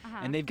cat,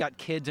 and they've got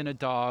kids and a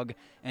dog,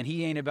 and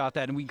he ain't about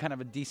that. And we kind of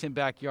have a decent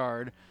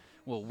backyard.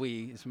 Well,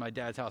 it's my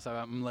dad's house.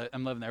 I'm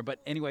living there. But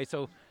anyway,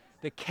 so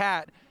the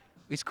cat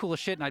is cool as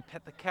shit, and I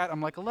pet the cat.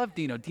 I'm like, I love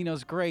Dino.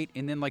 Dino's great.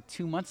 And then like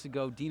 2 months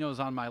ago, Dino's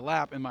on my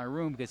lap in my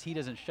room because he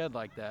doesn't shed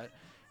like that.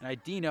 And I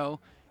Dino,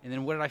 and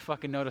then what did I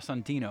fucking notice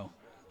on Dino?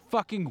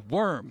 Fucking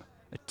worm.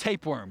 A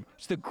tapeworm.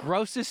 It's the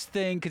grossest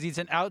thing because he's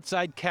an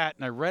outside cat,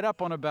 and I read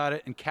up on about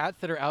it, and cats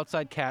that are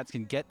outside cats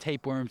can get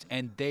tapeworms,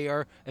 and they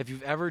are, if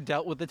you've ever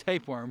dealt with a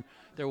tapeworm,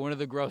 they're one of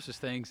the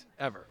grossest things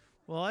ever.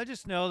 Well, I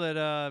just know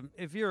that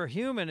if you're a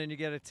human and you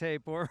get a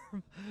tapeworm,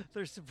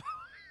 they're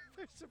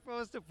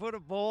supposed to put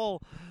a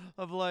bowl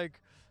of like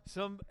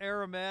some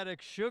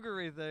aromatic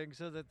sugary thing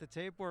so that the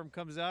tapeworm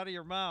comes out of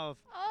your mouth.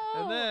 Oh.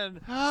 And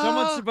then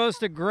someone's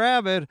supposed to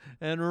grab it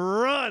and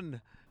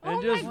run. And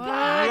Oh just my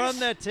gosh. run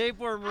that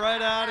tapeworm right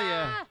out of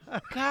you.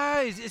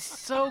 Guys, it's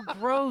so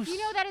gross. You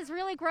know, that is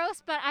really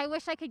gross, but I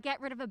wish I could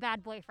get rid of a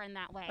bad boyfriend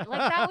that way.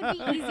 Like, that would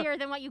be easier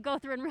than what you go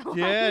through in real life.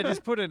 Yeah,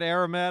 just put an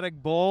aromatic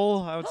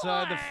bowl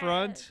outside the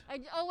front.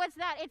 Oh, what's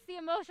that? It's the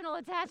emotional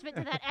attachment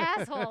to that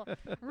asshole.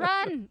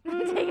 Run.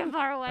 Take him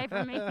far away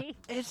from me.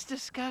 It's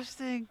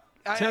disgusting.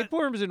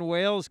 Tapeworms in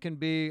whales can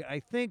be, I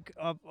think,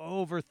 up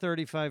over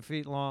 35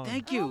 feet long.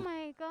 Thank you. Oh,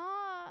 my God.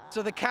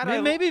 So the cat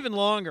Maybe even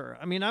longer.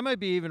 I mean, I might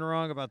be even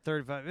wrong about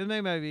 35. It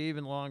may be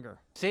even longer.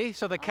 See,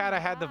 so the cat I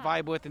had the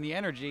vibe with and the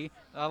energy,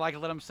 like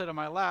let him sit on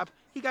my lap.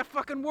 He got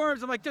fucking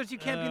worms. I'm like, dude, you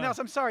can't be in the house.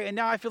 I'm sorry. And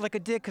now I feel like a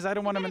dick because I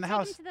don't want him in the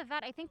house. Take him to the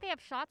vet. I think they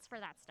have shots for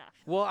that stuff.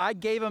 Well, I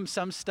gave him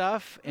some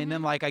stuff, and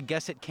then like I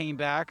guess it came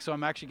back. So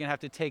I'm actually gonna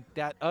have to take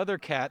that other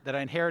cat that I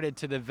inherited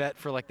to the vet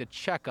for like the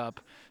checkup.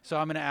 So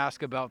I'm gonna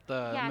ask about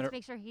the. Yeah, to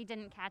make sure he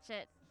didn't catch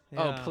it.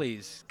 Oh Yeah.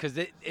 please, because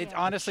it Yeah.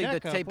 honestly the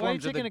Checkup. Why are you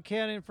tapeworms are taking the. a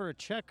cat in for a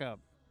checkup?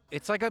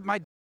 It's like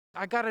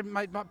I got it.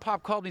 My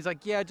pop called me. He's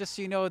like, yeah, just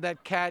so you know,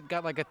 that cat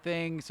got like a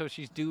thing, so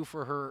she's due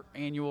for her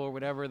annual or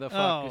whatever the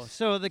fuck. Oh,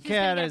 so the She's gonna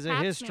cat get has a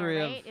pap history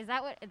smear, of. right? Is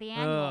that what the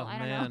annual? Oh, I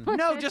don't man. know.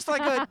 No, just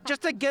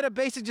to get a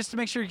basic, just to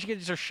make sure she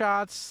gets her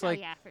shots. Oh, Like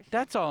yeah, for sure.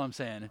 that's all I'm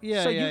saying.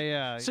 Yeah, so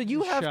yeah. So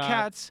you have Shot.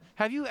 cats.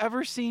 Have you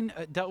ever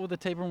dealt with a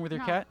tapeworm with your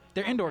No. cat?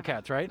 They're No, indoor never.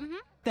 cats, right? Mhm.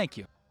 Thank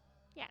you.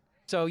 Yeah.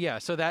 So yeah,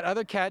 so that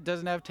other cat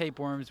doesn't have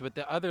tapeworms, but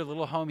the other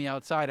little homie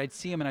outside, I'd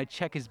see him and I'd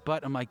check his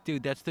butt. I'm like,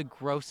 dude, that's the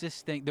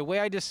grossest thing. The way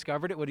I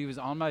discovered it when he was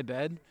on my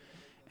bed,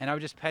 and I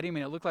would just pet him,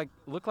 and it looked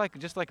like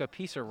just like a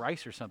piece of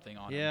rice or something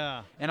on him.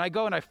 Yeah. And I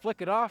go and I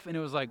flick it off, and it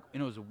was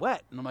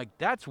wet, and I'm like,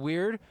 that's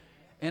weird.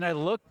 And I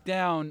look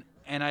down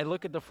and I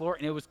look at the floor,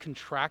 and it was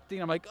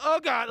contracting. I'm like, oh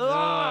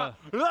god,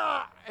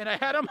 and I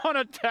had him on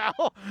a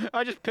towel.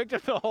 I just picked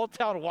up the whole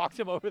towel and walked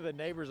him over to the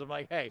neighbors. I'm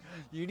like, hey,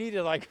 you need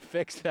to like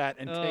fix that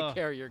and take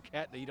care of your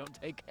cat that you don't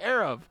take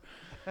care of.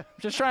 I'm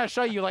just trying to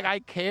show you, like, I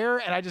care,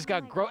 and I just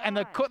got gross. And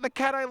the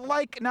cat I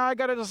like, now I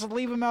gotta just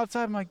leave him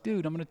outside. I'm like,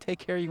 dude, I'm gonna take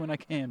care of you when I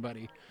can,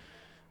 buddy.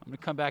 I'm gonna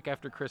come back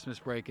after Christmas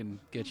break and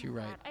get you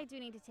right. God, I do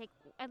need to take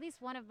at least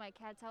one of my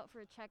cats out for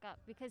a checkup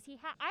because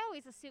I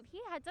always assume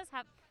does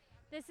have.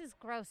 This is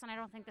gross, and I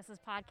don't think this is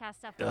podcast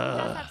stuff. But he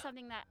does have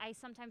something that I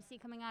sometimes see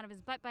coming out of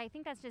his butt, but I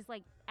think that's just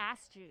like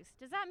ass juice.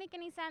 Does that make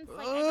any sense?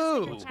 Like, I just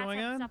think What's cats going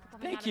have on? stuff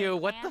coming out Thank of you. their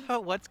What the glands.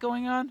 hell? What's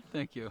going on?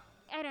 Thank you.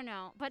 I don't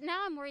know, but now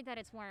I'm worried that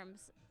it's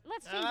worms.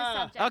 Let's change the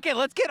subject. Okay,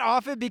 let's get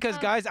off it because,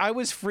 guys, I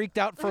was freaked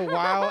out for a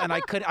while, and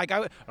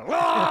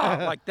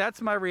like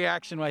that's my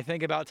reaction when I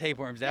think about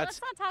tapeworms. So That's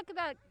let's not talk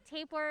about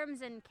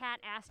tapeworms and cat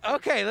ass.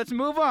 okay. Let's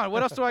move on.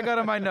 What else do I got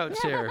on my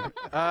notes here?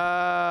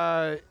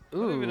 I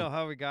don't even Ooh, know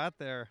how we got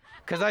there.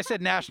 because I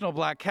said National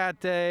Black Cat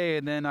Day,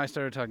 and then I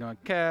started talking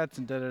about cats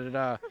and da da da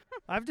da.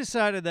 I've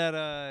decided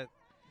that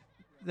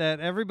that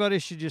everybody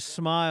should just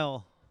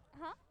smile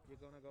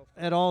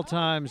at all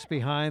times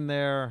behind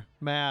their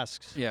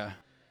masks. Yeah.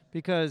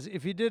 Because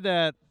if you did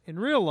that in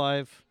real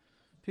life,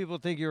 people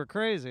would think you were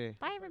crazy.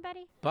 Bye,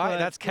 everybody. Bye. But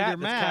That's with your Cat.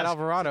 That's Cat mask,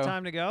 Alvarado. Is it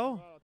time to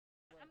go?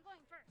 I'm going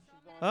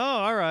first. Oh,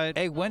 all right.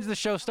 Hey, when's the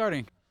show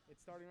starting?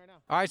 It's starting right now.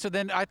 All right, so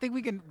then I think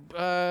we can.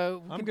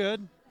 I'm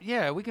good.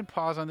 Yeah, we can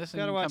pause on this and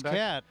Gotta come watch back.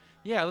 Cat.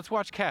 Yeah, let's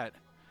watch Cat.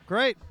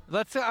 Great.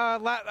 Let's we're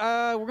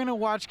gonna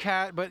watch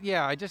Cat, but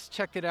yeah, I just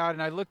checked it out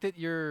and I looked at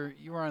you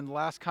were on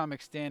Last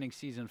Comic Standing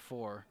season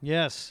 4.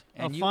 Yes.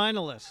 And a you-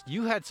 finalist.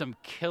 You had some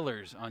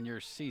killers on your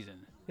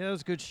season. Yeah, it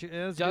was good. It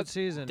was a good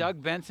season.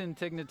 Doug Benson,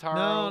 Tig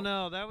Notaro.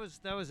 No, that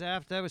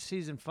was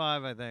season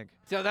 5, I think.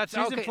 So that's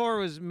Season okay. 4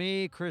 was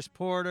me, Chris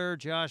Porter,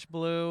 Josh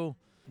Blue,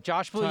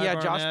 Josh Blue, Ty yeah,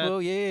 Josh Barnett. Blue,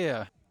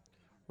 yeah.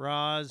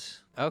 Roz.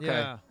 Okay.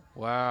 Yeah.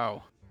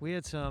 Wow. We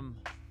had some.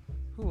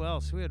 Who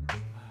else? We had. Fuck,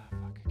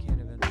 I can't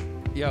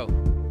even. Yo,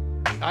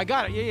 I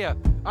got it. Yeah.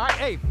 All right,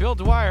 hey, Bill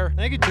Dwyer.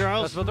 Thank you,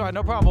 Charles. That's Bill Dwyer.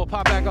 No problem. We'll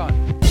pop back on.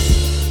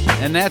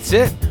 And that's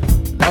it.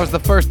 That was the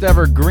first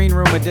ever Green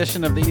Room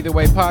edition of the Either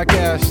Way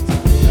podcast,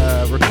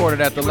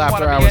 recorded at the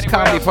Laughter Hours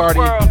Comedy Party.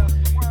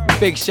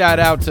 Big shout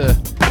out to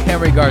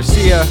Henry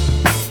Garcia,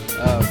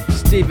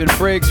 Stephen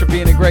Briggs for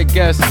being a great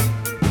guest,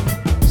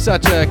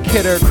 such a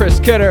kidder,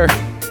 Chris Kidder,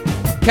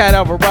 Cat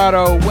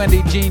Alvarado,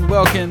 Wendy Jean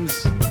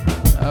Wilkins,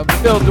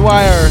 Bill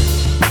Dwyer,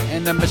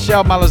 and then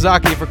Michelle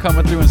Malazaki for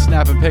coming through and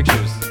snapping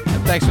pictures.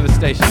 And thanks for the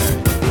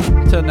stationery.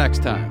 Until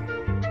next time.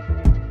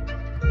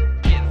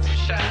 Getting some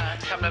shine,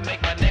 come to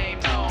make my name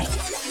known.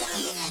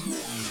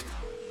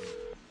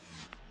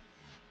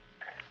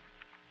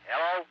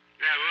 Hello?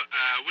 Yeah,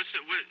 what,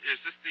 is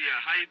this the,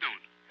 how you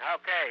doing?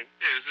 Okay.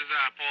 Yeah, this is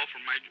Paul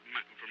from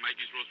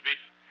Mikey's Roast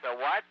Beef. So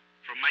what?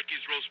 From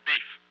Mikey's Roast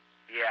Beef.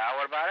 Yeah,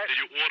 what about it? Did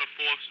you order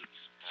 4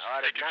 I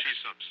ordered steak and nothing.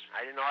 cheese subs? I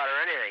didn't order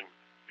anything.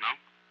 No?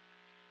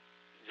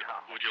 No.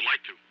 Would you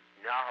like to?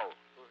 No.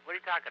 What are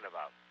you talking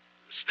about?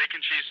 Steak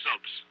and cheese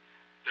subs.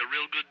 They're a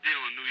real good deal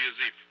on New Year's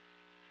Eve.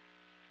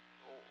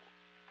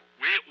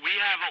 We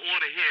have an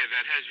order here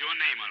that has your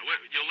name on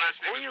it. Your last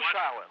name is what?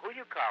 Who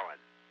you calling?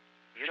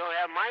 You don't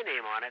have my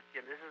name on it.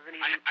 This isn't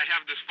even... I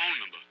have this phone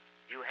number.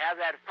 You have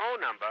that phone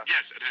number?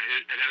 Yes, it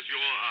has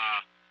your,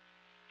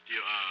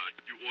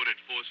 you ordered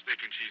 4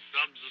 steak and cheese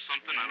subs or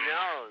something? I don't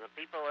know. No, the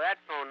people with that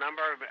phone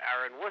number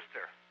are in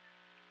Worcester.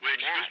 Wait,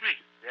 excuse me?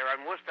 They're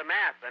in Worcester,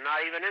 Mass. They're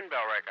not even in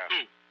Billerica.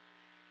 Who?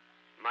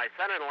 My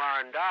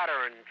son-in-law and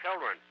daughter and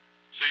children.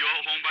 So you're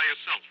all home by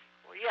yourself?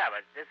 Well, yeah,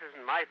 but this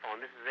isn't my phone.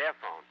 This is their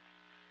phone.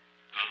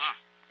 Uh-huh.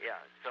 Yeah,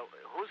 so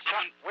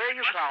where are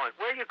you calling?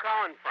 Where are you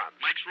calling from?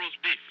 Mike's Roast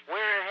Beef. Where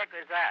the heck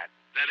is that?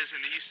 That is in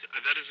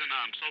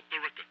South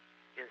Billerica.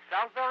 In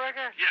South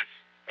Billerica? Yes.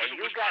 And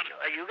they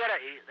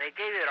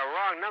gave you the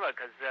wrong number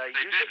because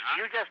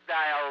you just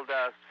dialed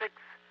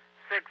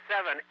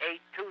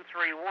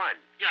 667-8231.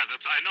 Yeah,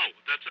 I know.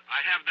 I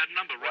have that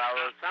number right now.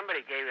 Well,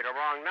 somebody gave you the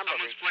wrong number.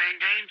 Someone's playing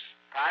games?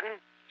 Pardon?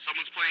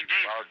 Someone's playing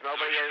games. Well, it's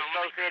nobody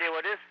associated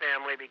with this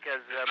family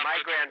because my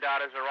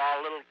granddaughters are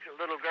all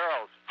little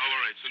girls. Oh,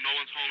 all right. So no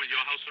one's home at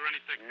your house or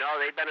anything? No,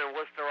 they've been in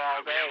Worcester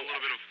all We day. have a little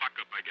bit of fuck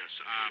up, I guess.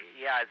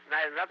 Yeah, it's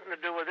nothing to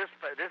do with this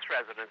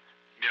residence.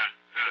 Yeah.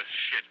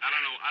 Shit. I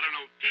don't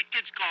know.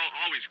 Kids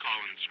always call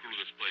and screw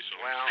this place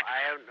over. Well,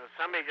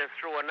 somebody just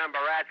threw a number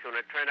at you, and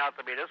it turned out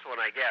to be this one,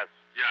 I guess.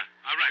 Yeah.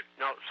 All right.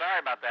 No, sorry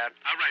about that.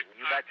 All right.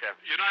 You betcha.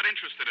 You're not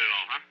interested at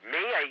all, huh?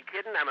 Me? Are you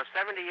kidding? I'm a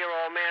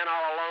 70-year-old man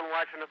all alone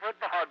watching a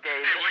football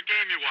game. Hey, what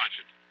game you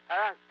watching?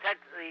 The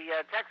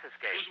Texas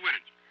game. Who's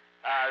winning?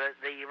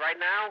 Right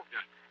now?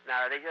 Yeah.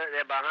 No,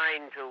 they're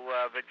behind to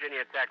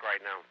Virginia Tech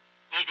right now.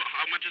 Oh, but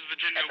how much is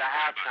Virginia? It's a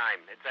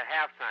halftime. It's a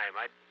halftime.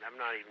 I'm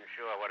not even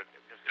sure what it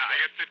is. I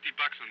got $50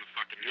 on the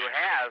fucking game. You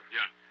have?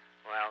 Yeah.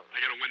 Well, I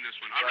gotta win this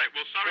one. All right.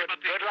 Well, sorry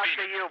about the Good luck to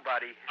inconvenience. you,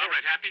 buddy. All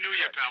right. Happy New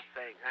Year, pal.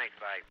 Thanks,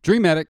 bye.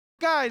 Dream Addict.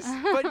 Guys,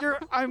 but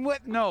I'm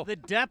with no. The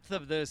depth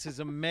of this is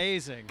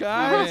amazing.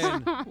 Guys, I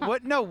mean,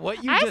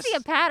 what you I just see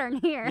a pattern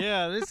here.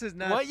 yeah, this is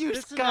not. What you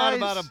this is guys-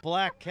 not about a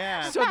black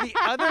cat. So the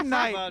other This is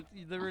night about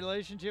the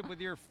relationship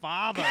with your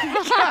father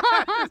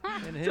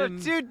and So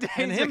him 2 days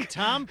and him ago-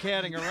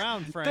 tomcatting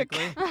around,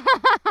 frankly.